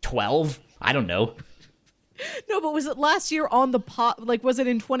 12. I don't know. No, but was it last year on the pod? Like, was it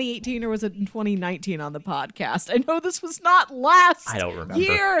in 2018 or was it in 2019 on the podcast? I know this was not last I don't remember.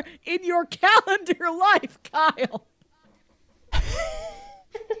 year in your calendar life, Kyle.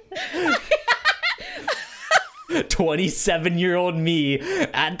 27-year-old me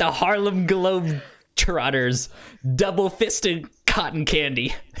at the Harlem Globetrotters, double-fisted cotton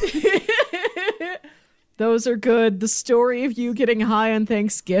candy. Those are good. The story of you getting high on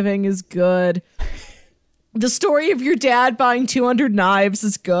Thanksgiving is good. The story of your dad buying 200 knives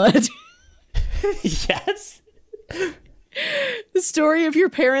is good. Yes. The story of your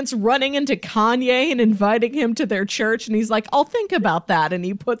parents running into Kanye and inviting him to their church, and he's like, I'll think about that, and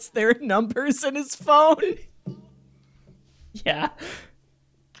he puts their numbers in his phone. Yeah.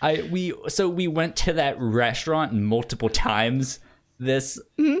 We went to that restaurant multiple times this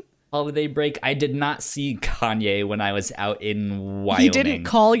holiday break. I did not see Kanye when I was out in Wyoming. He didn't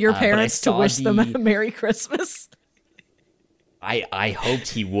call your but I parents to saw wish them a Merry Christmas. I hoped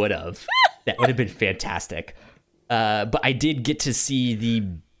he would have. That would have been fantastic. But I did get to see the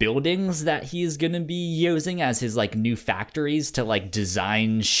buildings that he's going to be using as his like new factories to like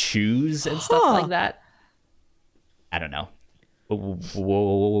design shoes and stuff like that. I don't know.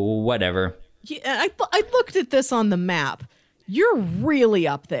 Whatever. Yeah, I looked at this on the map. You're really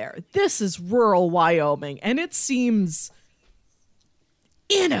up there. This is rural Wyoming, and it seems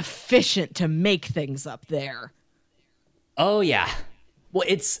inefficient to make things up there. Oh yeah. Well,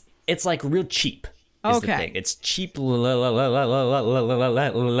 it's like real cheap. Is the thing. It's cheap land,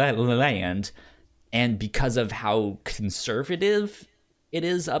 and because of how conservative it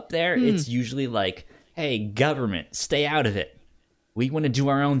is up there, it's usually like, hey, government, stay out of it. We want to do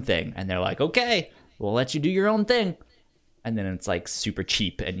our own thing. And they're like, okay, we'll let you do your own thing. And then it's like super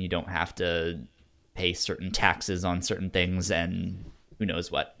cheap and you don't have to pay certain taxes on certain things and who knows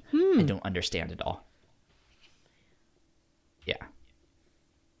what. I don't understand it all. Yeah.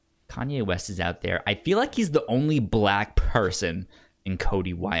 Kanye West is out there. I feel like he's the only black person in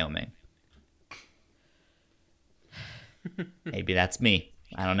Cody, Wyoming. Maybe that's me.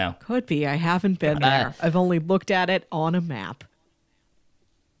 I don't know. Could be. I haven't been there. I've only looked at it on a map.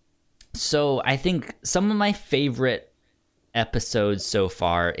 So I think some of my favorite episodes so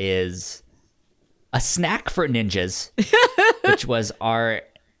far is A Snack for Ninjas, which was our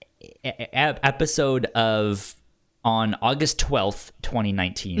episode of on August 12th,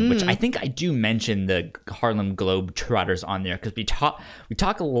 2019, which I think I do mention the Harlem Globetrotters on there because we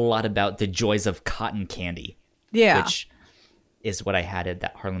talk a lot about the joys of cotton candy. Yeah. Which is what I had at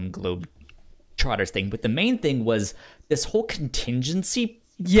that Harlem Globetrotters thing. But the main thing was this whole contingency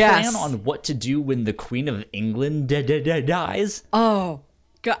plan on what to do when the Queen of England dies. Oh,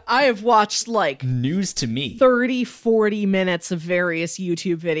 God, I have watched like News to me. 30, 40 minutes of various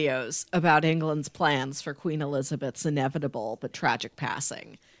YouTube videos about England's plans for Queen Elizabeth's inevitable but tragic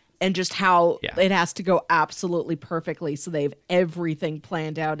passing. and just how Yeah. it has to go absolutely perfectly. So they have everything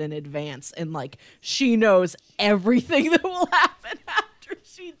planned out in advance. And like, she knows everything that will happen after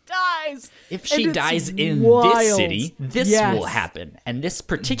she dies. If she And it's dies in this wild. city, this Yes. will happen. And this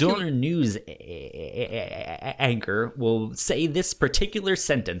particular news anchor will say this particular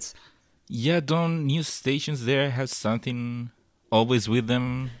sentence. Yeah, don't news stations there have something always with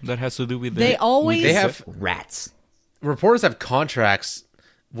them that has to do with They always- They have Rats. reporters have contracts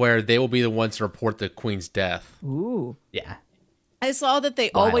where they will be the ones to report the queen's death. Ooh. Yeah. I saw that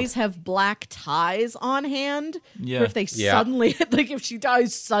they Wild. always have black ties on hand. Yeah. For if they Yeah. suddenly, like if she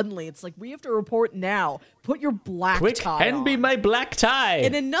dies suddenly, it's like, we have to report now. Put your black Quick, tie hand me on. my black tie.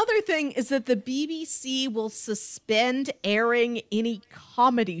 And another thing is that the BBC will suspend airing any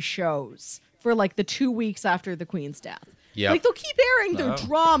comedy shows for like the 2 weeks after the Queen's death. Yep. Like they'll keep airing their Oh.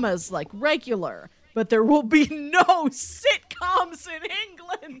 dramas like regular, but there will be no sitcoms in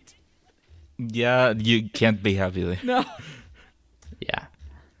England. Yeah, you can't be happy there. No. yeah.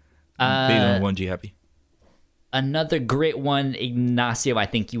 They don't want you happy. Another great one, Ignacio, I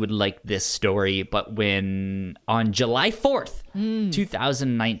think you would like this story, but when on July 4th,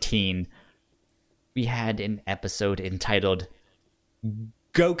 2019, we had an episode entitled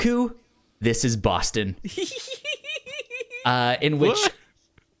Goku, This is Boston, in which What?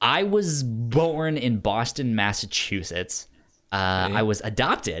 I was born in Boston, Massachusetts. I was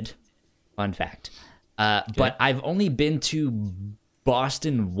adopted, fun fact, but I've only been to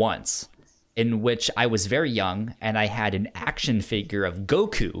Boston once, in which I was very young and I had an action figure of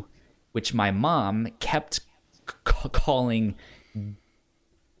Goku, which my mom kept calling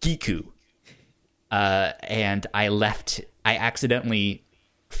Giku. And I accidentally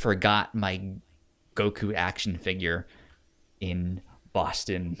forgot my Goku action figure in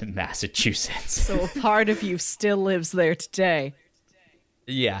Boston, Massachusetts. So a part of you still lives there today.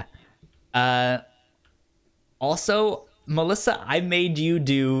 Yeah. Also, Melissa, I made you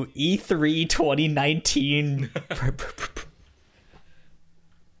do E3 2019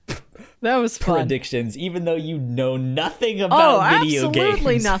 That was fun. predictions, even though you know nothing about video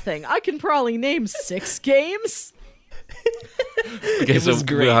absolutely games. nothing. I can probably name 6 games. Okay, so was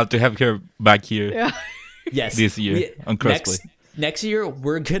great. we'll have to have her back here. Yeah. Yes, This year on crossplay. Next year,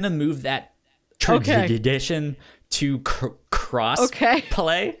 we're gonna move that Okay. tradition to cross Okay.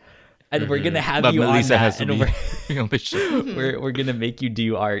 play, and we're gonna have But you Melissa on has that, to and be on the show. we're gonna make you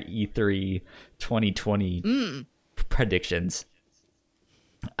do our E3 2020 predictions.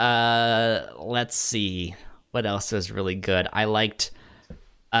 Let's see what else is really good. I liked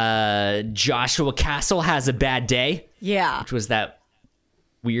Joshua Castle Has a Bad Day, Yeah. which was that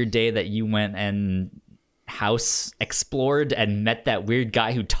weird day that you went and house explored and met that weird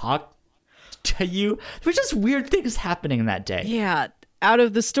guy who talked to you. There were just weird things happening that day. Yeah. Out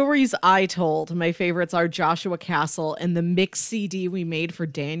of the stories I told, my favorites are Joshua Castle and the mix CD we made for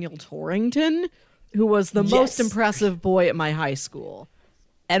Daniel Torrington, who was the most Yes. impressive boy at my high school.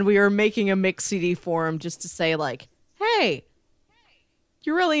 And we were making a mix CD for him just to say, like, hey,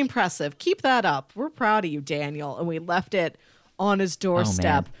 you're really impressive. Keep that up. We're proud of you, Daniel. And we left it on his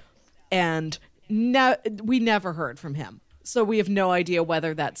doorstep. And we never heard from him. So we have no idea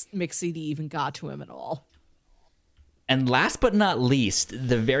whether that mix CD even got to him at all. And last but not least,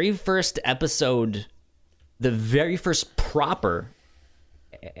 the very first episode, the very first proper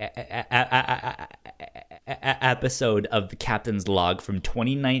episode of the Captain's Log from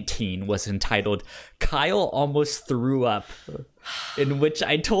 2019 was entitled Kyle Almost Threw Up, in which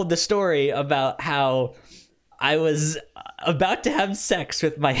I told the story about how I was about to have sex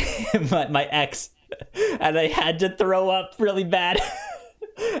with my my ex, and I had to throw up really bad,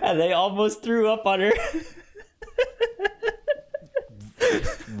 and I almost threw up on her.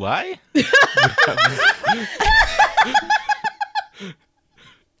 Why?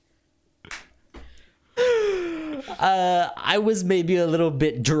 I was maybe a little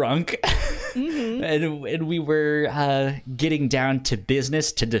bit drunk, and we were getting down to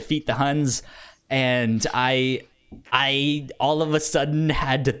business to defeat the Huns, and I all of a sudden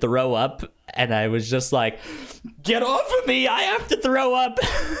had to throw up, and I was just like, "Get off of me! I have to throw up."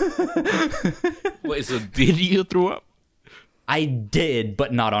 Wait, so did you throw up? I did,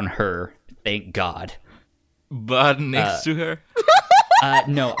 but not on her. Thank God. But next to her?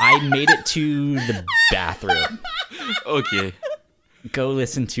 No, I made it to the bathroom. Okay. Go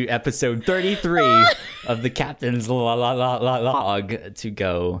listen to episode 33 of the Captain's Log to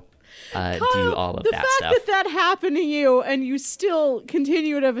go do all of the that fact stuff. that happened to you and you still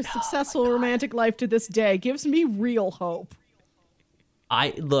continue to have a successful romantic life to this day gives me real hope.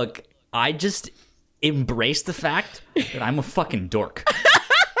 I just embrace the fact that I'm a fucking dork.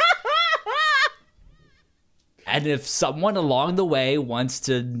 And if someone along the way wants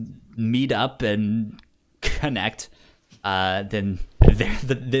to meet up and connect, then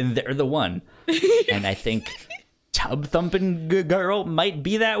they're the one. And I think Tub Thumping Girl might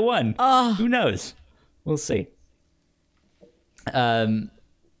be that one. Who knows? We'll see. On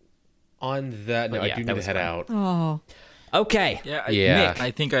that note, yeah, I do that need to was head fun. out. Oh, Okay. Yeah, Yeah. Nick,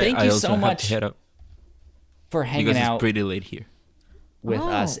 I think thank I you also so have much to head up for because hanging it's out pretty late here. with Oh.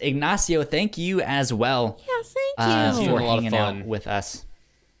 us. Ignacio, thank you as well yeah, thank you. for been a lot of hanging out fun. with us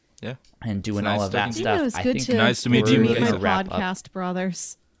Yeah. and doing It's nice all of that talking to you. stuff. It was I good think to Nice to meet good you to meet guys. my Wrap up. podcast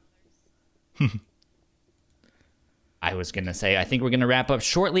brothers. I was going to say, I think we're going to wrap up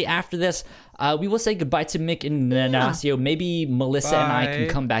shortly after this. We will say goodbye to Mick and Ignacio. Maybe Melissa and I can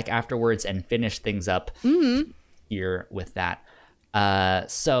Bye. come back afterwards and finish things up here with that.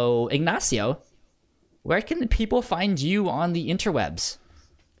 So, Ignacio, where can the people find you on the interwebs?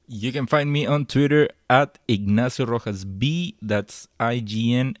 You can find me on Twitter at Ignacio Rojas B. That's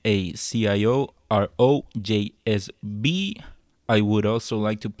IGNACIOROJSB. I would also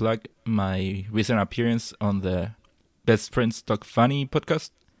like to plug my recent appearance on the Best Friends Talk Funny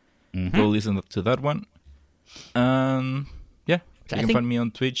podcast. Go listen to that one. Yeah, you I can think- find me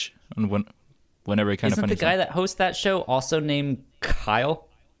on Twitch on whenever I kind of Isn't funny. the guy that hosts that show also named Kyle?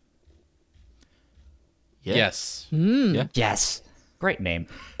 Yeah. Yes. Yeah. Yes. Great name.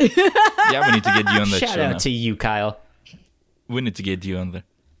 Yeah, we need to get you on the Shout show out now. to you, Kyle. We need to get you on there.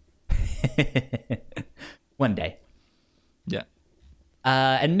 One day. Yeah.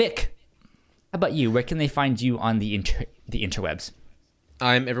 And Mick, how about you? Where can they find you on the interwebs?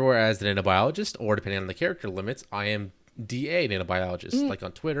 I'm everywhere as the nanobiologist, or depending on the character limits, I am DA nanobiologist, like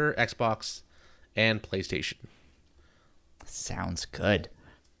on Twitter, Xbox, and PlayStation. Sounds good.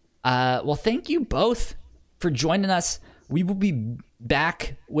 Well, thank you both for joining us. We will be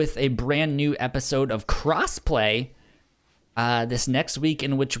back with a brand new episode of Crossplay this next week,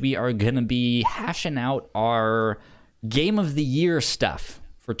 in which we are going to be hashing out our Game of the Year stuff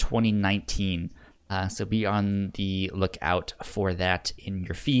for 2019. So be on the lookout for that in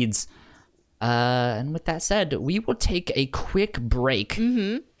your feeds. And with that said, we will take a quick break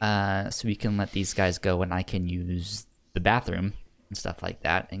so we can let these guys go and I can use the bathroom and stuff like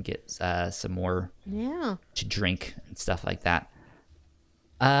that and get some more Yeah. to drink and stuff like that.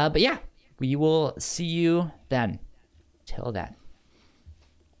 But yeah, we will see you then. Till then.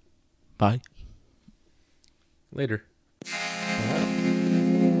 Bye. Later.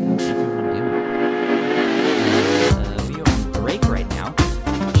 We are on break right now.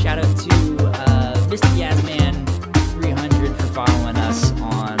 Shout out to Mr. Yasman 300 for following us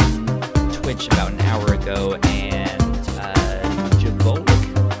on Twitch about an hour ago, and Javolik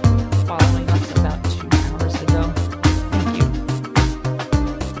following us about 2 hours ago. Thank you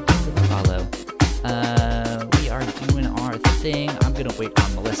for the follow. We are doing our thing. I'm gonna wait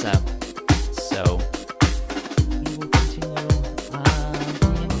on Melissa, so we will continue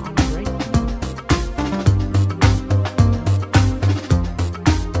being on break.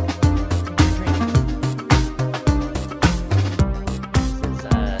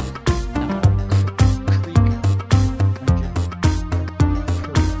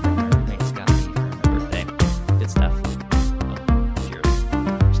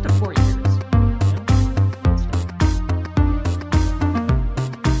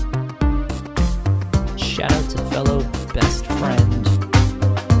 Shout out to fellow best friend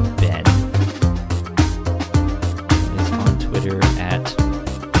Ben. He is on Twitter at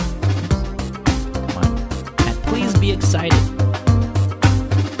come on at Please Be Excited.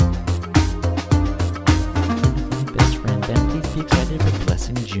 Best friend Ben, please be excited for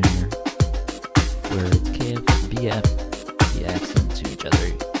Blessing Jr. Where it's KF, BF, be excellent to each other.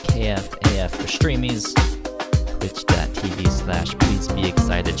 KF, AF for streamies. Twitch.tv/Please Be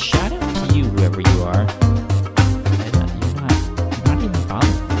Excited. Shout out to you, whoever you are. You're not even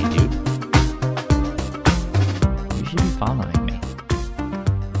following me, dude. You should be following me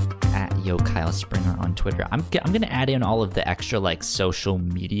at Yo Kyle Springer on Twitter. I'm gonna add in all of the extra like social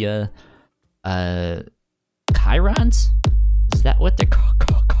media chyrons. Is that what they're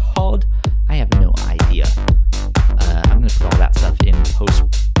called? I have no idea. I'm gonna put all that stuff in post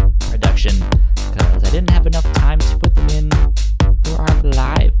production because I didn't have enough time to put them in for our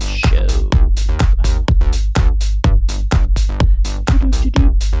live show.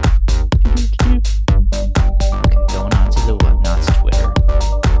 Okay, going on to the Whatnots Twitter.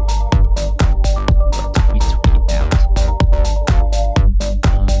 What did we tweet out?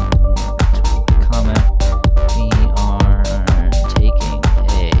 Tweet comment. We are taking a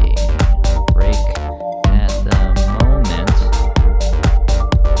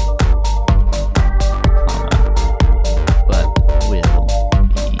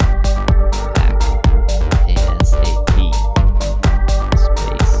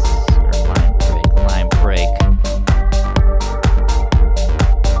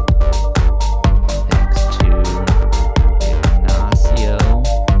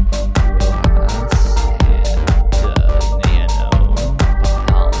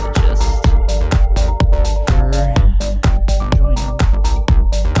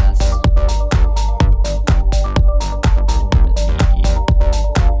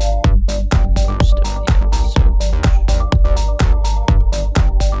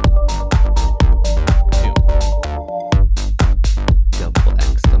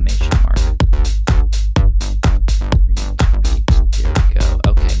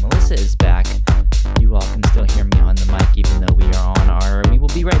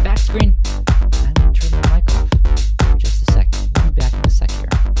be right back, screen. I'm going to turn my mic off for just a second. We'll be back in a sec here.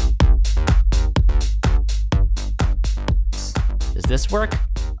 Does this work?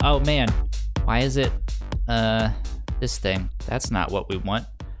 Oh, man. Why is it, this thing? That's not what we want.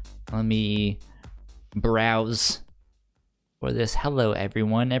 Let me browse for this. Hello,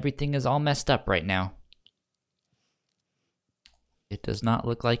 everyone. Everything is all messed up right now. It does not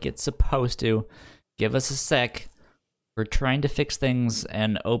look like it's supposed to. Give us a sec. We're trying to fix things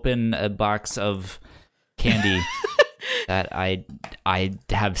and open a box of candy that I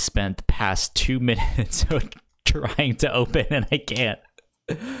have spent the past 2 minutes trying to open, and I can't.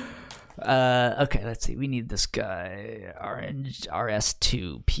 Okay, let's see. We need this guy. Orange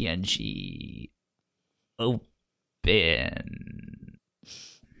RS2 PNG. Open.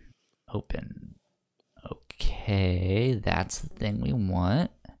 Okay, that's the thing we want.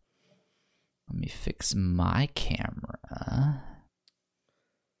 Let me fix my camera.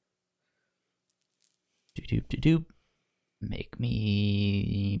 Doop. Make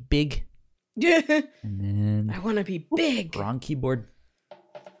me big. Yeah. And then I want to be big. wrong keyboard.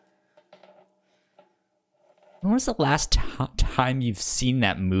 When was the last time you've seen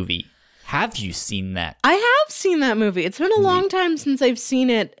that movie? Have you seen that? I have seen that movie. It's been a long time since I've seen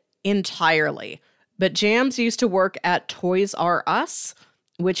it entirely. But Jams used to work at Toys R Us,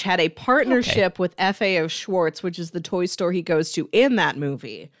 which had a partnership with FAO Schwartz, which is the toy store he goes to in that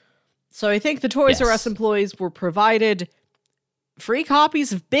movie. So I think the Toys R Us employees were provided free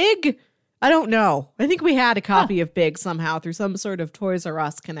copies of Big. I don't know. I think we had a copy of Big somehow through some sort of Toys R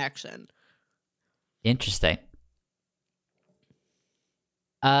Us connection. Interesting.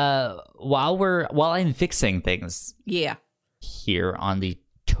 While I'm fixing things Yeah. here on the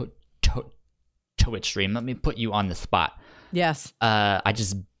Twitch stream, let me put you on the spot. Yes. I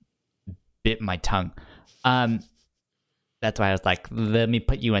just bit my tongue. That's why I was like, let me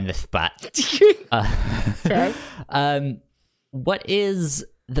put you on the spot. Okay. What is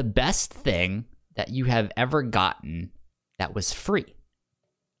the best thing that you have ever gotten that was free?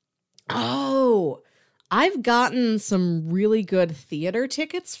 Oh, I've gotten some really good theater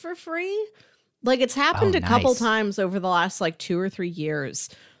tickets for free. Like, it's happened a couple nice. times over the last, 2 or 3 years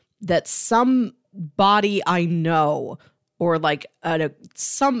that somebody I know or a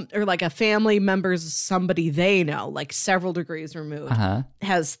family member's somebody they know, several degrees removed,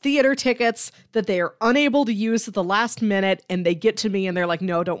 has theater tickets that they are unable to use at the last minute, and they get to me and they're like,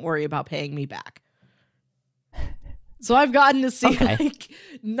 no, don't worry about paying me back. So I've gotten to see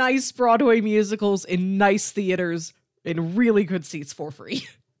nice Broadway musicals in nice theaters in really good seats for free.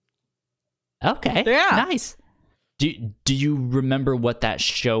 Okay. Yeah. Nice. Do you remember what that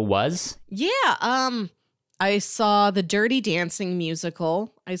show was? Yeah, I saw the Dirty Dancing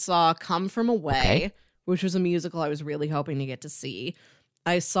musical. I saw Come From Away, which was a musical I was really hoping to get to see.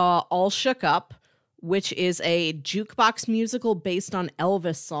 I saw All Shook Up, which is a jukebox musical based on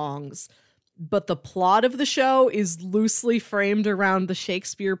Elvis songs. But the plot of the show is loosely framed around the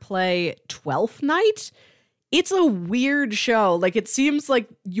Shakespeare play Twelfth Night. It's a weird show. It seems like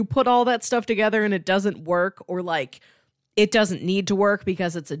you put all that stuff together and it doesn't work, or it doesn't need to work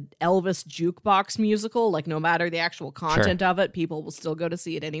because it's an Elvis jukebox musical. No matter the actual content of it, people will still go to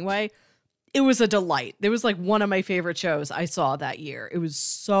see it anyway. It was a delight. It was one of my favorite shows I saw that year. It was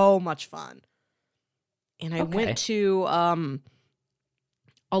so much fun. And I went to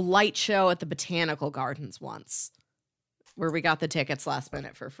a light show at the Botanical Gardens once, where we got the tickets last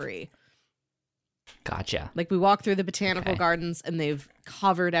minute for free. Gotcha. We walked through the Botanical Gardens and they've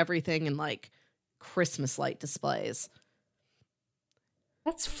covered everything in Christmas light displays.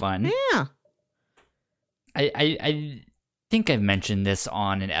 That's fun. Yeah. I think I've mentioned this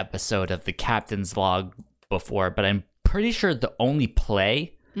on an episode of the Captain's Log before, but I'm pretty sure the only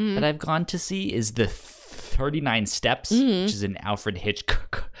play that I've gone to see is the 39 Steps, which is an Alfred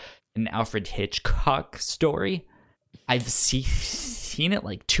Hitchcock story. I've seen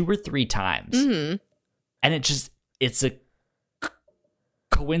it 2 or 3 times, and it's a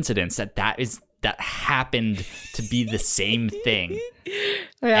coincidence that happened to be the same thing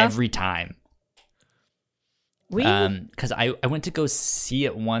every time. Because I went to go see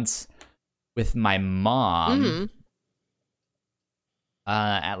it once with my mom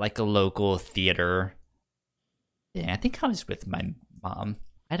at a local theater. Yeah, I think I was with my mom.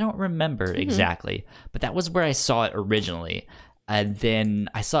 I don't remember exactly, but that was where I saw it originally. And then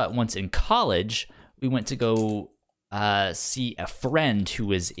I saw it once in college. We went to go see a friend who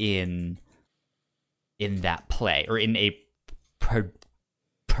was in that play, or in a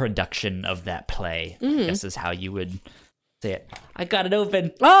production of that play, I guess is how you would say it. I got it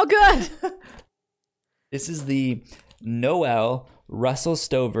open. Oh, good. This is the Noel Russell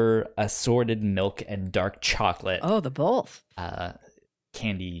Stover assorted milk and dark chocolate Oh, the both.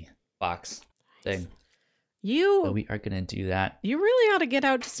 candy box thing. So You we are gonna do that. really ought to get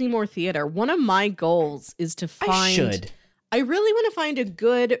out to see more theater. One of my goals is to find. I should. I really want to find a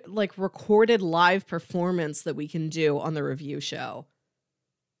good, like, recorded live performance that we can do on the review show.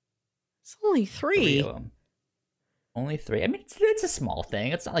 It's only 3. 3 of them. Only 3. I mean, it's a small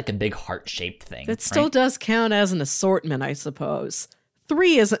thing. It's not like a big heart-shaped thing. That still right? does count as an assortment, I suppose.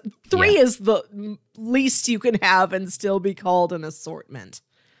 3 is Yeah. is the least you can have and still be called an assortment.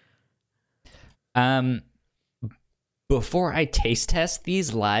 Before I taste test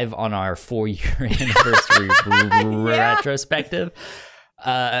these live on our 4-year anniversary retrospective,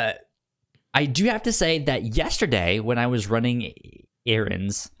 I do have to say that yesterday when I was running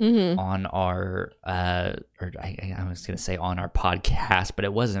errands on our, I was going to say on our podcast, but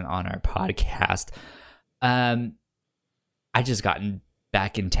it wasn't on our podcast. I just gotten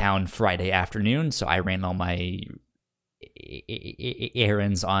back in town Friday afternoon, so I ran all my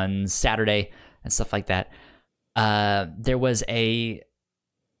errands on Saturday and stuff like that. There was a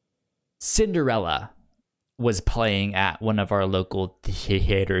Cinderella was playing at one of our local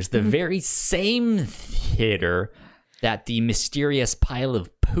theaters, the very same theater that the mysterious pile of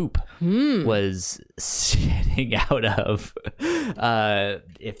poop was sitting out of.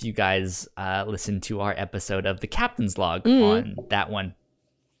 If you guys listened to our episode of the Captain's Log on that one.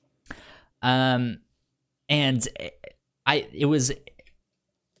 And it was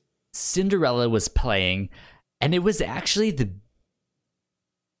Cinderella was playing, and it was actually the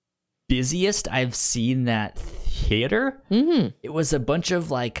busiest I've seen that theater. It was a bunch of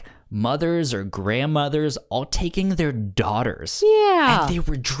like mothers or grandmothers all taking their daughters. Yeah. And they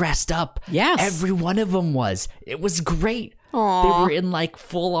were dressed up. Yes. Every one of them was. It was great. Aww. They were in like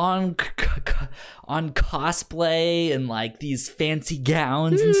full on on cosplay and like these fancy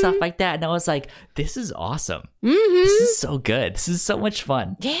gowns and stuff like that. And I was like, this is awesome. This is so good. This is so much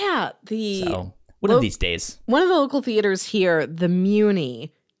fun. Yeah. So one of these days. One of the local theaters here, the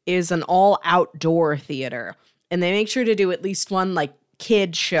Muni, is an all outdoor theater. And they make sure to do at least one like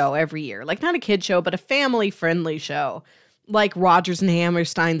kid show every year. Like not a kid show, but a family friendly show. Like Rodgers and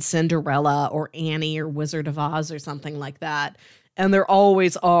Hammerstein's Cinderella or Annie or Wizard of Oz or something like that. And there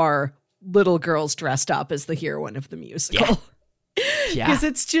always are little girls dressed up as the heroine of the musical. Yeah. Because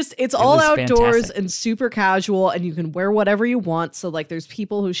it's all was outdoors fantastic. and super casual and you can wear whatever you want. So like there's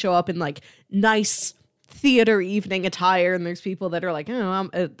people who show up in like nice theater evening attire and there's people that are like, oh,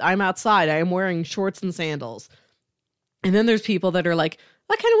 I'm outside. I am wearing shorts and sandals. And then there's people that are like,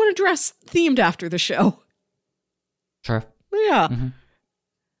 I kind of want to dress themed after the show. Sure. Yeah.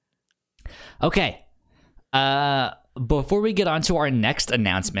 Okay. Before we get on to our next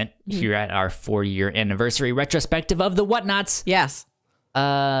announcement here at our 4-year anniversary retrospective of the Whatnots, Yes.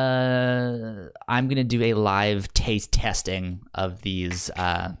 I'm gonna do a live taste testing of these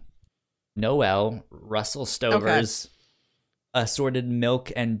Noel Russell Stover's assorted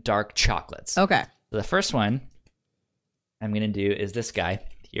milk and dark chocolates. Okay. So the first one I'm gonna do is this guy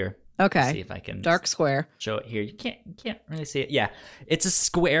here. Okay. See if I can Dark square. show it here. You can't really see it. Yeah, it's a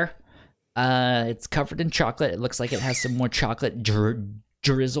square. It's covered in chocolate. It looks like it has some more chocolate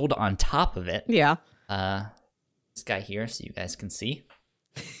drizzled on top of it. Yeah. This guy here, so you guys can see.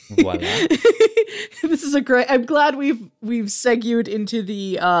 Voila. This is a great. I'm glad we've segued into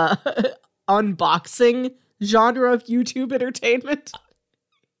the unboxing genre of YouTube entertainment.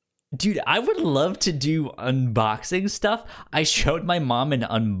 Dude, I would love to do unboxing stuff. I showed my mom an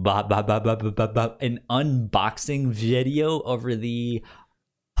unboxing video over the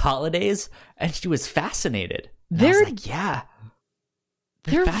holidays, and she was fascinated. And I was They're- like, yeah.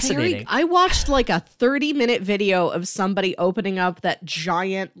 They're fascinating. I watched like a 30-minute video of somebody opening up that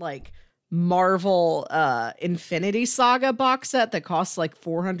giant like Marvel Infinity Saga box set that costs like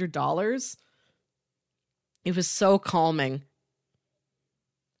 $400. It was so calming.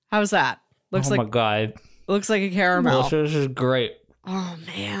 How's that? Looks oh my like god. looks like a caramel. This is great. Oh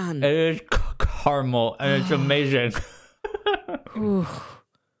man. It is caramel, and it's amazing. Ooh.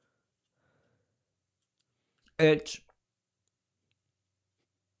 It's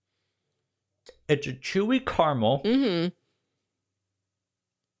a chewy caramel Mm-hmm.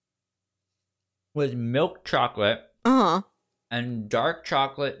 with milk chocolate Uh-huh. and dark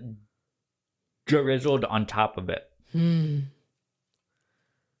chocolate drizzled on top of it. Mm.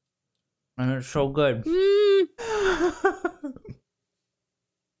 And it's so good. Mm.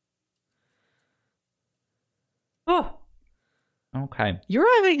 Oh. Okay.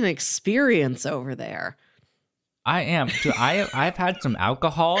 You're having an experience over there. I am. Dude, I've had some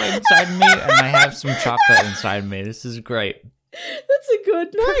alcohol inside me and I have some chocolate inside me. This is great. That's a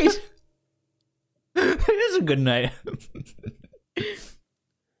good night. It is a good night.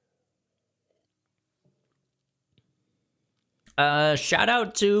 Shout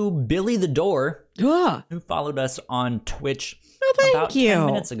out to Billy the Door, Ugh. who followed us on Twitch Oh, thank about you. 10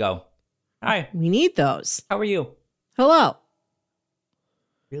 minutes ago. Hi, We need those. how are you? Hello.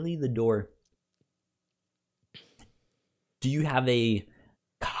 Billy the Door. Do you have a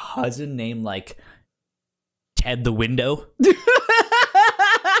cousin named like Ted the Window?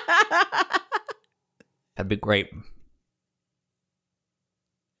 That'd be great.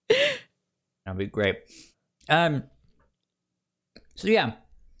 That'd be great. So yeah,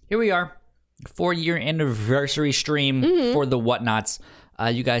 here we are. 4-year anniversary stream for the Whatnots.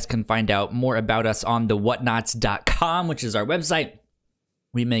 You guys can find out more about us on the whatnots.com, which is our website.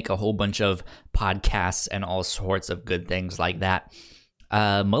 We make a whole bunch of podcasts and all sorts of good things like that.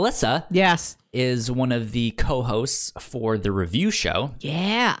 Melissa Yes. is one of the co-hosts for the review show,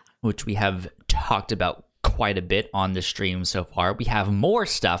 Yeah. which we have talked about quite a bit on the stream so far. We have more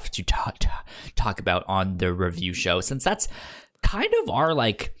stuff to talk about on the review show, since that's kind of our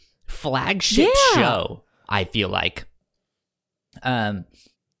like flagship show, I feel like.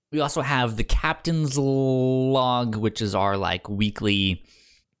 We also have the Captain's Log, which is our like weekly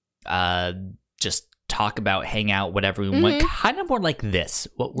just talk about, hang out, whatever we want. Kind of more like this,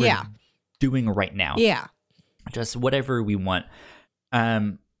 what we're doing right now. Yeah. Just whatever we want.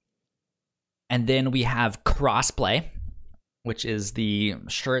 And then we have Crossplay, which is the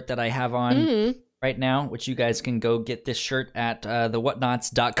shirt that I have on right now, which you guys can go get this shirt at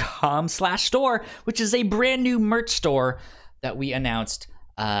thewhatnots.com/store, which is a brand new merch store that we announced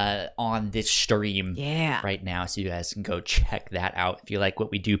on this stream right now. So you guys can go check that out if you like what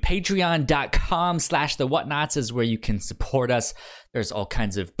we do. Patreon.com/thewhatnots is where you can support us. There's all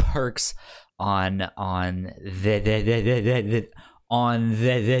kinds of perks on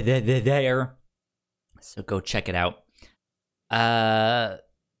there. So go check it out.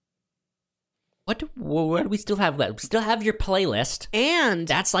 What do we still have left? We still have your playlist. And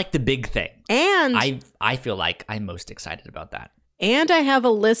That's like the big thing. and I feel like I'm most excited about that. and I have a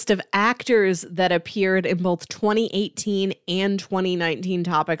list of actors that appeared in both 2018 and 2019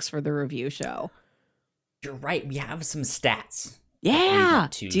 topics for the review show. You're right. We have some stats. we Yeah.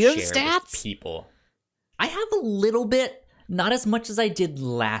 want to Do you have share with stats? people? I have a little bit, not as much as I did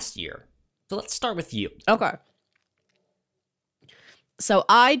last year. So let's start with you. Okay. So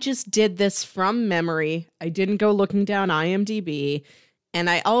I just did this from memory. I didn't go looking down IMDb. And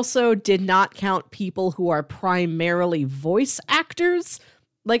I also did not count people who are primarily voice actors.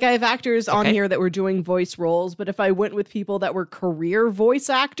 Like, I have actors on Okay. here that were doing voice roles, but if I went with people that were career voice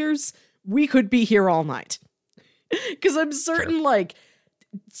actors, we could be here all night. Because I'm certain, like,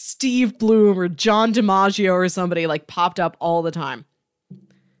 Steve Bloom or John DiMaggio or somebody, like, popped up all the time.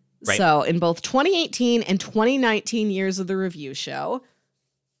 Right. So, in both 2018 and 2019 years of the review show,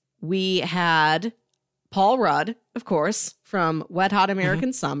 we had Paul Rudd, of course, from Wet Hot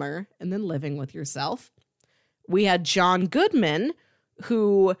American Summer and then Living with Yourself. We had John Goodman,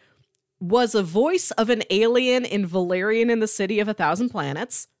 who was a voice of an alien in Valerian in the City of a Thousand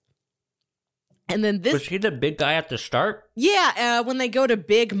Planets. And then this, Was he the big guy at the start? when they go to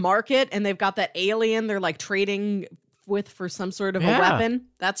Big Market and they've got that alien they're like trading with for some sort of a Yeah. weapon,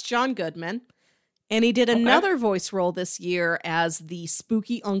 that's John Goodman. And he did another voice role this year as the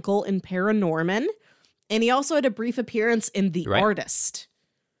spooky uncle in Paranorman. And he also had a brief appearance in The Right. Artist.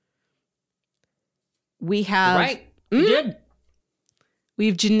 We have Right. He did. we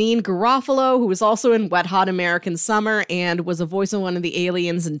have Janine Garofalo, who was also in Wet Hot American Summer and was a voice of one of the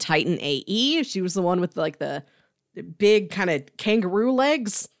aliens in Titan AE. She was the one with like the big kind of kangaroo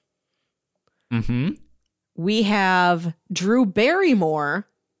legs. Mm-hmm. We have Drew Barrymore,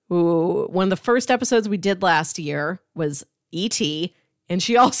 who one of the first episodes we did last year was E.T., and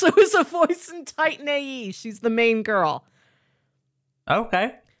she also is a voice in Titan AE. She's the main girl.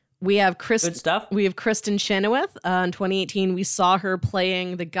 Okay. We have Good stuff. We have Kristen Chenoweth. In 2018, we saw her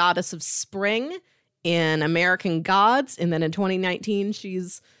playing the goddess of spring in American Gods, and then in 2019,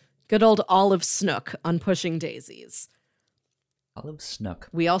 she's good old Olive Snook on Pushing Daisies. Olive Snook.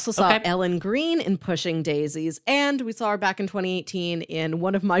 We also saw Okay. Ellen Green in Pushing Daisies, and we saw her back in 2018 in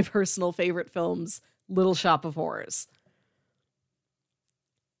one of my personal favorite films, Little Shop of Horrors.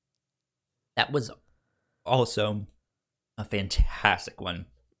 That was also a fantastic one.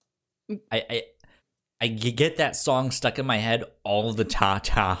 I get that song stuck in my head all the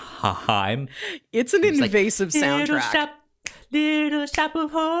time. It's an It's like, invasive soundtrack. Little shop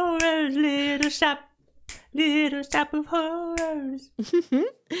of horrors, little shop of horrors.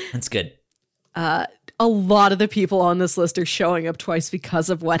 That's good. A lot of the people on this list are showing up twice because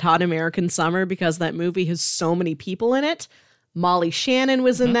of Wet Hot American Summer, because that movie has so many people in it. Molly Shannon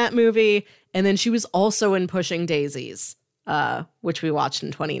was in that movie, and then she was also in Pushing Daisies, which we watched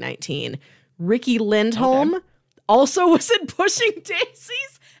in 2019. Ricky Lindholm also was in Pushing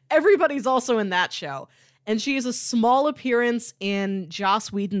Daisies. Everybody's also in that show. And she has a small appearance in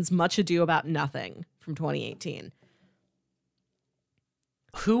Joss Whedon's Much Ado About Nothing from 2018.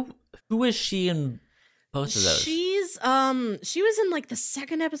 Who is she in both of those? She was in like the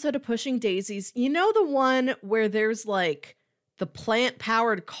second episode of Pushing Daisies. You know, the one where there's like the plant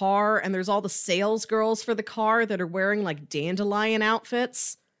powered car and there's all the sales girls for the car that are wearing like dandelion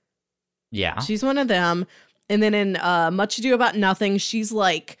outfits? Yeah. She's one of them. And then in Much Ado About Nothing, she's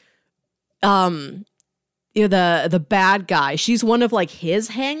like the bad guy. She's one of like his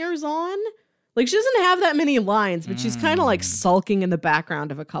hangers on. Like, she doesn't have that many lines, but she's kind of like sulking in the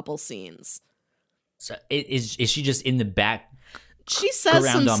background of a couple scenes. So is she just in the back? She says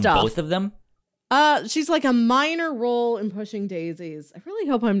some on stuff. Both of them? She's like a minor role in Pushing Daisies. I really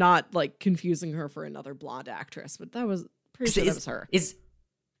hope I'm not like confusing her for another blonde actress, but that was pretty sure that was her. Is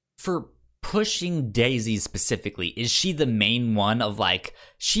for Pushing Daisies specifically, is she the main one of like,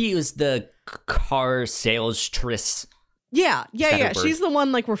 she was the car salestress? Yeah. She's the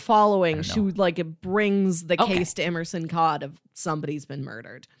one like we're following. She like brings the Okay. case to Emerson Codd of somebody's been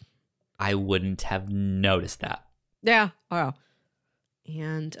murdered. I wouldn't have noticed that. Yeah. Wow.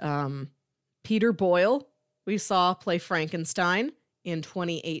 And Peter Boyle, we saw play Frankenstein in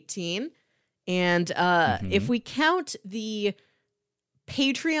 2018. And if we count the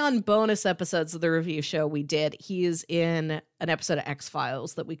Patreon bonus episodes of the review show we did, he is in an episode of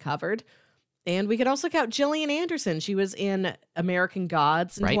X-Files that we covered. And we could also count Gillian Anderson. She was in American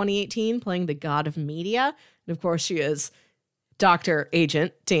Gods in 2018, playing the god of media. And of course, she is Dr.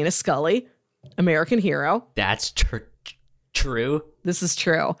 Agent Dana Scully, American hero. That's true. This is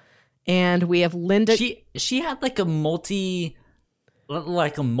true. And we have Linda. She had like a multi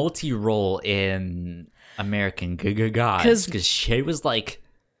role in American Gods, because she was like,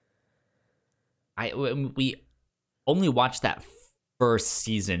 we only watched that first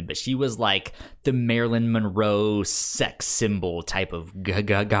season, but she was like the Marilyn Monroe sex symbol type of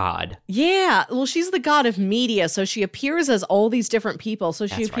god. Yeah, well, she's the god of media, so she appears as all these different people. So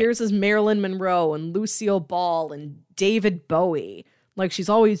she appears as Marilyn Monroe and Lucille Ball and David Bowie. Like, she's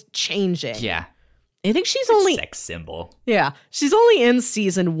always changing. Yeah. I think she's only sex symbol. Yeah, she's only in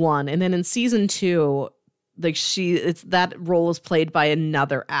season 1, and then in season 2, like that role is played by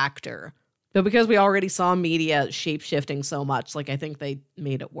another actor. But because we already saw media shape-shifting so much, like, I think they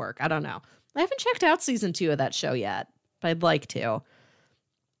made it work. I don't know. I haven't checked out season 2 of that show yet, but I'd like to.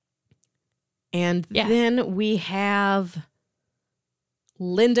 And then we have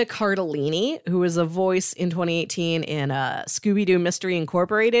Linda Cardellini, who was a voice in 2018 in Scooby-Doo Mystery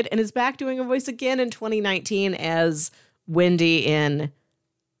Incorporated, and is back doing a voice again in 2019 as Wendy in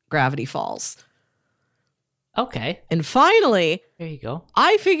Gravity Falls. Okay. And finally, there you go.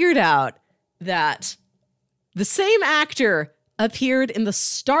 I figured out that the same actor appeared in the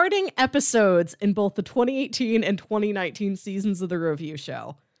starting episodes in both the 2018 and 2019 seasons of the review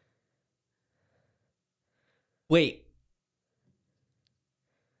show. Wait.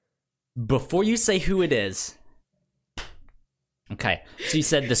 Before you say who it is. Okay. So you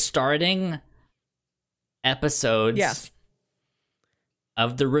said the starting episodes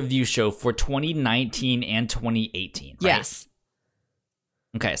of the review show for 2019 and 2018, right? Yes.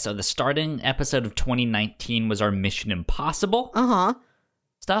 Okay, so the starting episode of 2019 was our Mission Impossible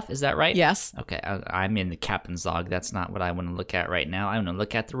stuff. Is that right? Yes. Okay, I'm in the captain's log. That's not what I want to look at right now. I want to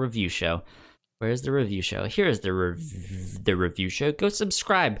look at the review show. Where's the review show? Here's the review show. Go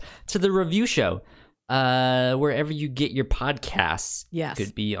subscribe to the review show wherever you get your podcasts. Yes.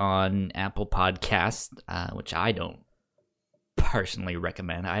 Could be on Apple Podcasts, which I don't personally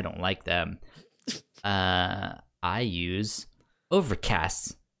recommend. I don't like them. I use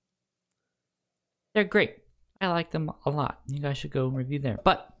Overcast. They're great. I like them a lot. You guys should go review there.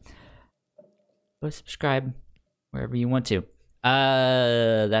 But go subscribe wherever you want to.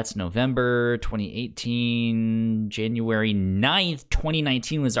 That's November 2018. January 9th,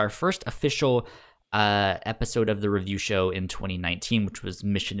 2019 was our first official episode of the review show in 2019, which was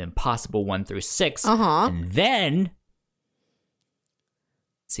Mission Impossible 1 through 6. And then,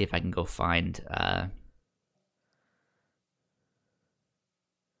 let's see if I can go find...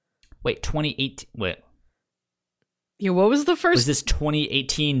 Wait, 2018. Wait. Yeah, what was the first? Was this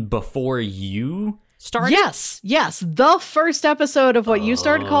 2018 before you started? Yes. The first episode of what you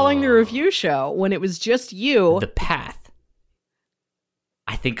started calling the review show, when it was just you. The Path.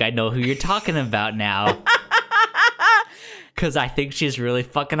 I think I know who you're talking about now. Because I think she's really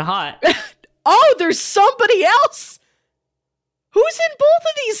fucking hot. Oh, there's somebody else? Who's in both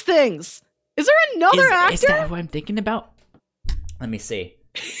of these things? Is there another actor? Is that what I'm thinking about? Let me see.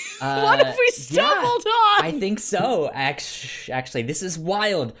 What have we stumbled on? I think so. Actually, this is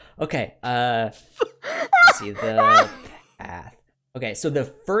wild. Okay, let's see the path. Okay, so the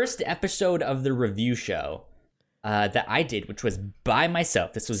first episode of the review show that I did, which was by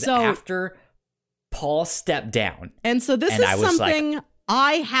myself. This was after Paul stepped down. And so this and is something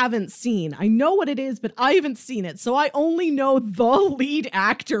I haven't seen. I know what it is, but I haven't seen it. So I only know the lead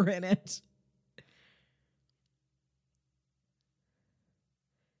actor in it.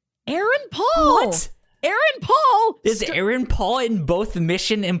 Aaron Paul. What? Aaron Paul. Is Aaron Paul in both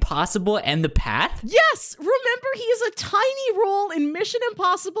Mission Impossible and The Path? Yes. Remember, he has a tiny role in Mission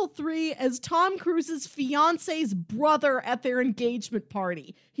Impossible 3 as Tom Cruise's fiance's brother at their engagement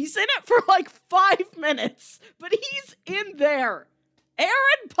party. He's in it for like 5 minutes, but he's in there.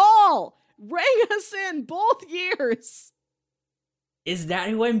 Aaron Paul rang us in both years. Is that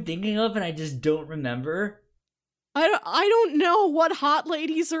who I'm thinking of and I just don't remember? I don't know what hot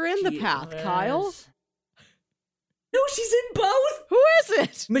ladies are in The Path, Kyle. No, she's in both. Who is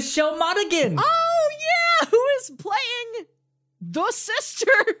it? Michelle Monaghan. Oh, yeah. Who is playing the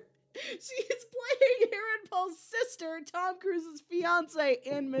sister? She is playing Aaron Paul's sister, Tom Cruise's fiance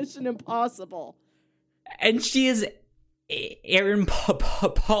in Mission Impossible. And she is Aaron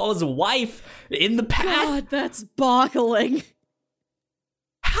Paul's wife in The Path. God, that's boggling.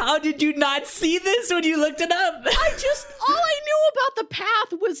 How did you not see this when you looked it up? All I knew about The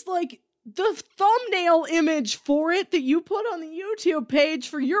Path was like the thumbnail image for it that you put on the YouTube page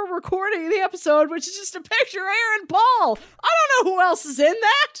for your recording of the episode, which is just a picture of Aaron Paul. I don't know who else is in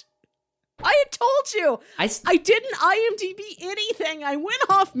that. I had told you. I didn't IMDb anything. I went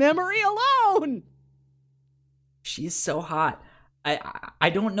off memory alone. She's so hot. I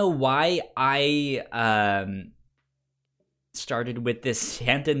don't know why I started with this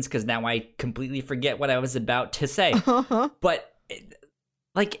sentence because now I completely forget what I was about to say. But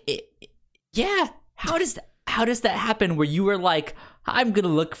yeah, how does that happen where you were like, I'm gonna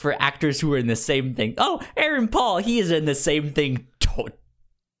look for actors who are in the same thing? Oh, Aaron Paul, he is in the same thing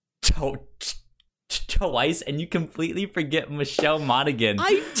twice, and you completely forget Michelle Monaghan.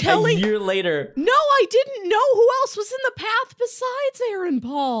 I'm telling a year later. No, I didn't know who else was in The Path besides Aaron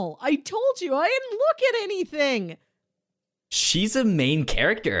Paul. I told you I didn't look at anything. She's a main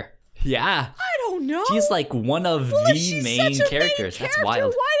character. Yeah. I don't know. She's like one of the main characters. That's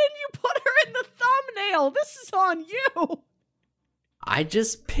wild. Why didn't you put her in the thumbnail? This is on you. I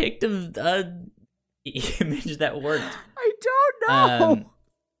just picked a image that worked. I don't know.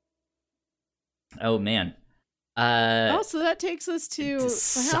 Oh man. So that takes us to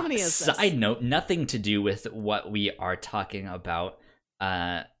how many is this? Side note, nothing to do with what we are talking about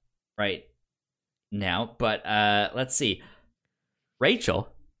right now, but let's see. Rachel,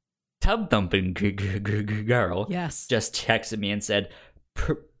 tub thumping girl, yes, just texted me and said,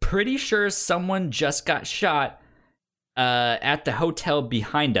 pretty sure someone just got shot at the hotel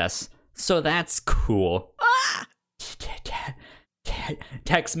behind us, so that's cool. Ah!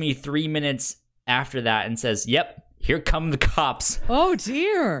 Text me 3 minutes after that and says, yep, here come the cops. Oh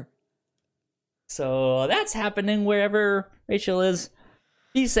dear. So that's happening wherever Rachel is.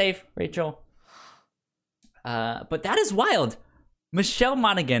 Be safe, Rachel. But that is wild. Michelle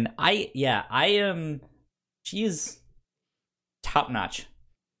Monaghan, she's top notch.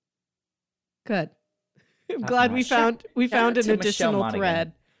 Good. I'm glad we found an additional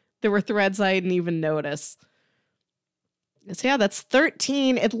thread. There were threads I didn't even notice. So yeah, that's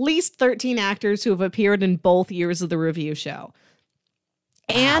 13, at least 13 actors who have appeared in both years of the review show.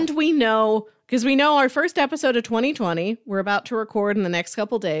 Wow. And we know, because we know our first episode of 2020, we're about to record in the next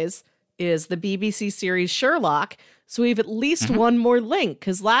couple days, is the BBC series Sherlock. So we have at least one more link,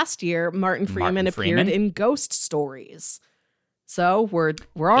 because last year Martin Freeman appeared in Ghost Stories. So we're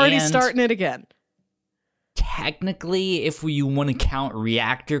already starting it again. Technically, if you want to count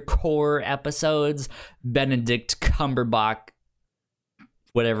Reactor Core episodes, Benedict Cumberbatch,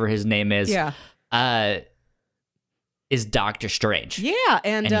 whatever his name is, is Doctor Strange. Yeah,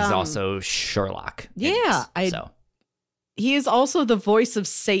 and he's also Sherlock. Yeah, he is also the voice of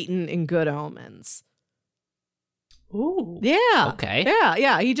Satan in Good Omens. Ooh. Yeah. Okay.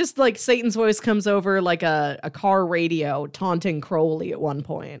 Yeah. He just, like, Satan's voice comes over like a car radio taunting Crowley at one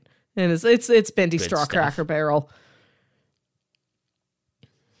point. And it's Bendy Straw Cracker Barrel.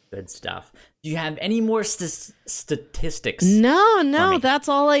 Good stuff. Do you have any more statistics? No. That's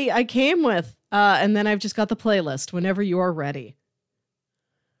all I came with. And then I've just got the playlist whenever you are ready.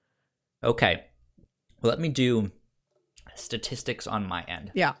 Okay. Let me do statistics on my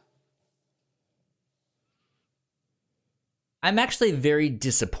end. Yeah. I'm actually very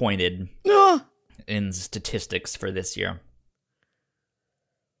disappointed Ugh. in statistics for this year.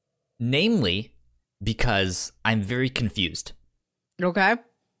 Namely, because I'm very confused. Okay.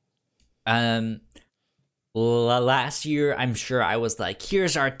 Last year, I'm sure I was like,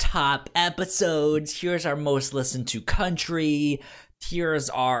 here's our top episodes, here's our most listened to country,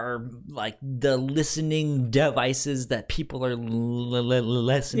 here's our, like, the listening devices that people are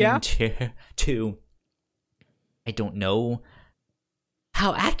listening to. I don't know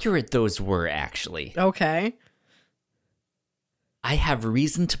how accurate those were, actually. Okay. I have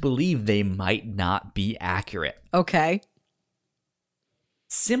reason to believe they might not be accurate. Okay.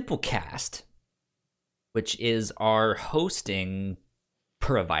 Simplecast, which is our hosting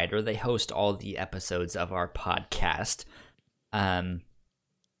provider, they host all the episodes of our podcast. I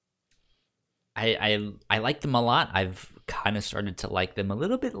like them a lot. I've kind of started to like them a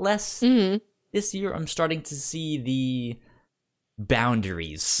little bit less this year. I'm starting to see the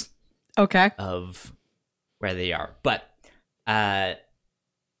boundaries Okay. of where they are, but I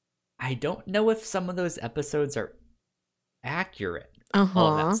don't know if some of those episodes are accurate.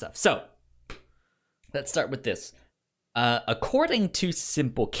 All that stuff. So let's start with this. According to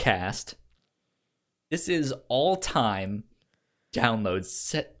Simplecast, this is all-time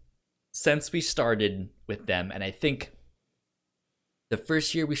downloads since we started with them, and I think the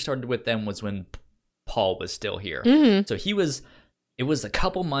first year we started with them was when Paul was still here. So it was a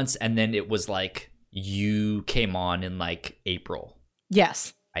couple months, and then it was like you came on in like April,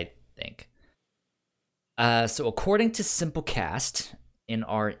 Yes. I think. So according to Simplecast, in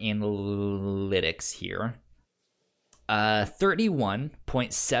our analytics here,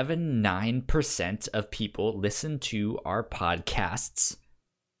 31.79% of people listen to our podcasts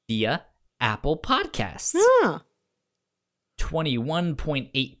via Apple Podcasts. Huh.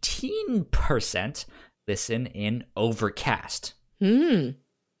 21.18% listen in Overcast. Hmm.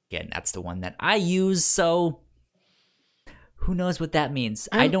 Again, that's the one that I use, so who knows what that means.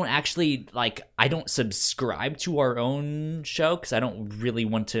 I don't actually, I don't subscribe to our own show because I don't really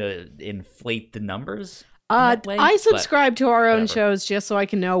want to inflate the numbers. That way, I subscribe to our own whatever. shows just so I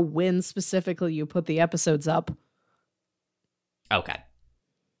can know when specifically you put the episodes up. Okay.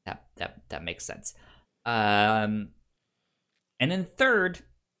 That makes sense. And then third,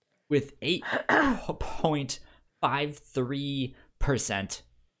 with 8.53%,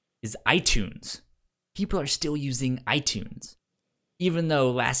 is iTunes. People are still using iTunes, even though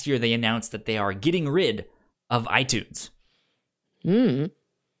last year they announced that they are getting rid of iTunes. Hmm.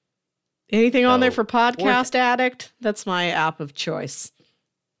 Anything on there So, for Podcast Addict? That's my app of choice.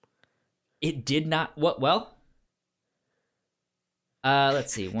 It did not. Well,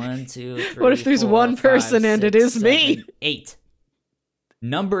 let's see. 1, 2, 3. What if there's 4, one 5, person and it 6, is me? 7, 8.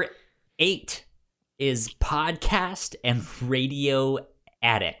 Number 8 is Podcast and Radio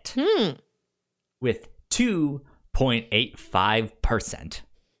Addict with 2.85%.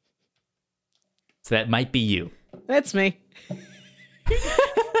 So that might be you. That's me.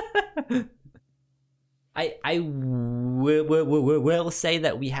 I will say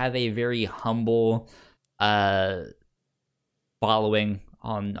that we have a very humble following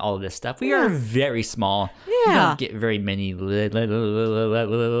on all of this stuff. We are very small. We Yeah. don't get very many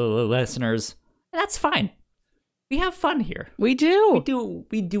listeners. That's fine. We have fun here. We do.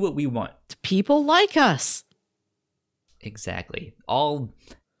 We do what we want. People like us. Exactly. All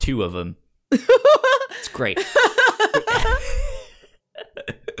 2 of them. It's great.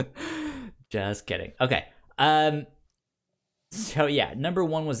 Just kidding. Okay. So yeah, number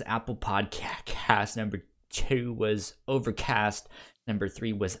 1 was Apple Podcast. Number 2 was Overcast. Number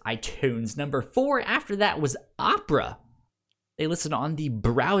 3 was iTunes. Number 4 after that was Opera. They listen on the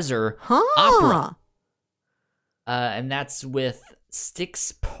browser Opera. And that's with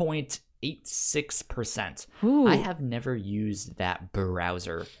 6.86%. Ooh. I have never used that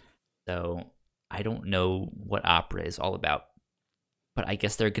browser, so I don't know what Opera is all about. But I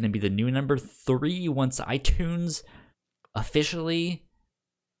guess they're going to be the new number 3 once iTunes officially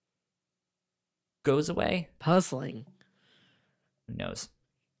goes away. Puzzling. Who knows?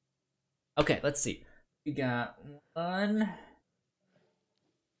 Okay, let's see. We got 1,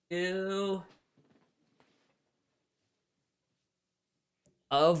 2.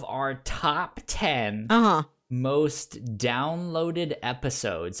 Of our top 10 most downloaded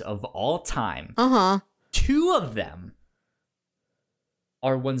episodes of all time, 2 of them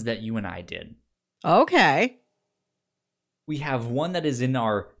are ones that you and I did. Okay. We have one that is in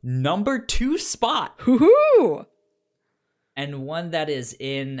our number 2 spot. Woohoo! and one that is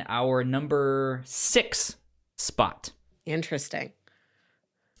in our number 6 spot. Interesting.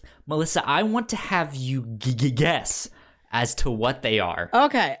 Melissa, I want to have you guess as to what they are.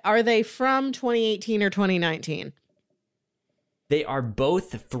 Okay, are they from 2018 or 2019? They are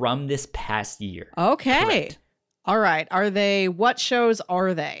both from this past year. Okay. Correct. All right. What shows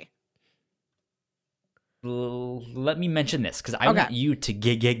are they? Let me mention this because I Okay. want you to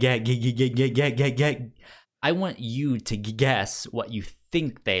I want you to guess what you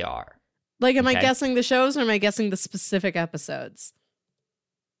think they are. Like, am I Okay. guessing the shows or am I guessing the specific episodes?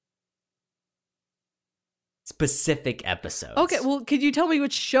 Specific episodes. Okay, well, could you tell me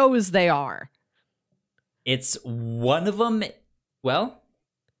which shows they are? It's one of them. Well,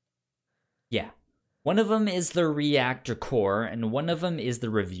 yeah. One of them is the Reactor Core, and one of them is the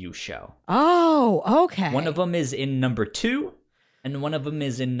Review Show. Oh, okay. One of them is in number 2, and one of them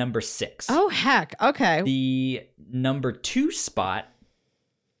is in number 6. Oh, heck. Okay. The number 2 spot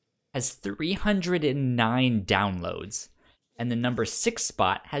has 309 downloads, and the number 6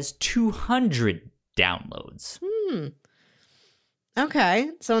 spot has 200 downloads. Okay.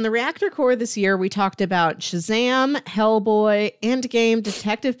 So in the Reactor Core this year, we talked about Shazam, Hellboy, Endgame,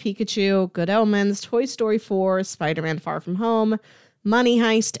 Detective Pikachu, Good Omens, Toy Story 4, Spider-Man Far From Home, Money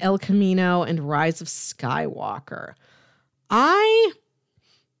Heist, El Camino, and Rise of Skywalker. I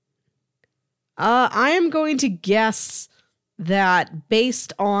am going to guess that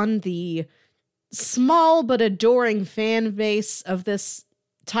based on the small but adoring fan base of this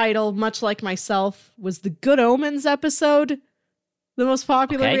title, much like myself, was the Good Omens episode the most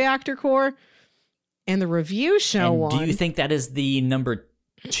popular Okay. Reactor Core, and the Review Show And one. do you think that is the number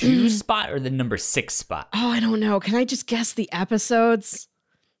 2 spot or the number 6 spot? Oh, I don't know. Can I just guess the episodes?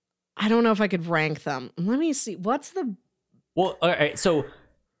 I don't know if I could rank them. Let me see. What's the... Well, all right, so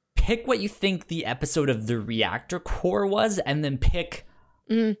pick what you think the episode of the Reactor Core was, and then pick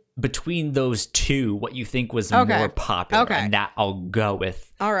between those two what you think was Okay. more popular, Okay. and that I'll go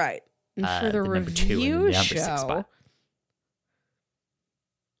with All right. And for the number 2 and Review the number 6 Show, spot.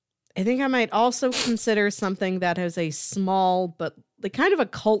 I think I might also consider something that has a small but like kind of a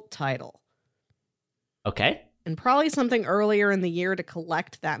cult title. Okay. And probably something earlier in the year to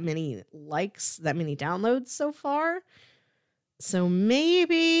collect that many likes, that many downloads so far. So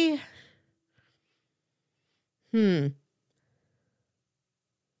maybe...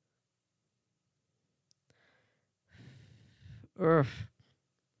 Ugh.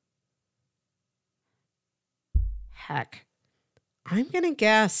 Heck. I'm going to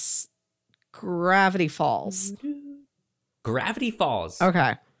guess Gravity Falls. Gravity Falls.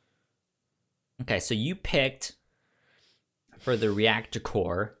 Okay. Okay, so you picked for the Reactor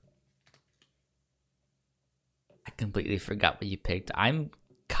Core. I completely forgot what you picked. I'm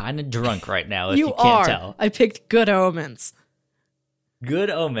kind of drunk right now, if you, can't tell. I picked Good Omens.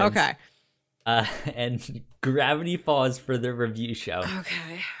 Good Omens. Okay. And Gravity Falls for the Review Show.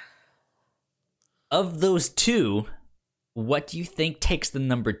 Okay. Of those two, what do you think takes the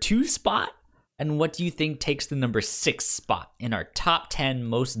number 2 spot? And what do you think takes the number 6 spot in our top 10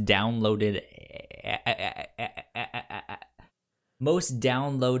 most downloaded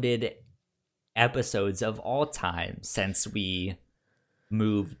episodes of all time since we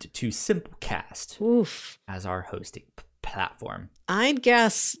moved to Simplecast Oof. as our hosting platform? I'd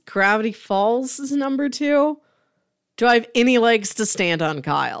guess Gravity Falls is number 2. Do I have any legs to stand on,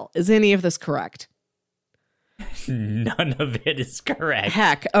 Kyle? Is any of this correct? None of it is correct.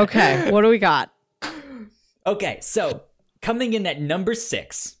 Heck. Okay. What do we got? Okay, so coming in at number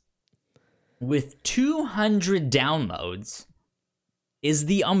 6 with 200 downloads is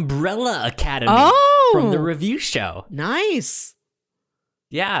the Umbrella Academy from the Review Show. Nice.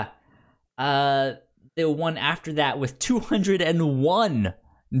 Yeah. The one after that with 201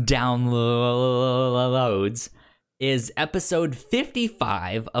 downloads is episode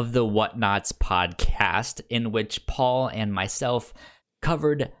 55 of the Whatnots podcast, in which Paul and myself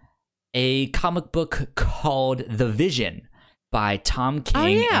covered a comic book called The Vision by Tom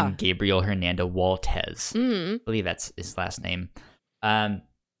King and Gabriel Hernando Waltez. I believe that's his last name. You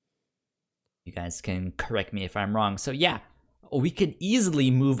guys can correct me if I'm wrong. So yeah, we could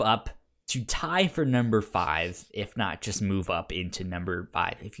easily move up to tie for number 5, if not just move up into number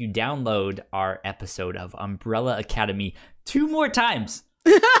 5. If you download our episode of Umbrella Academy 2 more times.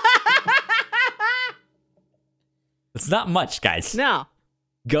 It's not much, guys. No.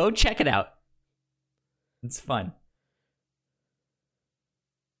 Go check it out. It's fun.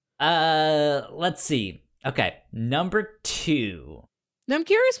 Let's see. Okay, number 2. Now I'm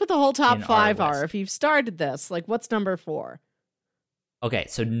curious what the whole top In our 5 list. are. If you've started this, like, what's number 4? Okay,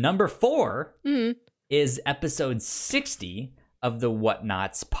 so number 4 is episode 60 of the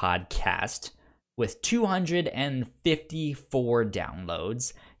Whatnots podcast with 254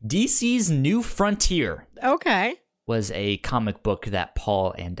 downloads. DC's New Frontier Okay. was a comic book that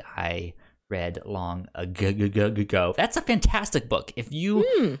Paul and I read long ago. That's a fantastic book. If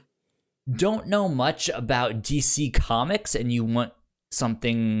you don't know much about DC Comics and you want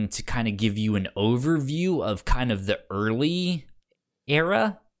something to kind of give you an overview of kind of the early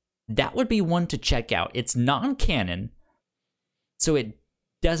era, that would be one to check out. It's non-canon, so it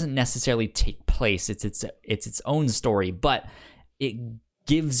doesn't necessarily take place. It's its own story, but it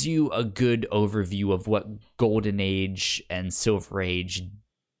gives you a good overview of what Golden Age and Silver Age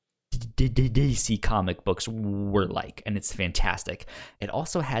DC comic books were like, and it's fantastic. It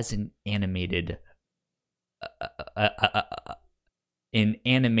also has an animated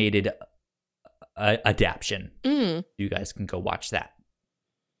adaptation. You guys can go watch that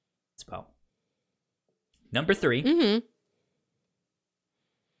as well. Number 3,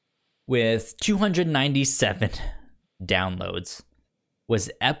 with 297 downloads,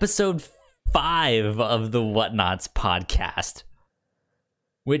 was episode 5 of the Whatnots podcast,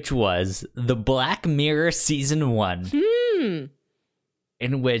 which was the Black Mirror season 1,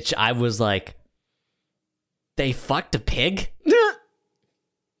 in which I was like, they fucked a pig?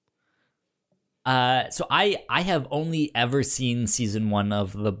 So I have only ever seen season 1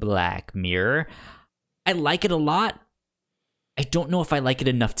 of the Black Mirror. I like it a lot. I don't know if I like it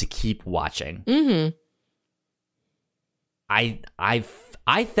enough to keep watching. I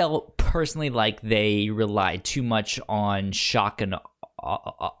felt personally like they relied too much on shock and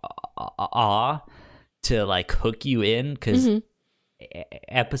awe to like hook you in, because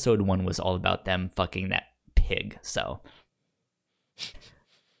episode 1 was all about them fucking that pig. So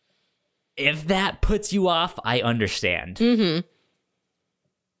if that puts you off, I understand.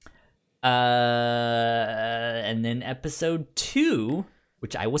 And then episode 2,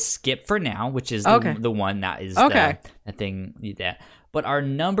 which I will skip for now, which is the one that is the thing that. But our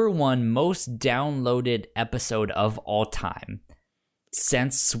number 1 most downloaded episode of all time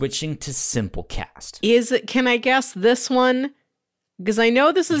since switching to Simplecast. Is it? Can I guess this one? Because I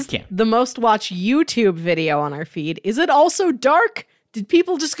know this is the most watched YouTube video on our feed. Is it also dark? Did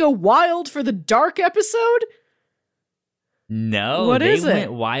people just go wild for the dark episode? No, what they is it?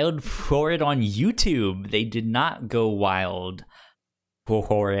 went wild for it on YouTube. They did not go wild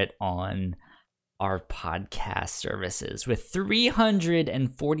for it on our podcast services. With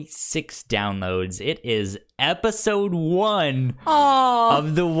 346 downloads, it is episode 1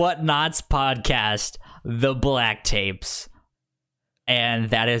 of the Whatnots podcast, The Black Tapes. And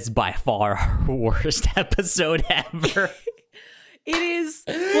that is by far our worst episode ever. It is.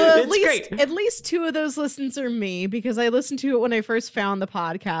 Well, It's great. At least 2 of those listens are me, because I listened to it when I first found the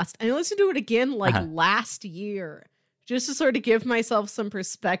podcast, and I listened to it again last year, just to sort of give myself some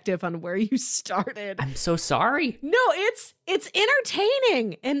perspective on where you started. I'm so sorry. No, it's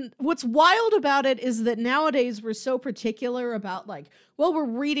entertaining. And what's wild about it is that nowadays we're so particular about we're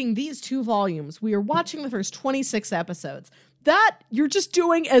reading these 2 volumes. We are watching the first 26 episodes. That you're just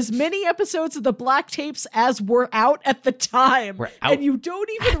doing as many episodes of the Black Tapes as were out at the time. And you don't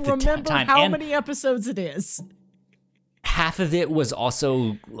even remember how many episodes it is. Half of it was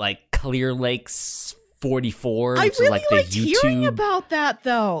also Clear Lake's 44. I really the liked YouTube. hearing about that,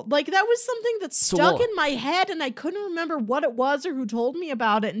 though. That was something that stuck in my head, and I couldn't remember what it was or who told me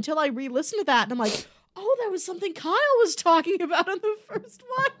about it until I re-listened to that, and I'm like, oh, that was something Kyle was talking about in the first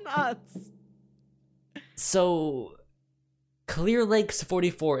Whatnots. So Clear Lake's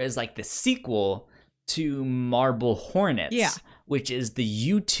 44 is the sequel to Marble Hornets, which is the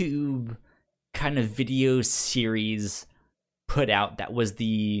YouTube kind of video series put out that was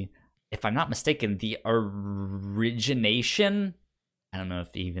if I'm not mistaken, the origination. I don't know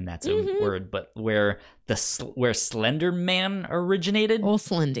if even that's a word, but where Slender Man originated. Old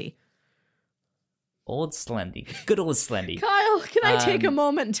Slendy. Old Slendy. Good old Slendy. Kyle, can I take a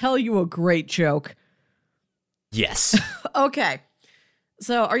moment and tell you a great joke? Yes. Okay.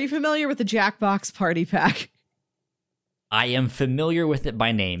 So, are you familiar with the Jackbox Party Pack? I am familiar with it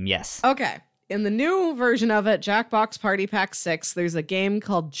by name, yes. Okay. In the new version of it, Jackbox Party Pack 6, there's a game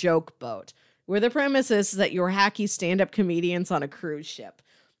called Joke Boat, where the premise is that you're hacky stand-up comedians on a cruise ship.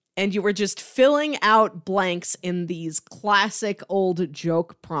 And you were just filling out blanks in these classic old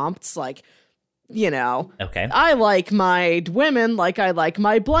joke prompts, okay, I like my women like I like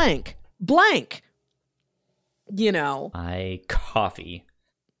my blank. Blank. I coffee.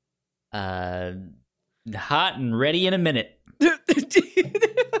 Hot and ready in a minute.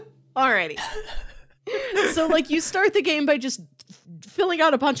 Alrighty. So, you start the game by just filling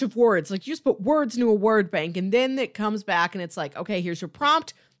out a bunch of words. Like, you just put words into a word bank, and then it comes back and it's like, okay, here's your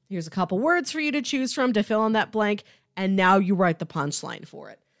prompt. Here's a couple words for you to choose from to fill in that blank, and now you write the punchline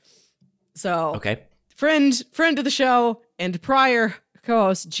for it. So, Okay. friend of the show and prior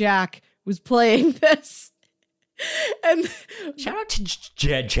co-host Jack was playing this. And Shout out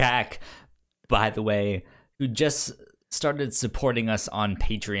to Jack, by the way, who just started supporting us on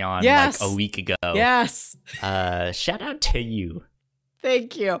Patreon Yes. like a week ago. yes, Shout out to you,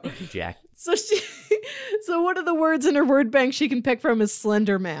 thank you. Jack. So one of the words in her word bank she can pick from is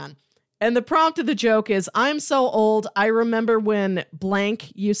Slender Man. And the prompt of the joke is, I'm so old, I remember when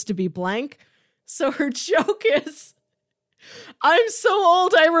blank used to be blank. So her joke is, I'm so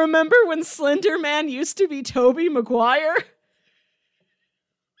old, I remember when Slender Man used to be Tobey Maguire.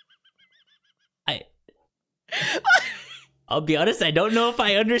 I'll be honest, I don't know if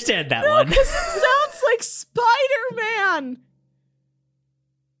I understand that one. It sounds like Spider-Man.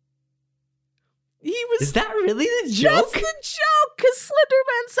 He was. Is that really the That's joke? the joke, because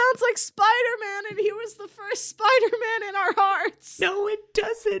Slenderman sounds like Spider-Man, and he was the first Spider-Man in our hearts. No, it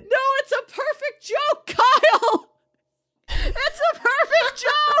doesn't. No, it's a perfect joke, Kyle. It's a perfect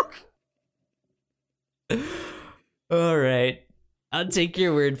joke. All right. I'll take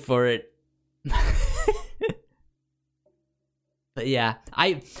your word for it. But yeah,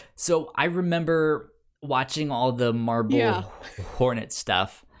 I remember watching all the Marble Hornet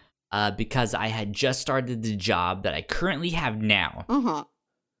stuff because I had just started the job that I currently have now. Uh-huh.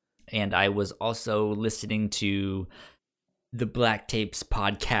 And I was also listening to the Black Tapes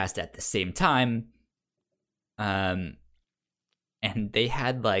podcast at the same time. And they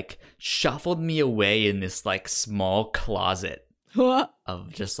had like shuffled me away in this like small closet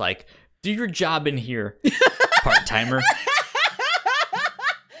of just like, do your job in here, part-timer.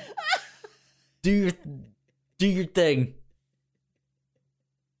 Do your thing.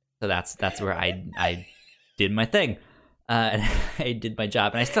 So that's where I did my thing. And I did my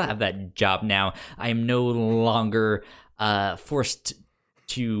job, and I still have that job now. I am no longer forced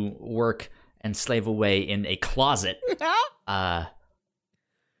to work and slave away in a closet. But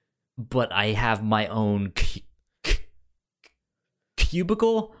I have my own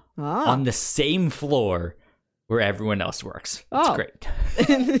cubicle on the same floor where everyone else works. It's great.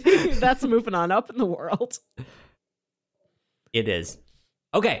 That's moving on up in the world. It is.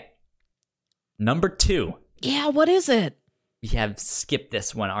 Okay. Number 2. Yeah, what is it? We have skipped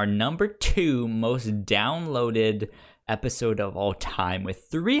this one. Our number 2 most downloaded episode of all time with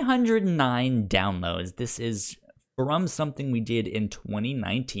 309 downloads. This is from something we did in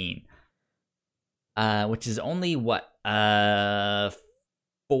 2019. Which is only 37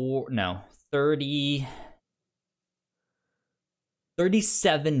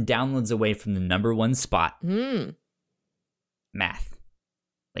 downloads away from the number 1 spot. Math,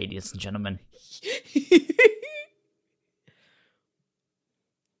 ladies and gentlemen.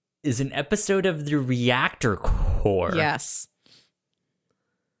 Is an episode of the Reactor Core. Yes.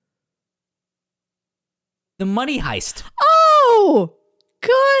 The Money Heist. Oh,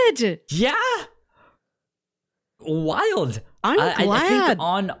 good. Yeah. Wild. I'm I glad. think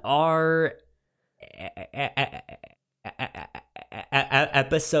on our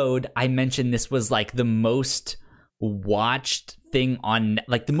episode, I mentioned this was like the most watched thing on,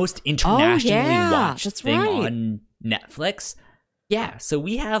 like the most internationally watched that's thing right. on Netflix. Yeah, so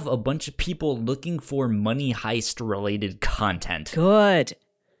we have a bunch of people looking for Money Heist related content. Good.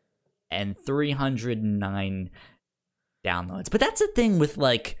 And 309 downloads. But that's the thing with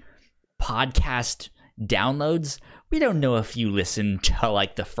like podcast downloads. We don't know if you listened to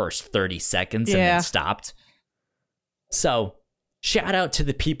like the first 30 seconds and then stopped. So shout out to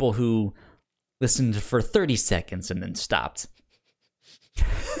the people who listened for 30 seconds and then stopped.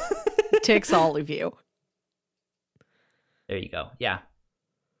 It takes all of you. There you go. Yeah.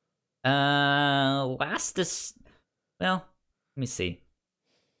 Let me see.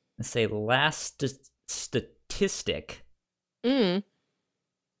 Let's say last statistic.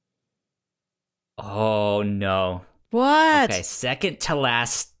 Oh no. What? Okay, second to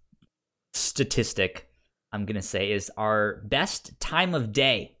last statistic I'm going to say is our best time of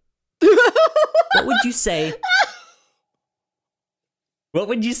day. What would you say? What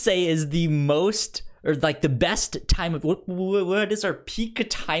would you say is the most, or like the best time of, what is our peak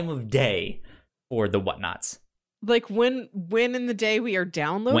time of day for the Whatnots? Like when in the day we are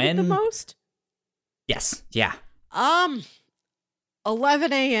downloaded the most? Yes, yeah.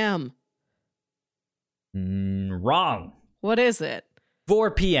 11 a.m. Wrong. What is it?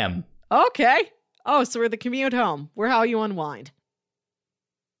 4 p.m. Okay. Oh, so we're the commute home. We're how you unwind.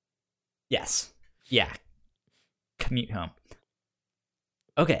 Yes. Yeah. Commute home.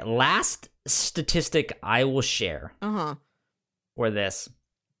 Okay, last statistic I will share Uh-huh. for this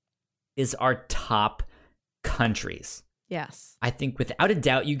is our top countries. Yes. I think without a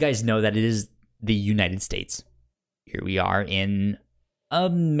doubt, you guys know that it is the United States. Here we are in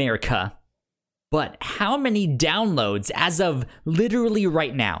America. But how many downloads as of literally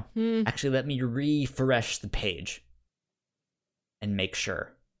right now? Actually, let me refresh the page and make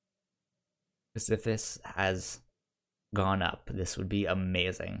sure. Because if this has gone up, this would be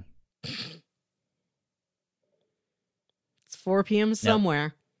amazing. It's 4 p.m.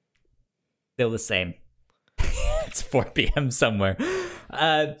 somewhere. Still the same. It's 4 p.m. somewhere.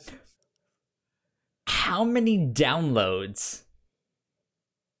 How many downloads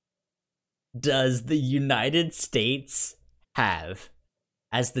does the United States have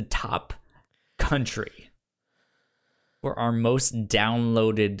as the top country for our most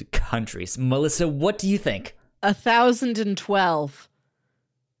downloaded countries? Melissa, what do you think? 1,012.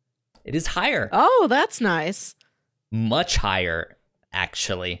 It is higher. Oh, that's nice. Much higher,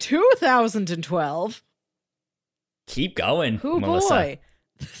 actually. 2,012. Keep going, Oh Melissa. boy.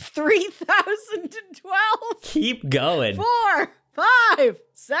 3,012. Keep going. 4, 5,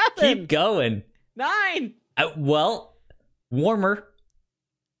 7, Keep going. 9, Well, warmer.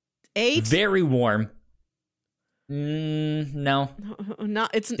 8. Very warm. No. No,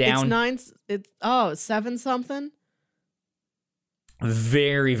 it's Down. 9. It's 7 something.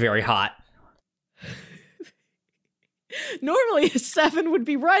 Very, very hot. Normally a 7 would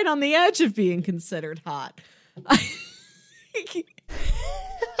be right on the edge of being considered hot.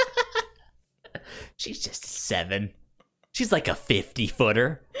 She's just 7. She's like a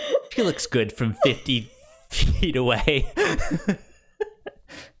 50-footer. She looks good from 50 feet away.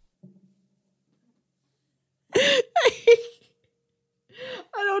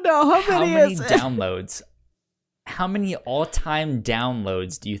 I don't know How many many is it? downloads? How many all-time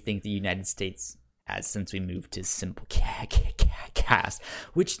downloads do you think the United States has since we moved to Simple Cast?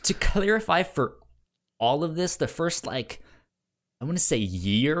 Which, to clarify for all of this, the first, I want to say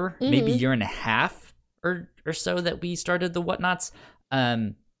year, maybe year and a half or so that we started the Whatnots,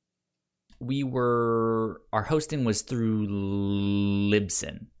 our hosting was through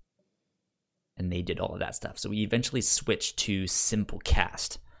Libsyn, and they did all of that stuff. So we eventually switched to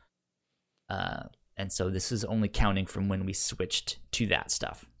Simplecast. And so this is only counting from when we switched to that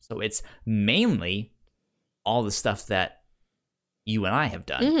stuff. So it's mainly all the stuff that you and I have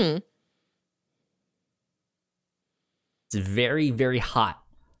done. Mm-hmm. It's very, very hot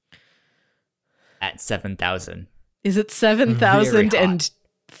at 7,000. Is it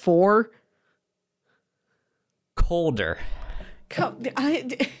 7,004? Colder. Kyle,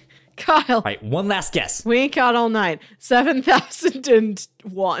 All right, one last guess. we ain't got all night.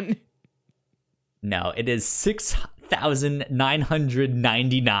 7,001. No, it is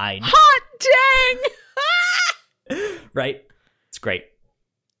 6,999. Hot dang! Right? It's great.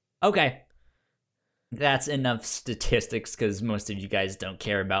 Okay. That's enough statistics because most of you guys don't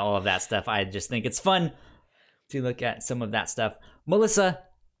care about all of that stuff. I just think it's fun to look at some of that stuff. Melissa,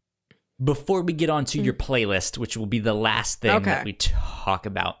 before we get on to your playlist, which will be the last thing that we talk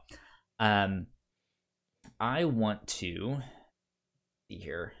about, I want to see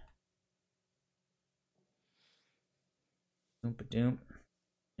here. Doom-pa-doom.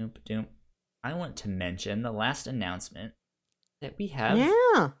 Doom-pa-doom. I want to mention the last announcement that we have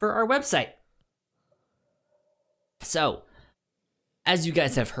for our website. So, as you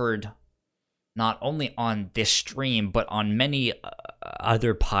guys have heard, not only on this stream, but on many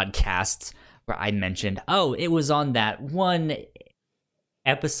other podcasts where I mentioned, it was on that one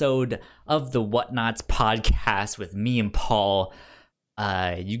episode of the Whatnots podcast with me and Paul.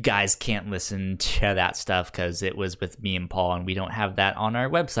 You guys can't listen to that stuff because it was with me and Paul, and we don't have that on our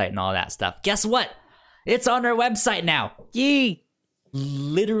website and all that stuff. Guess what? It's on our website now. Yee!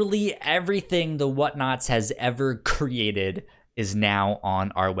 Literally everything the Whatnots has ever created is now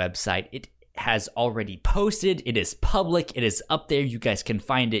on our website. It has already posted. It is public. It is up there. You guys can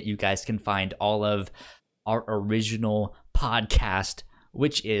find it. You guys can find all of our original podcast,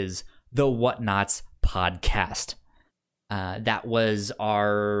 which is the Whatnots podcast. That was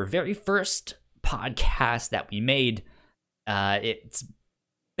our very first podcast that we made. It's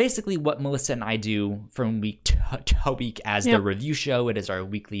basically what Melissa and I do from week to week as the review show. It is our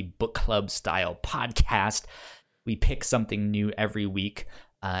weekly book club style podcast. We pick something new every week,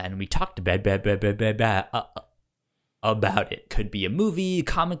 and we talked about it. Could be a movie,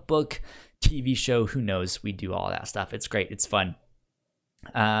 comic book, TV show, who knows? We do all that stuff. It's great. It's fun.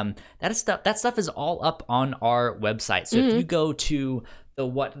 That stuff is all up on our website. So if you go to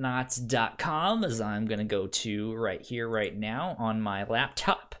thewhatnots.com, as I'm going to go to right here, right now on my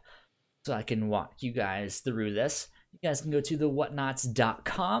laptop, so I can walk you guys through this. You guys can go to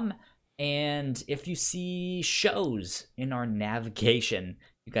thewhatnots.com, and if you see shows in our navigation,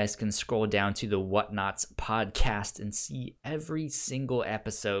 you guys can scroll down to the Whatnots podcast and see every single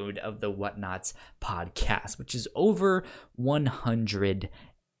episode of the Whatnots podcast, which is over 100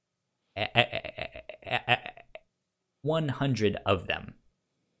 of them.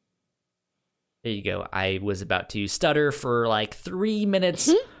 There you go. I was about to stutter for like 3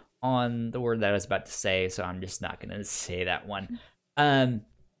 minutes on the word that I was about to say, so I'm just not going to say that one.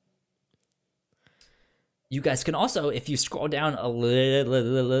 You guys can also, if you scroll down a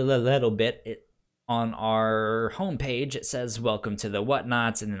little bit, on our homepage, it says "Welcome to the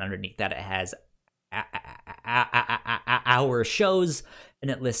Whatnots," and then underneath that, it has our shows, and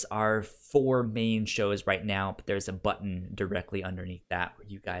it lists our 4 main shows right now. But there's a button directly underneath that where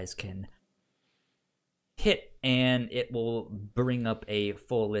you guys can hit, and it will bring up a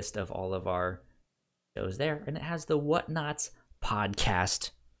full list of all of our shows there, and it has the Whatnots podcast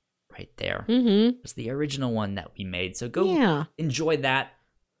right there. It's the original one that we made, so go enjoy that.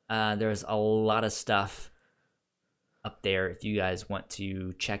 There's a lot of stuff up there if you guys want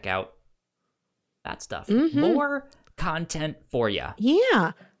to check out that stuff. More content for you.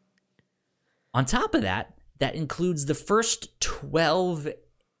 Yeah. On top of that, that includes the first 12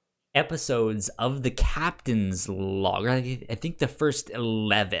 episodes of the Captain's Log. I think the first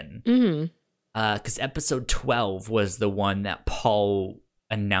 11. Because episode 12 was the one that Paul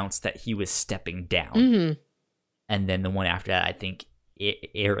announced that he was stepping down. And then the one after that, I think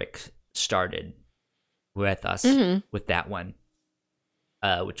Eric started with us with that one,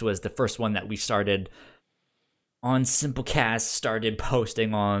 which was the first one that we started on Simplecast, started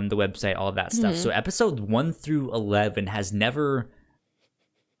posting on the website, all of that stuff. So episode 1 through 11 has never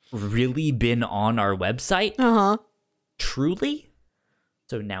really been on our website. Truly.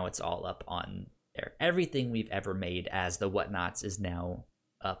 So now it's all up on there. Everything we've ever made as the Whatnots is now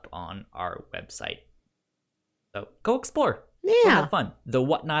up on our website. So go explore. Go have fun.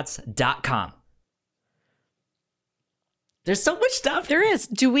 Thewhatnots.com. There's so much stuff. There is.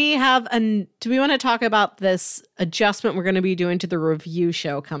 Do we want to talk about this adjustment we're going to be doing to the review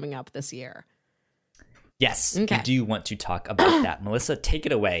show coming up this year? Yes, we do want to talk about that. Melissa, take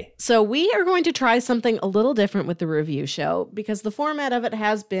it away. So we are going to try something a little different with the review show, because the format of it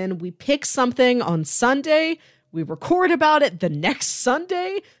has been we pick something on Sunday, we record about it the next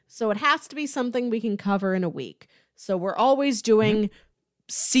Sunday, so it has to be something we can cover in a week. So we're always doing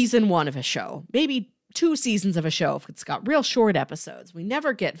season 1 of a show, maybe 2 seasons of a show if it's got real short episodes. We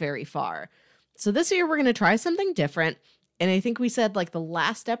never get very far. So this year we're going to try something different, and I think we said like the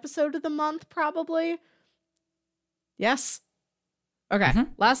last episode of the month probably. Yes? Okay.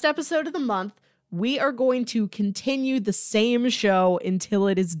 Last episode of the month, we are going to continue the same show until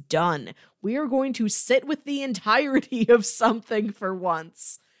it is done. We are going to sit with the entirety of something for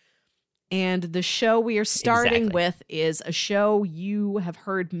once. And the show we are starting with is a show you have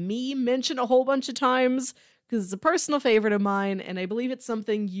heard me mention a whole bunch of times because it's a personal favorite of mine, and I believe it's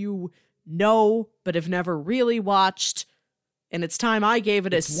something you know but have never really watched. And it's time I gave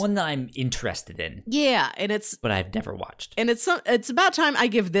it It's one that I'm interested in. Yeah, but I've never watched. And it's about time I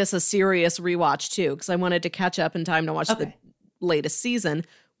give this a serious rewatch too, because I wanted to catch up in time to watch the latest season.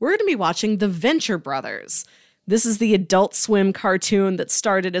 We're going to be watching The Venture Brothers. This is the Adult Swim cartoon that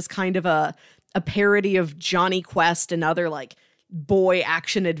started as kind of a parody of Johnny Quest and other like boy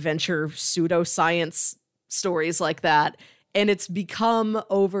action adventure pseudoscience stories like that. And it's become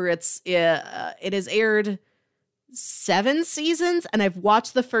it has aired 7 seasons, and I've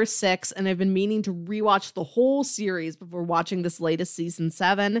watched the first 6, and I've been meaning to rewatch the whole series before watching this latest season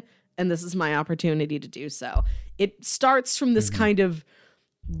 7, and this is my opportunity to do so. It starts from this kind of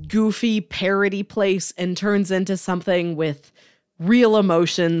goofy parody place and turns into something with real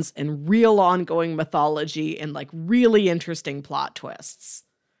emotions and real ongoing mythology and like really interesting plot twists.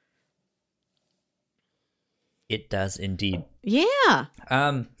 It does indeed. Yeah.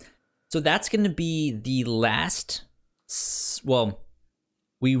 So that's going to be the last,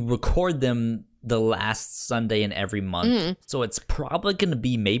 we record them the last Sunday in every month. So it's probably going to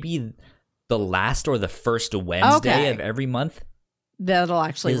be maybe the last or the first Wednesday of every month. That'll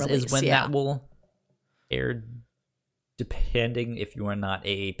actually release, is when that will air, depending if you are not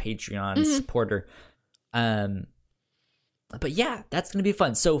a Patreon supporter. But yeah, that's going to be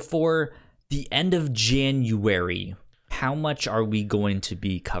fun. So for the end of January, how much are we going to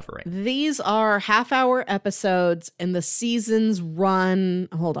be covering? These are half-hour episodes, and the seasons run...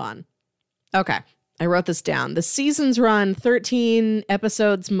 Hold on. Okay. I wrote this down. The seasons run 13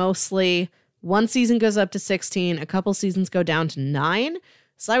 episodes mostly. One season goes up to 16. A couple seasons go down to 9.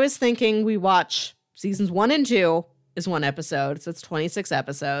 So I was thinking we watch seasons 1 and 2 is one episode. So it's 26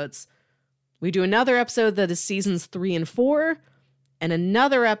 episodes. We do another episode that is seasons 3 and 4. And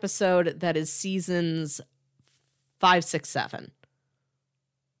another episode that is seasons 5, 6, 7.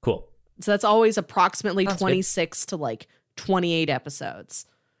 Cool. So that's always approximately Sounds 26 to like 28 episodes.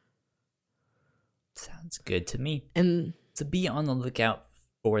 Sounds good to me. And So be on the lookout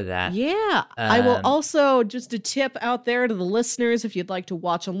for that. yeah, I will Um, also, just a tip out there to the listeners if you'd like to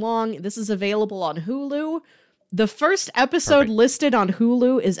watch along, this is available on Hulu. The first episode Perfect. listed on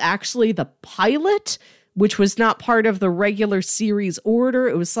Hulu is actually the pilot, which was not part of the regular series order.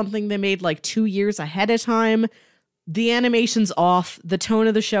 It was something they made like 2 years ahead of time. The animation's off. The tone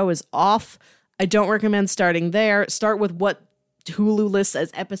of the show is off. I don't recommend starting there. Start with what Hulu lists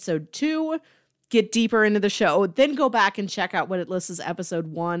as episode 2. Get deeper into the show. Then go back and check out what it lists as episode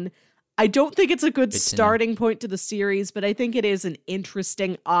 1. I don't think it's a good Good to know. starting point to the series, but I think it is an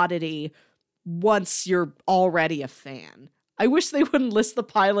interesting oddity once you're already a fan. I wish they wouldn't list the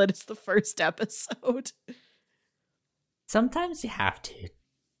pilot as the first episode. Sometimes you have to,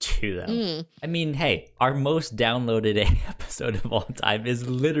 too, though. Mm. I mean, hey, our most downloaded episode of all time is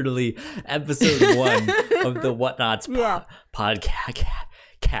literally episode 1 of the Whatnots Yeah.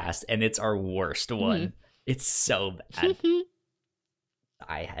 podcast, and it's our worst one. It's so bad.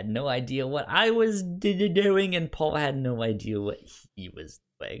 I had no idea what I was doing, and Paul had no idea what he was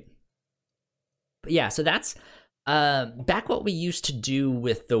doing. But yeah, so that's back what we used to do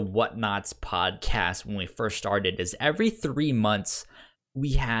with the Whatnots podcast when we first started is every 3 months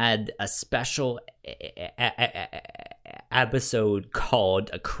we had a special episode called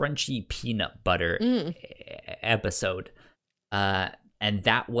a crunchy peanut butter episode. And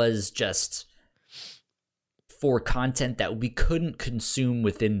that was just for content that we couldn't consume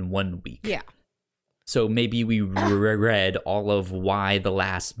within 1 week. Yeah. So maybe we read all of Y the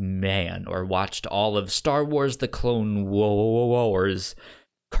Last Man or watched all of Star Wars The Clone Wars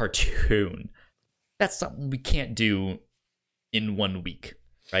cartoon. That's something we can't do in 1 week,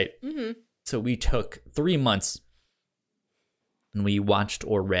 right? Mm-hmm. So we took 3 months and we watched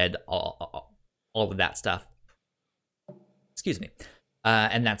or read all of that stuff. Excuse me.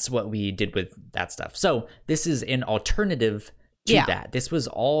 And that's what we did with that stuff. So this is an alternative to Yeah. that. This was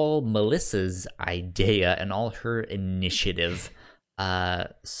all Melissa's idea and all her initiative.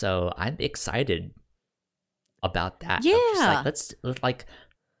 So I'm excited about that. Of just Yeah.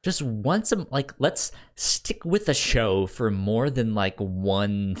 let's stick with a show for more than like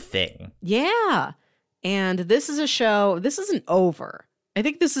one thing. Yeah. And this is a show, this isn't over. I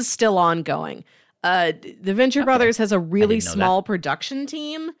think this is still ongoing. The Venture Brothers has a really didn't know small production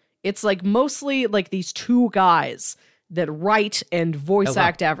team. It's like mostly like these 2 guys that write and voice wow.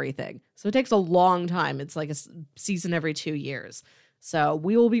 act everything. So it takes a long time. It's like a season every 2 years. So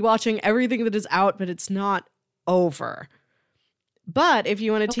we will be watching everything that is out, but it's not over. But if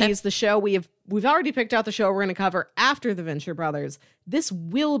you want to Okay. tease the show, we've already picked out the show we're going to cover after the Venture Brothers. This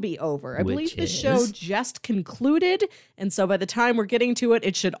will be over. I believe the show is? just concluded, and so by the time we're getting to it,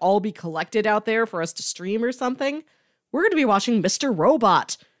 it should all be collected out there for us to stream or something. We're going to be watching Mr.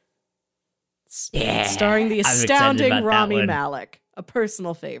 Robot. Yeah, Starring the I'm excited astounding about that Rami one. Malek, a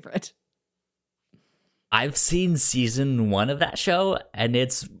personal favorite. I've seen season 1 of that show, and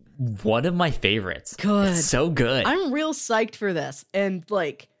it's one of my favorites. Good. It's so good. I'm real psyched for this. And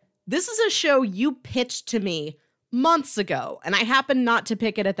like, this is a show you pitched to me months ago, and I happened not to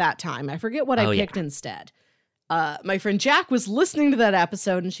pick it at that time. I forget what I Oh, yeah. picked instead. My friend Jack was listening to that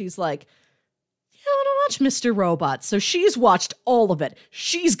episode, and she's like, "You want to watch Mr. Robot?" So she's watched all of it.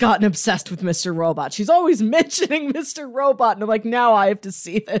 She's gotten obsessed with Mr. Robot. She's always mentioning Mr. Robot, and I'm like, now I have to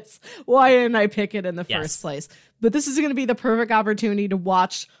see this. Why didn't I pick it in the Yes. first place? But this is going to be the perfect opportunity to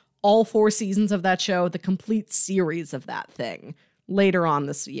watch all 4 seasons of that show, the complete series of that thing, later on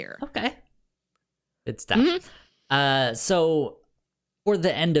this year. Okay. Good stuff. So for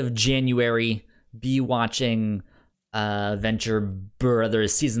the end of January, be watching Venture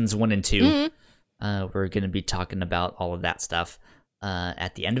Brothers seasons 1 and 2. We're going to be talking about all of that stuff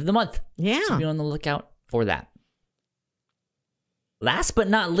at the end of the month. Yeah. So be on the lookout for that. Last but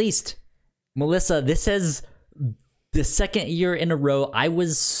not least, Melissa, this is the second year in a row. I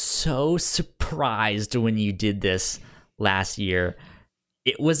was so surprised when you did this last year.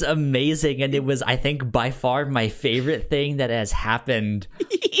 It was amazing, and it was, I think, by far my favorite thing that has happened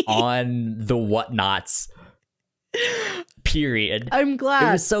on the Whatnots. Period. I'm glad.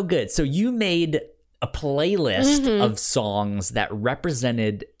 It was so good. So you made a playlist of songs that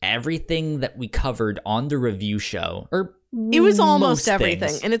represented everything that we covered on the review show. Or it was almost most everything.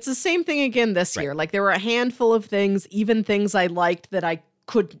 things. And it's the same thing again this Right. year. Like there were a handful of things, even things I liked that I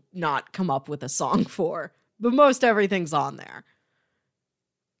could not come up with a song for. But most everything's on there.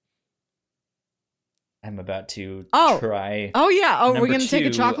 I'm about to Oh. try. Oh yeah. Oh, we're number going to take a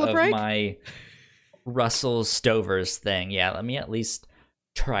 2 chocolate of break? my Russell Stover's thing. Yeah, let me at least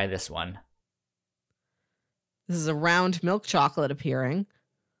try this one. This is a round milk chocolate appearing.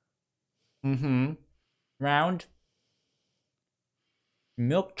 Mm-hmm. Round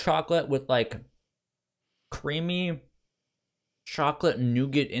milk chocolate with like creamy chocolate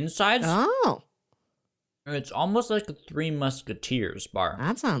nougat insides. Oh, It's almost like a Three Musketeers bar.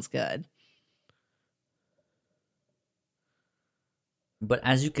 that sounds good. But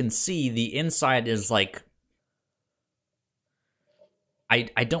as you can see, the inside is like,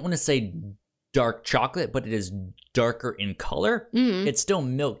 I don't want to say dark chocolate, but it is darker in color. Mhm. It's still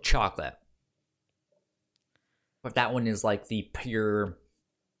milk chocolate. But that one is like the pure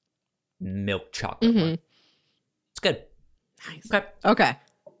milk chocolate one. It's good. Nice. Okay. Okay.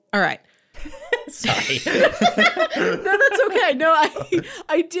 All right. Sorry. No, that's okay. No,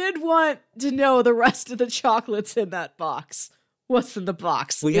 I did want to know the rest of the chocolates in that box. What's in the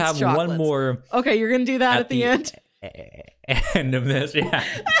box? We It's have chocolates. one more Okay, you're going to do that at the end? end of this. Yeah.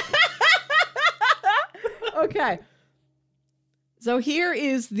 Okay. So here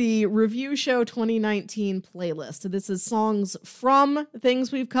is the Review Show 2019 playlist. This is songs from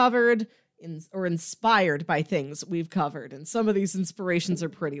things we've covered or inspired by things we've covered. And some of these inspirations are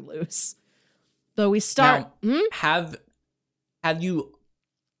pretty loose. So we start... Now, have you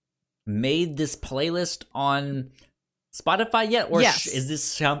made this playlist on Spotify yet, or Yes. is this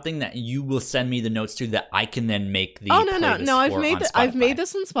something that you will send me the notes to that I can then make the no. playlist I've for made on I've made Spotify?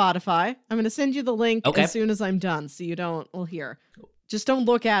 this on Spotify. I'm going to send you the link Okay. as soon as I'm done, so you don't. Well, here, just don't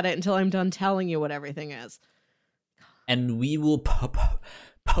look at it until I'm done telling you what everything is. And we will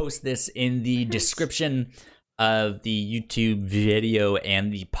post this in the description of the YouTube video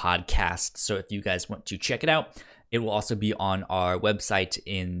and the podcast. So if you guys want to check it out, it will also be on our website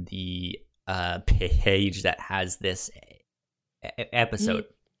in the page that has this episode.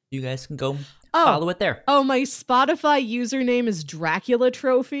 You guys can go follow it there. Oh, my Spotify username is Dracula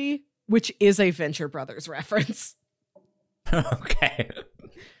Trophy, which is a Venture Brothers reference. Okay.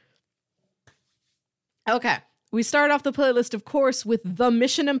 Okay, we start off the playlist, of course, with the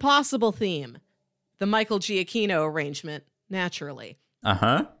Mission Impossible theme, the Michael Giacchino arrangement, naturally.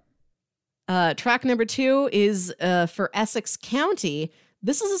 Track number 2 is for Essex County.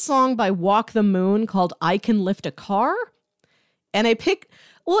 This is a song by Walk the Moon called I Can Lift a Car. And I picked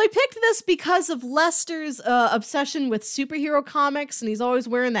this because of Lester's obsession with superhero comics, and he's always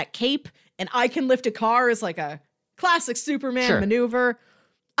wearing that cape, and I Can Lift a Car is like a classic Superman maneuver.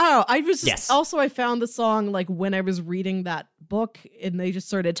 Oh, I was just, also I found the song like when I was reading that book, and they just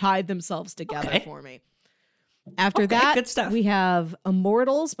sort of tied themselves together for me. After that, good stuff. we have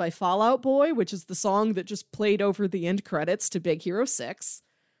Immortals by Fall Out Boy, which is the song that just played over the end credits to Big Hero 6.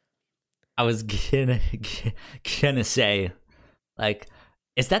 I was gonna say, like,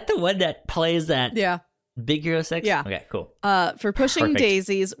 is that the one that plays that Big Hero 6? Yeah. Okay, cool. For Pushing Perfect.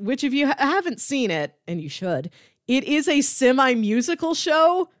 Daisies, which if you haven't seen it, and you should, it is a semi-musical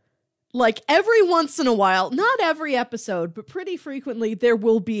show. Like every once in a while, not every episode, but pretty frequently, there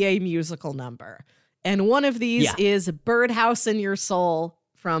will be a musical number. And one of these is Birdhouse in Your Soul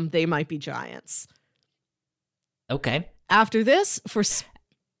from They Might Be Giants. Okay. After this, for...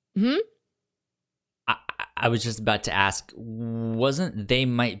 I was just about to ask, wasn't They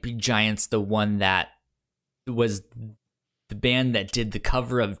Might Be Giants the one that was the band that did the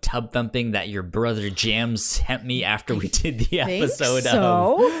cover of Tub Thumping that your brother Jam sent me after we did the episode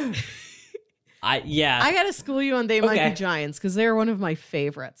of? I gotta school you on They Might Be Giants because they're one of my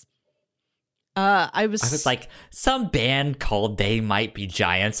favorites. I was like, some band called They Might Be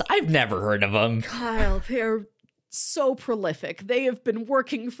Giants. I've never heard of them. Kyle, they're so prolific. They have been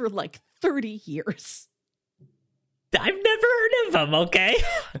working for like 30 years. I've never heard of them, okay?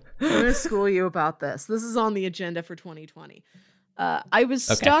 I'm going to school you about this. This is on the agenda for 2020. I was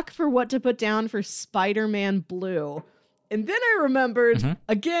stuck for what to put down for Spider-Man Blue. And then I remembered,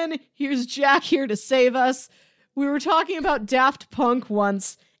 again, here's Jack here to save us. We were talking about Daft Punk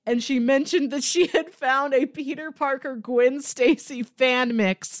once, and she mentioned that she had found a Peter Parker Gwen Stacy fan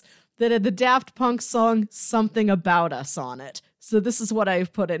mix that had the Daft Punk song Something About Us on it. So this is what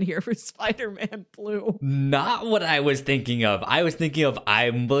I've put in here for Spider-Man Blue. Not what I was thinking of. I was thinking of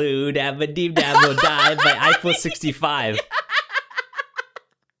I'm Blue, Dabba Deep Dabba Die by Eiffel 65.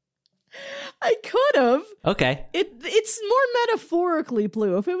 I could have. Okay. It's more metaphorically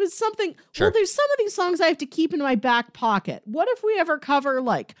blue. If it was something, Sure. well, there's some of these songs I have to keep in my back pocket. What if we ever cover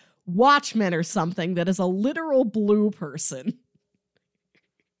like Watchmen or something that is a literal blue person?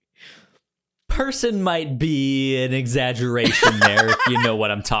 Person might be an exaggeration there, if you know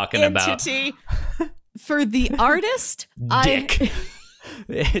what I'm talking about. Entity. For the artist, Dick.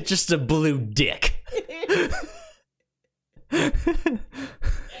 Just a blue dick.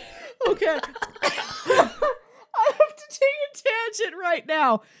 Okay. I have to take a tangent right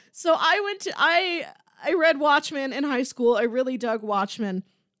now. So I read Watchmen in high school. I really dug Watchmen.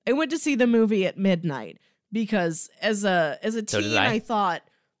 I went to see the movie at midnight because as a teen did I. I thought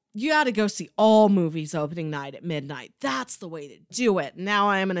you got to go see all movies opening night at midnight. That's the way to do it. Now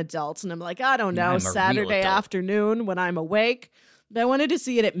I am an adult and I'm like, I don't know, I'm a real Saturday adult. afternoon when I'm awake. But I wanted to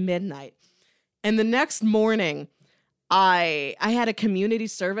see it at midnight. And the next morning, I had a community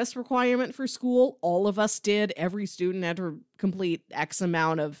service requirement for school. All of us did. Every student had to complete X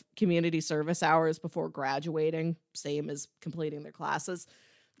amount of community service hours before graduating, same as completing their classes.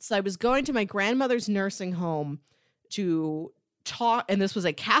 So I was going to my grandmother's nursing home to talk, and this was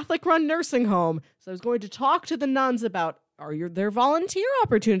a Catholic-run nursing home. So I was going to talk to the nuns about, are there volunteer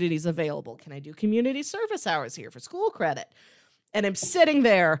opportunities available? Can I do community service hours here for school credit? And I'm sitting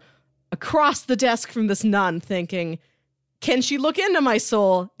there across the desk from this nun thinking, can she look into my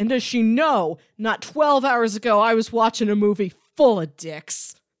soul? And does she know not 12 hours ago I was watching a movie full of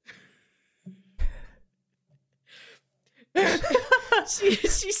dicks? she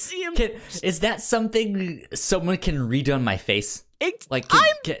see him. Is that something someone can read on my face? I'm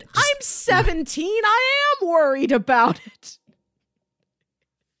 17. I am worried about it.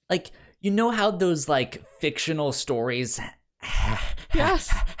 Like, you know how those like fictional stories Yes.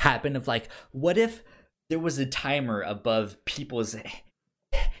 happen of like, what if there was a timer above people's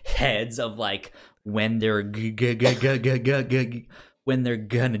heads of like when they're when they're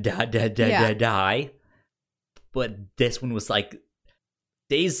gonna die, but this one was like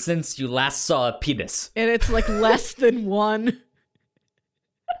days since you last saw a penis. And it's like less than one.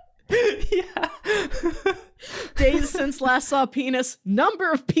 Yeah. Days since last saw penis.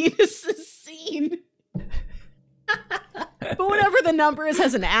 Number of penises seen. But whatever the number is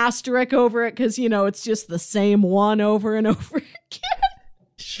has an asterisk over it because, you know, it's just the same one over and over again.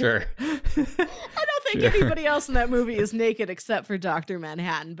 Sure. I don't think anybody else in that movie is naked except for Dr.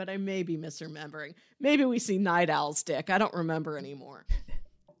 Manhattan, but I may be misremembering. Maybe we see Night Owl's dick. I don't remember anymore.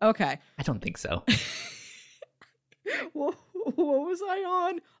 Okay. I don't think so. What was I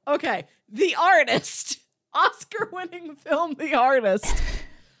on? Okay. The Artist. Oscar-winning film, The Artist.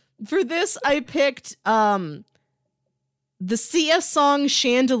 For this, I picked the Sia song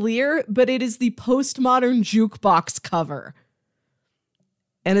Chandelier, but it is the postmodern jukebox cover.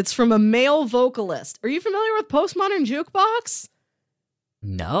 And it's from a male vocalist. Are you familiar with postmodern jukebox?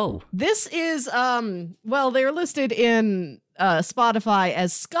 No. This is, well, they're listed in Spotify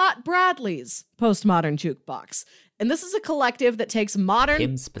as Scott Bradley's postmodern jukebox. And this is a collective that takes modern...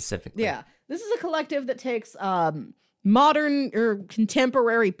 Him specifically. Yeah. This is a collective that takes modern or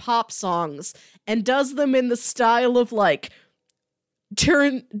contemporary pop songs and does them in the style of like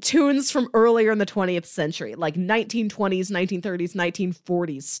tunes from earlier in the 20th century, like 1920s, 1930s,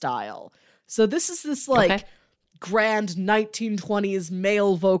 1940s style. So this is this like grand 1920s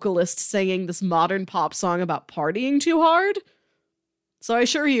male vocalist singing this modern pop song about partying too hard. So I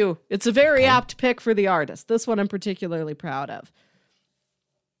assure you, it's a very apt pick for The Artist. This one I'm particularly proud of.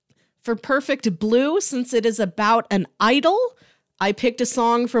 For Perfect Blue, since it is about an idol, I picked a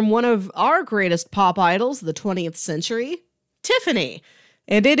song from one of our greatest pop idols, the 20th century, Tiffany.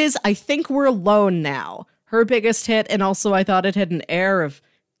 And it is I Think We're Alone Now, her biggest hit, and also I thought it had an air of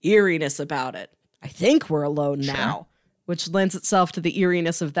eeriness about it. I think we're alone now, which lends itself to the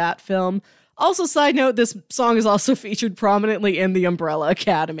eeriness of that film. Also, side note, this song is also featured prominently in The Umbrella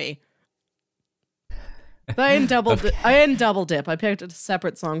Academy. But I didn't double dip. I picked a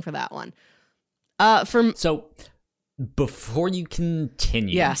separate song for that one. So, before you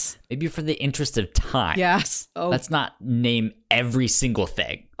continue, Yes. maybe for the interest of time, Yes. Oh, let's not name every single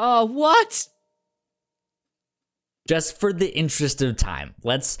thing. oh, what? Just for the interest of time,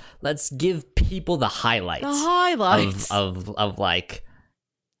 let's give people the highlights. The highlights. of like,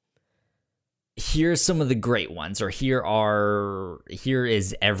 here's some of the great ones, or here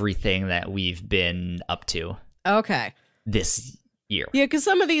is everything that we've been up to Okay. this year. Yeah, because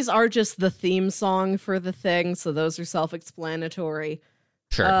some of these are just the theme song for the thing, so those are self-explanatory.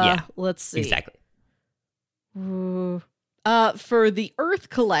 Sure, yeah, Let's see. exactly. For the Earth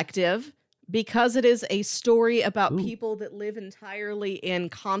Collective, because it is a story about people that live entirely in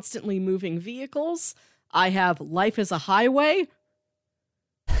constantly moving vehicles, I have Life is a Highway.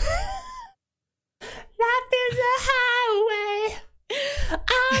 Life is a highway. I'm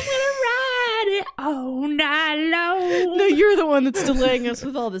gonna ride it all night long. No, you're the one that's delaying us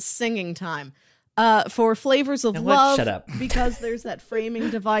with all this singing time. For Flavors of know what? Love, Shut up. because there's that framing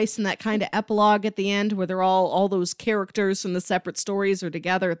device and that kind of epilogue at the end where they're all those characters from the separate stories are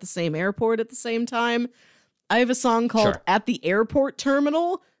together at the same airport at the same time. I have a song called Sure. At the Airport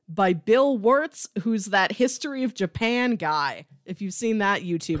Terminal by Bill Wirtz, who's that History of Japan guy, if you've seen that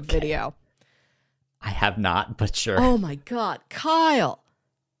YouTube video. I have not, but sure. Oh my God, Kyle.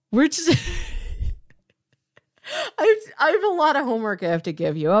 We're just... I have a lot of homework I have to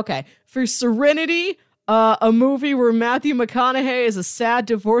give you. Okay. For Serenity, a movie where Matthew McConaughey is a sad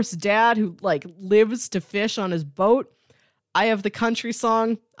divorced dad who, like, lives to fish on his boat. I have the country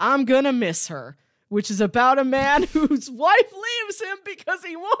song, I'm Gonna Miss Her, which is about a man whose wife leaves him because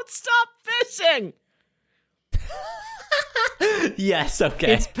he won't stop fishing. Yes,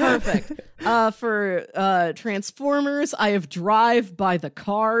 okay. It's perfect. For Transformers, I have Drive by the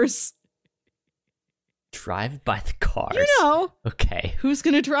Cars. Drive by the Cars. You know, Okay. Who's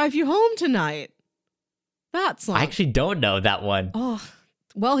Gonna Drive You Home Tonight? That song. I actually don't know that one. Oh,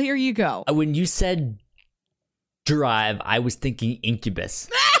 well, here you go. When you said Drive, I was thinking Incubus.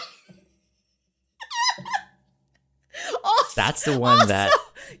 That's the one that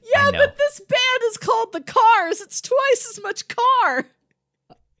Yeah, I know. but this band is called The Cars. It's twice as much car.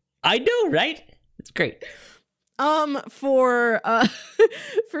 I know, right? It's great. For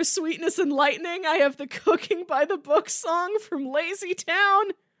for Sweetness and Lightning, I have the Cooking by the Book song from Lazy Town.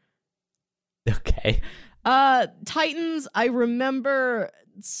 Okay. Titans, I remember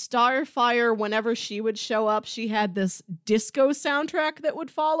Starfire, whenever she would show up, she had this disco soundtrack that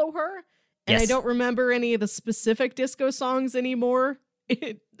would follow her. And I Yes. don't remember any of the specific disco songs anymore,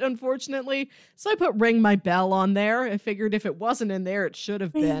 unfortunately. So I put Ring My Bell on there. I figured if it wasn't in there, it should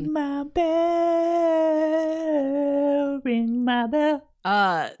have been. Ring my bell, ring my bell.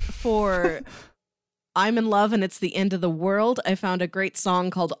 For I'm in Love and It's the End of the World, I found a great song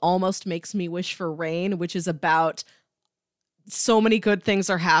called Almost Makes Me Wish for Rain, which is about so many good things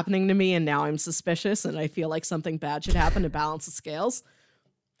are happening to me and now I'm suspicious and I feel like something bad should happen to balance the scales.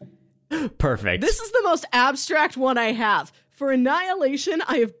 Perfect. This is the most abstract one I have. For Annihilation,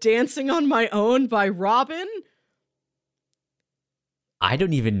 I have Dancing on My Own by Robin. I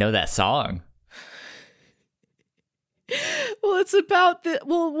don't even know that song. Well, it's about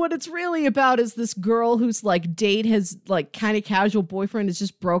what it's really about is this girl whose like date has like kind of casual boyfriend has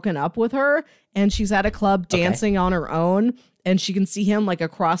just broken up with her and she's at a club dancing on her own and she can see him like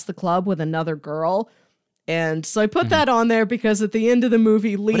across the club with another girl. And so I put that on there because at the end of the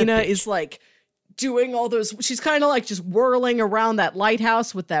movie, Lena bitch. is like doing all those, she's kind of like just whirling around that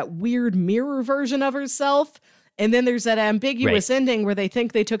lighthouse with that weird mirror version of herself. And then there's that ambiguous ending where they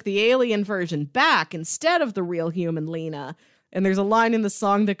think they took the alien version back instead of the real human Lena. And there's a line in the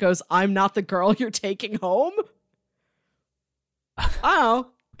song that goes, I'm not the girl you're taking home. Oh,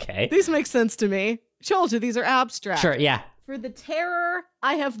 Okay. these make sense to me. Told you, these are abstract. Sure, yeah. For the terror,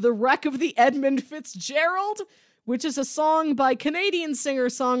 I have The Wreck of the Edmund Fitzgerald, which is a song by Canadian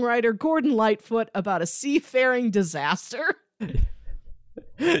singer-songwriter Gordon Lightfoot about a seafaring disaster.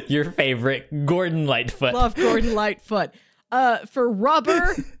 Your favorite, Gordon Lightfoot. Love Gordon Lightfoot. For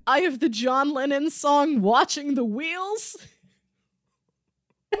Rubber, I have the John Lennon song Watching the Wheels.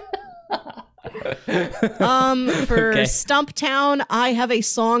 For Okay. Stumptown, I have a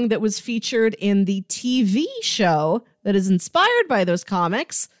song that was featured in the TV show that is inspired by those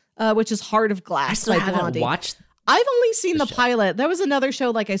comics, which is Heart of I Glass still by haven't Blondie. watched. I've only seen the show. pilot. That was another show,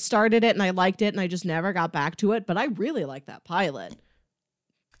 like I started it and I liked it and I just never got back to it, but I really like that pilot.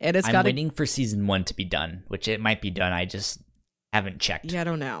 And it's I'm got waiting for season 1 to be done, which it might be done. I just haven't checked. Yeah, I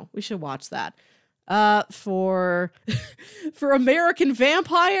don't know. We should watch that. For for American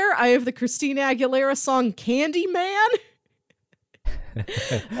Vampire, I have the Christina Aguilera song Candyman.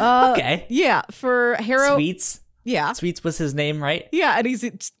 Okay. Yeah, for Harrow. Sweets. Yeah. Sweets was his name, right? Yeah, and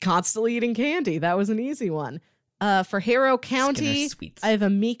he's constantly eating candy. That was an easy one. For Harrow County, Sweets. I have a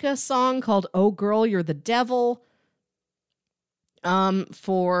Mika song called Oh Girl, You're the Devil.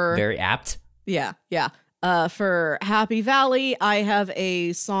 For Very apt. Yeah. For Happy Valley, I have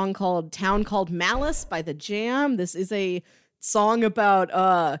a song called Town Called Malice by The Jam. This is a song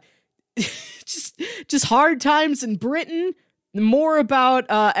about just hard times in Britain, more about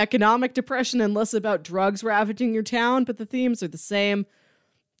economic depression and less about drugs ravaging your town, but the themes are the same.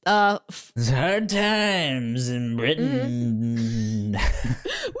 Hard times in Britain.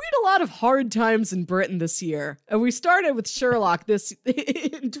 We'd a lot of hard times in Britain this year. And we started with Sherlock this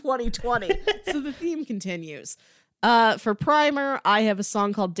in 2020. So the theme continues. For primer, I have a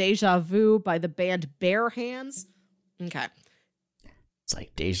song called Deja Vu by the band Bare Hands. Okay. It's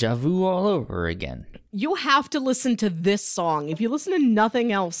like deja vu all over again. You have to listen to this song. If you listen to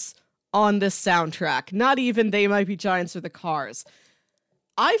nothing else on this soundtrack, not even They Might Be Giants or The Cars,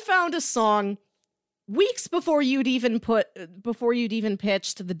 I found a song weeks before you'd even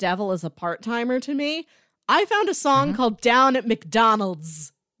pitched The Devil as a Part-Timer to me. I found a song called Down at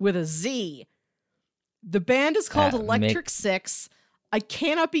McDonald's with a Z. The band is called Electric Six. I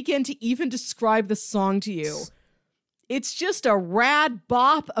cannot begin to even describe the song to you. It's just a rad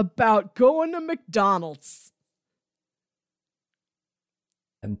bop about going to McDonald's.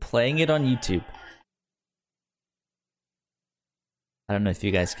 I'm playing it on YouTube. I don't know if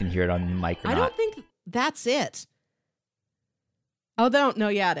you guys can hear it on the mic or not. I don't think that's it. Oh, no,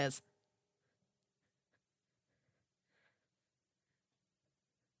 yeah, it is.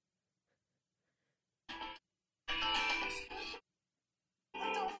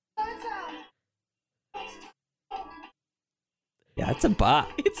 Yeah, it's a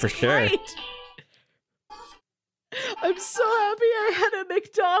bop for sure. Great. I'm so happy I had a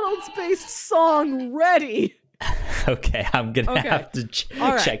McDonald's-based song ready. Okay, I'm gonna have to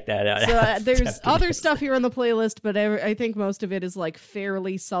All right. check that out. So there's other stuff here on the playlist, but I think most of it is like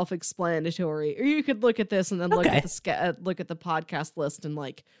fairly self-explanatory. Or you could look at this and then look at the podcast list and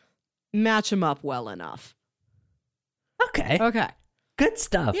like match them up well enough. Okay. Good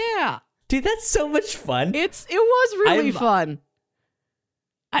stuff. Yeah, Dude, that's so much fun. it was really fun.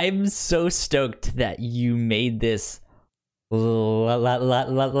 I'm so stoked that you made this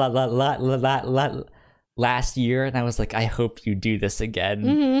last year, and I was like, I hope you do this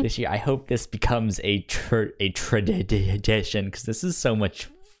again this year. I hope this becomes a tradition, because this is so much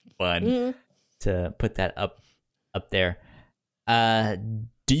fun to put that up there.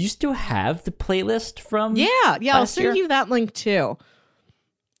 Do you still have the playlist from? Yeah. I'll send year? you that link too.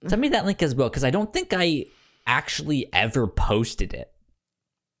 Send me that link as well, because I don't think I actually ever posted it,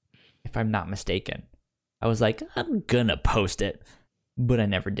 if I'm not mistaken. I was like, I'm gonna post it, but I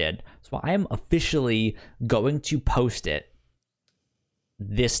never did. So I am officially going to post it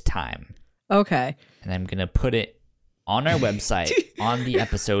this time. Okay. And I'm gonna put it on our website on the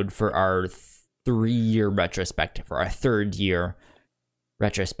episode for our 3-year retrospective, or our 3rd year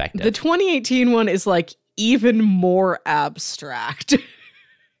retrospective. The 2018 one is like even more abstract.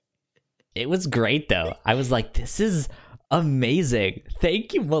 It was great though. I was like, this is amazing.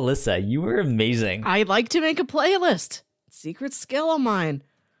 Thank you, Melissa. You were amazing. I like to make a playlist. Secret skill of mine.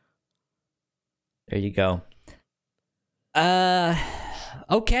 There you go.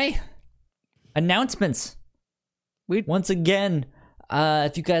 Okay. Announcements. Once again,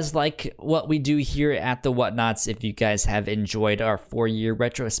 if you guys like what we do here at the Whatnots, if you guys have enjoyed our 4-year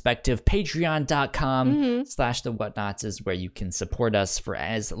retrospective, patreon.com/the Whatnots is where you can support us for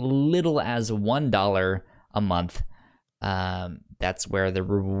as little as $1 a month. That's where the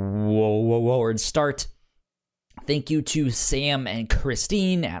rewards start. Thank you to Sam and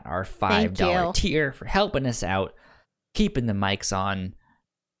Christine at our $5 tier for helping us out, keeping the mics on.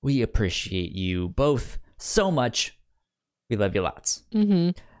 We appreciate you both so much. We love you lots.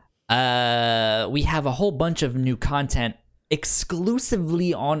 We have a whole bunch of new content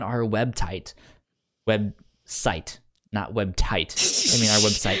exclusively on our website, not webtite. I mean, our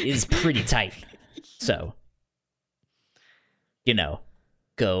website is pretty tight. So,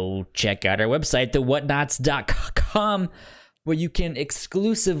 go check out our website, thewhatnots.com, where you can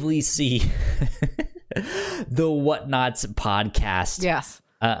exclusively see the Whatnots podcast. Yes.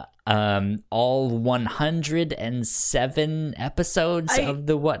 All 107 episodes of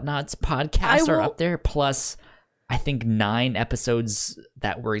the Whatnots podcast are up there, plus I think 9 episodes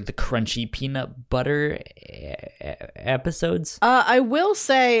that were the crunchy peanut butter episodes. I will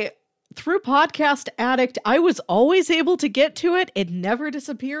say, through Podcast Addict, I was always able to get to it. It never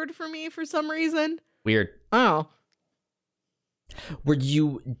disappeared for me for some reason. Weird. Oh. Were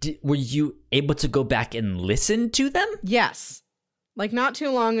you able to go back and listen to them? Yes. Like, not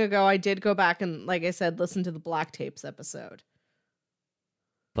too long ago, I did go back and, like I said, listen to the Black Tapes episode.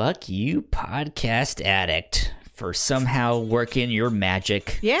 Fuck you, Podcast Addict, for somehow working your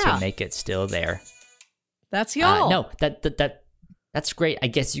magic to make it still there. That's y'all. No, that's great. I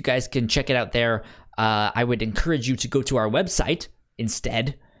guess you guys can check it out there. I would encourage you to go to our website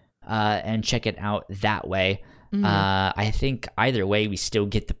instead and check it out that way. I think either way, we still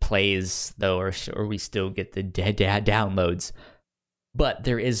get the plays, though, or we still get the downloads. But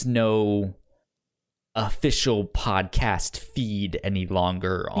there is no official podcast feed any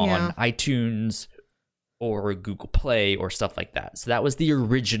longer on iTunes or Google Play or stuff like that. So that was the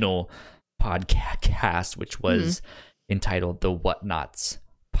original podcast, which was entitled The Whatnots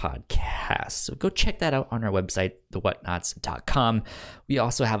Podcast. So go check that out on our website, thewhatnots.com. We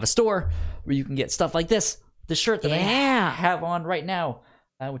also have a store where you can get stuff like this, the shirt that I have on right now,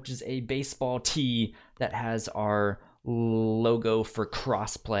 which is a baseball tee that has our logo for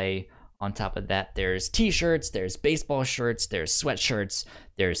crossplay. On top of that, there's t-shirts, there's baseball shirts, there's sweatshirts,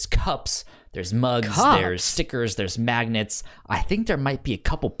 there's cups, there's mugs, there's stickers, there's magnets. I think there might be a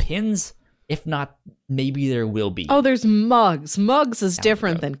couple pins. If not, maybe there will be. Oh, there's mugs. Mugs is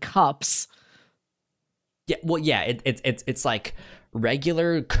different than cups. Yeah, well, yeah, it's like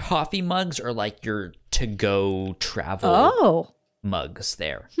regular coffee mugs or like your to-go travel mugs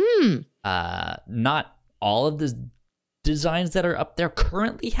there. Not all of the designs that are up there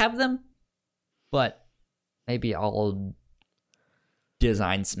currently have them, but maybe I'll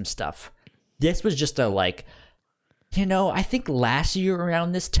design some stuff. This was just a like, I think last year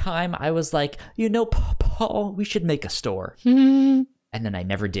around this time, I was like, Paul, we should make a store. And then I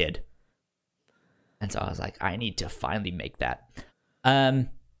never did. And so I was like, I need to finally make that.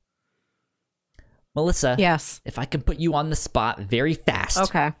 Melissa. Yes. If I can put you on the spot very fast.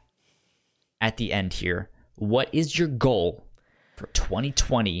 Okay. At the end here, what is your goal for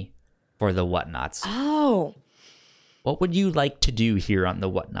 2020 for the Whatnots? Oh. What would you like to do here on the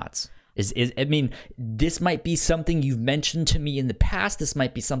Whatnots? I mean, this might be something you've mentioned to me in the past. This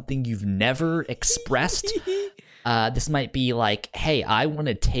might be something you've never expressed. This might be like, hey, I want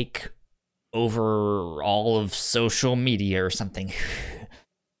to take over all of social media or something.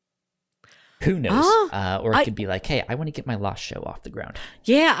 Who knows? Or it could be like, hey, I want to get my Lost show off the ground.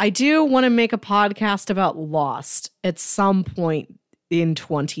 Yeah, I do want to make a podcast about Lost at some point in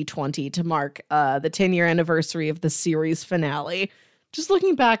 2020 to mark the 10-year anniversary of the series finale. Just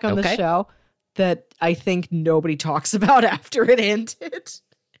looking back on the show that I think nobody talks about after it ended.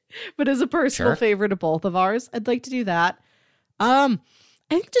 But as a personal favorite of both of ours, I'd like to do that. I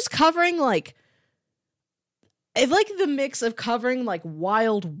think just covering I like the mix of covering like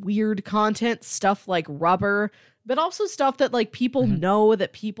wild, weird content, stuff like Rubber, but also stuff that like people know,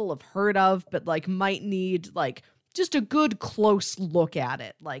 that people have heard of, but like might need like just a good close look at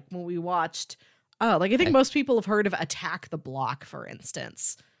it. Like when we watched, I think most people have heard of Attack the Block, for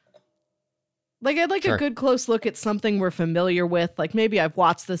instance. Like I'd like a good close look at something we're familiar with. Like maybe I've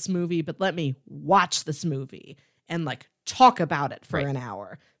watched this movie, but let me watch this movie and like talk about it for an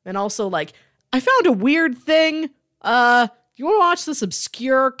hour. And also like, I found a weird thing. You want to watch this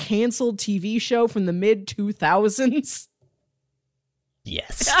obscure canceled TV show from the mid 2000s?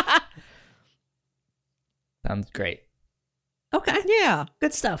 Yes. Sounds great. Okay. Yeah.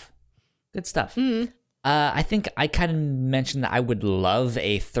 Good stuff. Good stuff. Mm-hmm. I think I kind of mentioned that I would love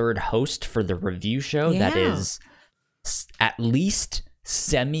a third host for the review show that is at least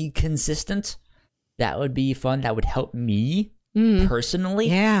semi-consistent. That would be fun. That would help me personally.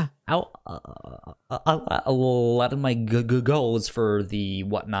 Yeah. Out. A lot of my goals for the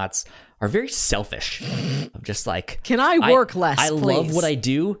Whatnots are very selfish. I'm just like, can I work less? I please? love what I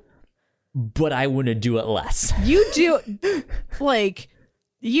do, but I want to do it less. You do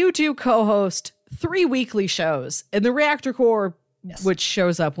you do co-host 3 weekly shows in the Reactor Core, which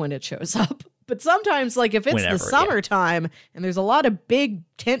shows up when it shows up. But sometimes, like if it's the summertime and there's a lot of big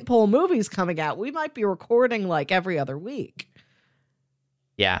tentpole movies coming out, we might be recording like every other week.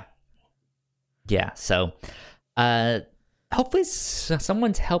 Yeah. Yeah. So, hopefully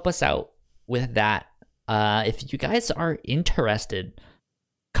someone's help us out with that. If you guys are interested,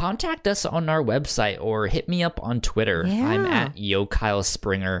 contact us on our website or hit me up on Twitter. Yeah. I'm at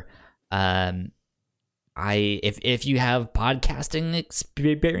YoKyleSpringer. If you have podcasting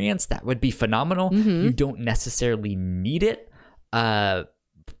experience, that would be phenomenal. You don't necessarily need it,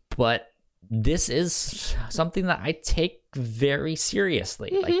 but this is something that I take very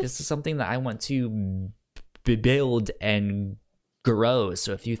seriously. Like this is something that I want to build and grow.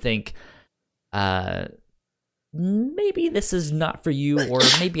 So if you think maybe this is not for you, or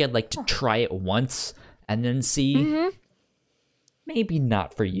maybe I'd like to try it once and then see, maybe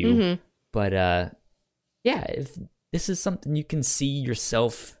not for you, but yeah, if this is something you can see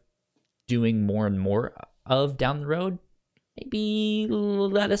yourself doing more and more of down the road, maybe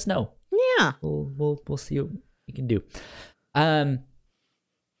let us know. Yeah. We'll see what we can do.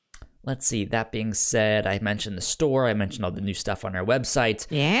 Let's see. That being said, I mentioned the store. I mentioned all the new stuff on our website.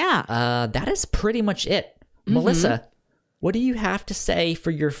 Yeah. That is pretty much it. Melissa, what do you have to say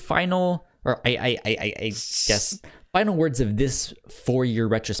for your final, or I guess, final words of this 4-year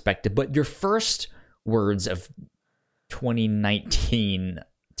retrospective, but your first words of 2019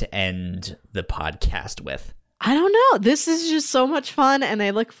 to end the podcast with? I don't know. This is just so much fun, and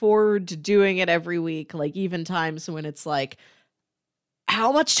I look forward to doing it every week. Like, even times when it's like,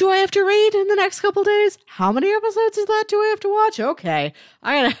 how much do I have to read in the next couple days? How many episodes of that do I have to watch? Okay,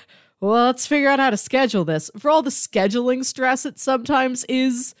 well, let's figure out how to schedule this. For all the scheduling stress it sometimes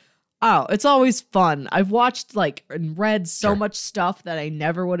is, it's always fun. I've watched, like, and read so much stuff that I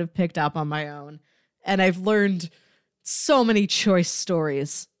never would have picked up on my own, and I've learned so many choice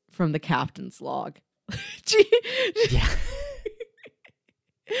stories from the captain's log. Yeah.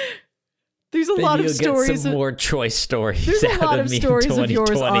 There's a lot of stories. Get some more choice stories. There's a lot of me stories in of yours,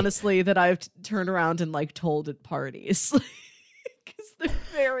 2020. honestly, that I've turned around and like told at parties because they're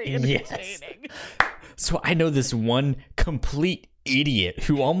very entertaining. So I know this one complete idiot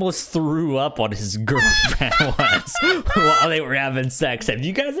who almost threw up on his girlfriend once while they were having sex. Have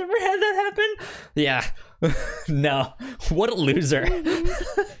you guys ever had that happen? Yeah. No. What a loser.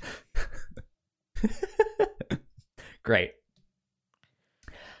 Great.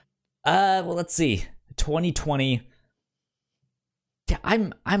 Well, let's see. 2020. Yeah,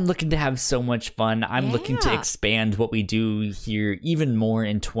 I'm looking to have so much fun. I'm looking to expand what we do here even more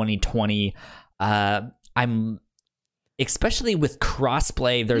in 2020. I'm especially with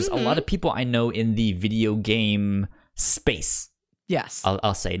crossplay. There's a lot of people I know in the video game space. Yes.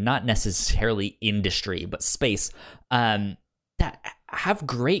 I'll say not necessarily industry, but space. That have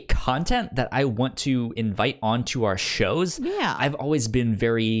great content that I want to invite onto our shows. Yeah. I've always been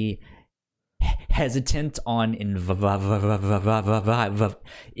very hesitant on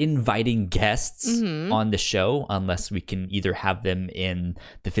inviting guests on the show unless we can either have them in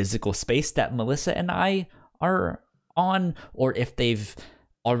the physical space that Melissa and I are on, or if they've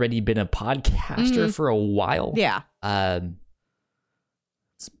already been a podcaster for a while. Yeah.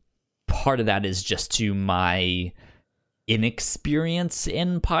 Part of that is just to my inexperience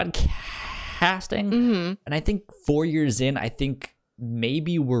in podcasting. And I think 4 years in, I think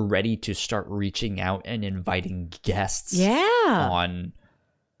maybe we're ready to start reaching out and inviting guests on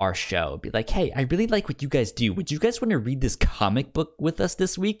our show. Be like, hey, I really like what you guys do. Would you guys want to read this comic book with us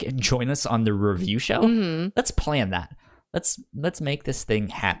this week and join us on the review show? Let's plan that. Let's make this thing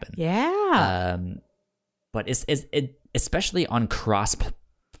happen. Yeah. But it's especially on cross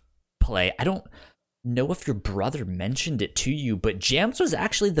play. I don't know if your brother mentioned it to you, but Jams was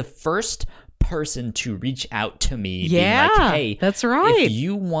actually the first person to reach out to me being like, hey, that's right. If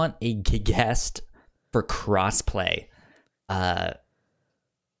you want a guest for crossplay, let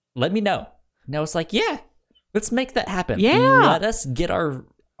me know. And I was like, yeah, let's make that happen. Yeah. Let us get our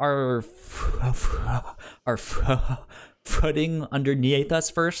footing underneath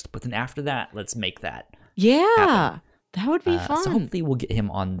us first, but then after that, let's make that happen. That would be fun. So hopefully we'll get him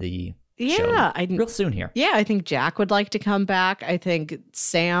on the show real soon here. Yeah, I think Jack would like to come back. I think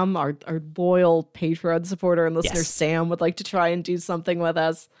Sam, our loyal Patreon supporter and listener, Sam would like to try and do something with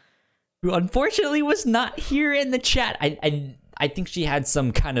us. Who unfortunately was not here in the chat. I think she had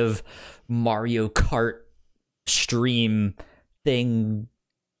some kind of Mario Kart stream thing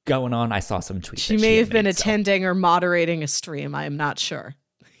going on. I saw some tweets. She may have been attending or moderating a stream. I am not sure.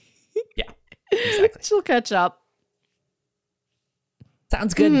 Yeah, exactly. She'll catch up.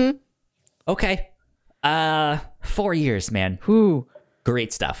 Sounds good. Okay. 4 years, man. Ooh,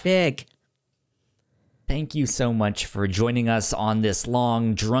 great stuff. Big. Thank you so much for joining us on this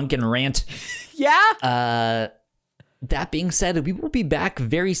long drunken rant. Yeah. That being said, we will be back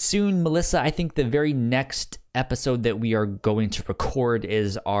very soon. Melissa, I think the very next episode that we are going to record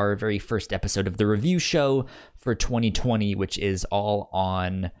is our very first episode of the review show for 2020, which is all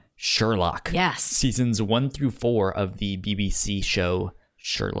on Sherlock. Yes. Seasons 1 through 4 of the BBC show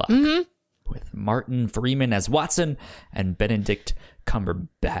Sherlock. With Martin Freeman as Watson and Benedict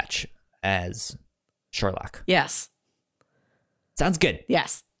Cumberbatch as Sherlock. Yes. Sounds good.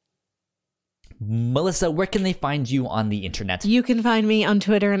 Yes. Melissa, where can they find you on the internet? You can find me on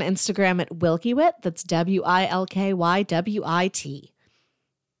Twitter and Instagram at Wilkywit. That's WILKYWIT.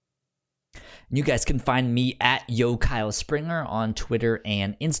 You guys can find me at Yo Kyle Springer on Twitter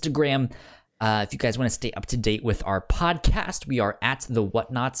and Instagram. If you guys want to stay up to date with our podcast, we are at The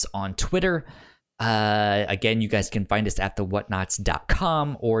Whatnots on Twitter. Again, you guys can find us at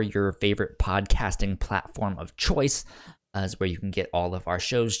thewhatnots.com or your favorite podcasting platform of choice is where you can get all of our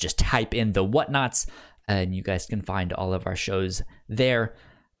shows. Just type in The Whatnots and you guys can find all of our shows there.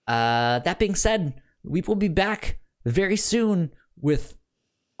 That being said, we will be back very soon with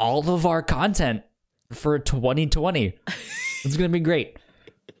all of our content for 2020. It's going to be great.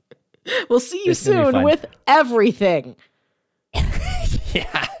 We'll see you soon with everything.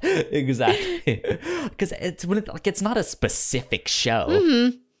 Yeah, exactly. Because it's not a specific show.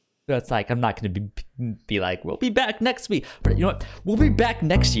 So it's like, I'm not going to be like, we'll be back next week. But you know what? We'll be back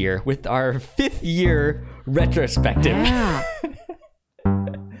next year with our 5th year retrospective. Yeah.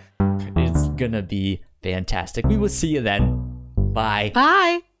 It's going to be fantastic. We will see you then. Bye.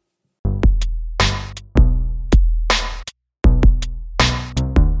 Bye.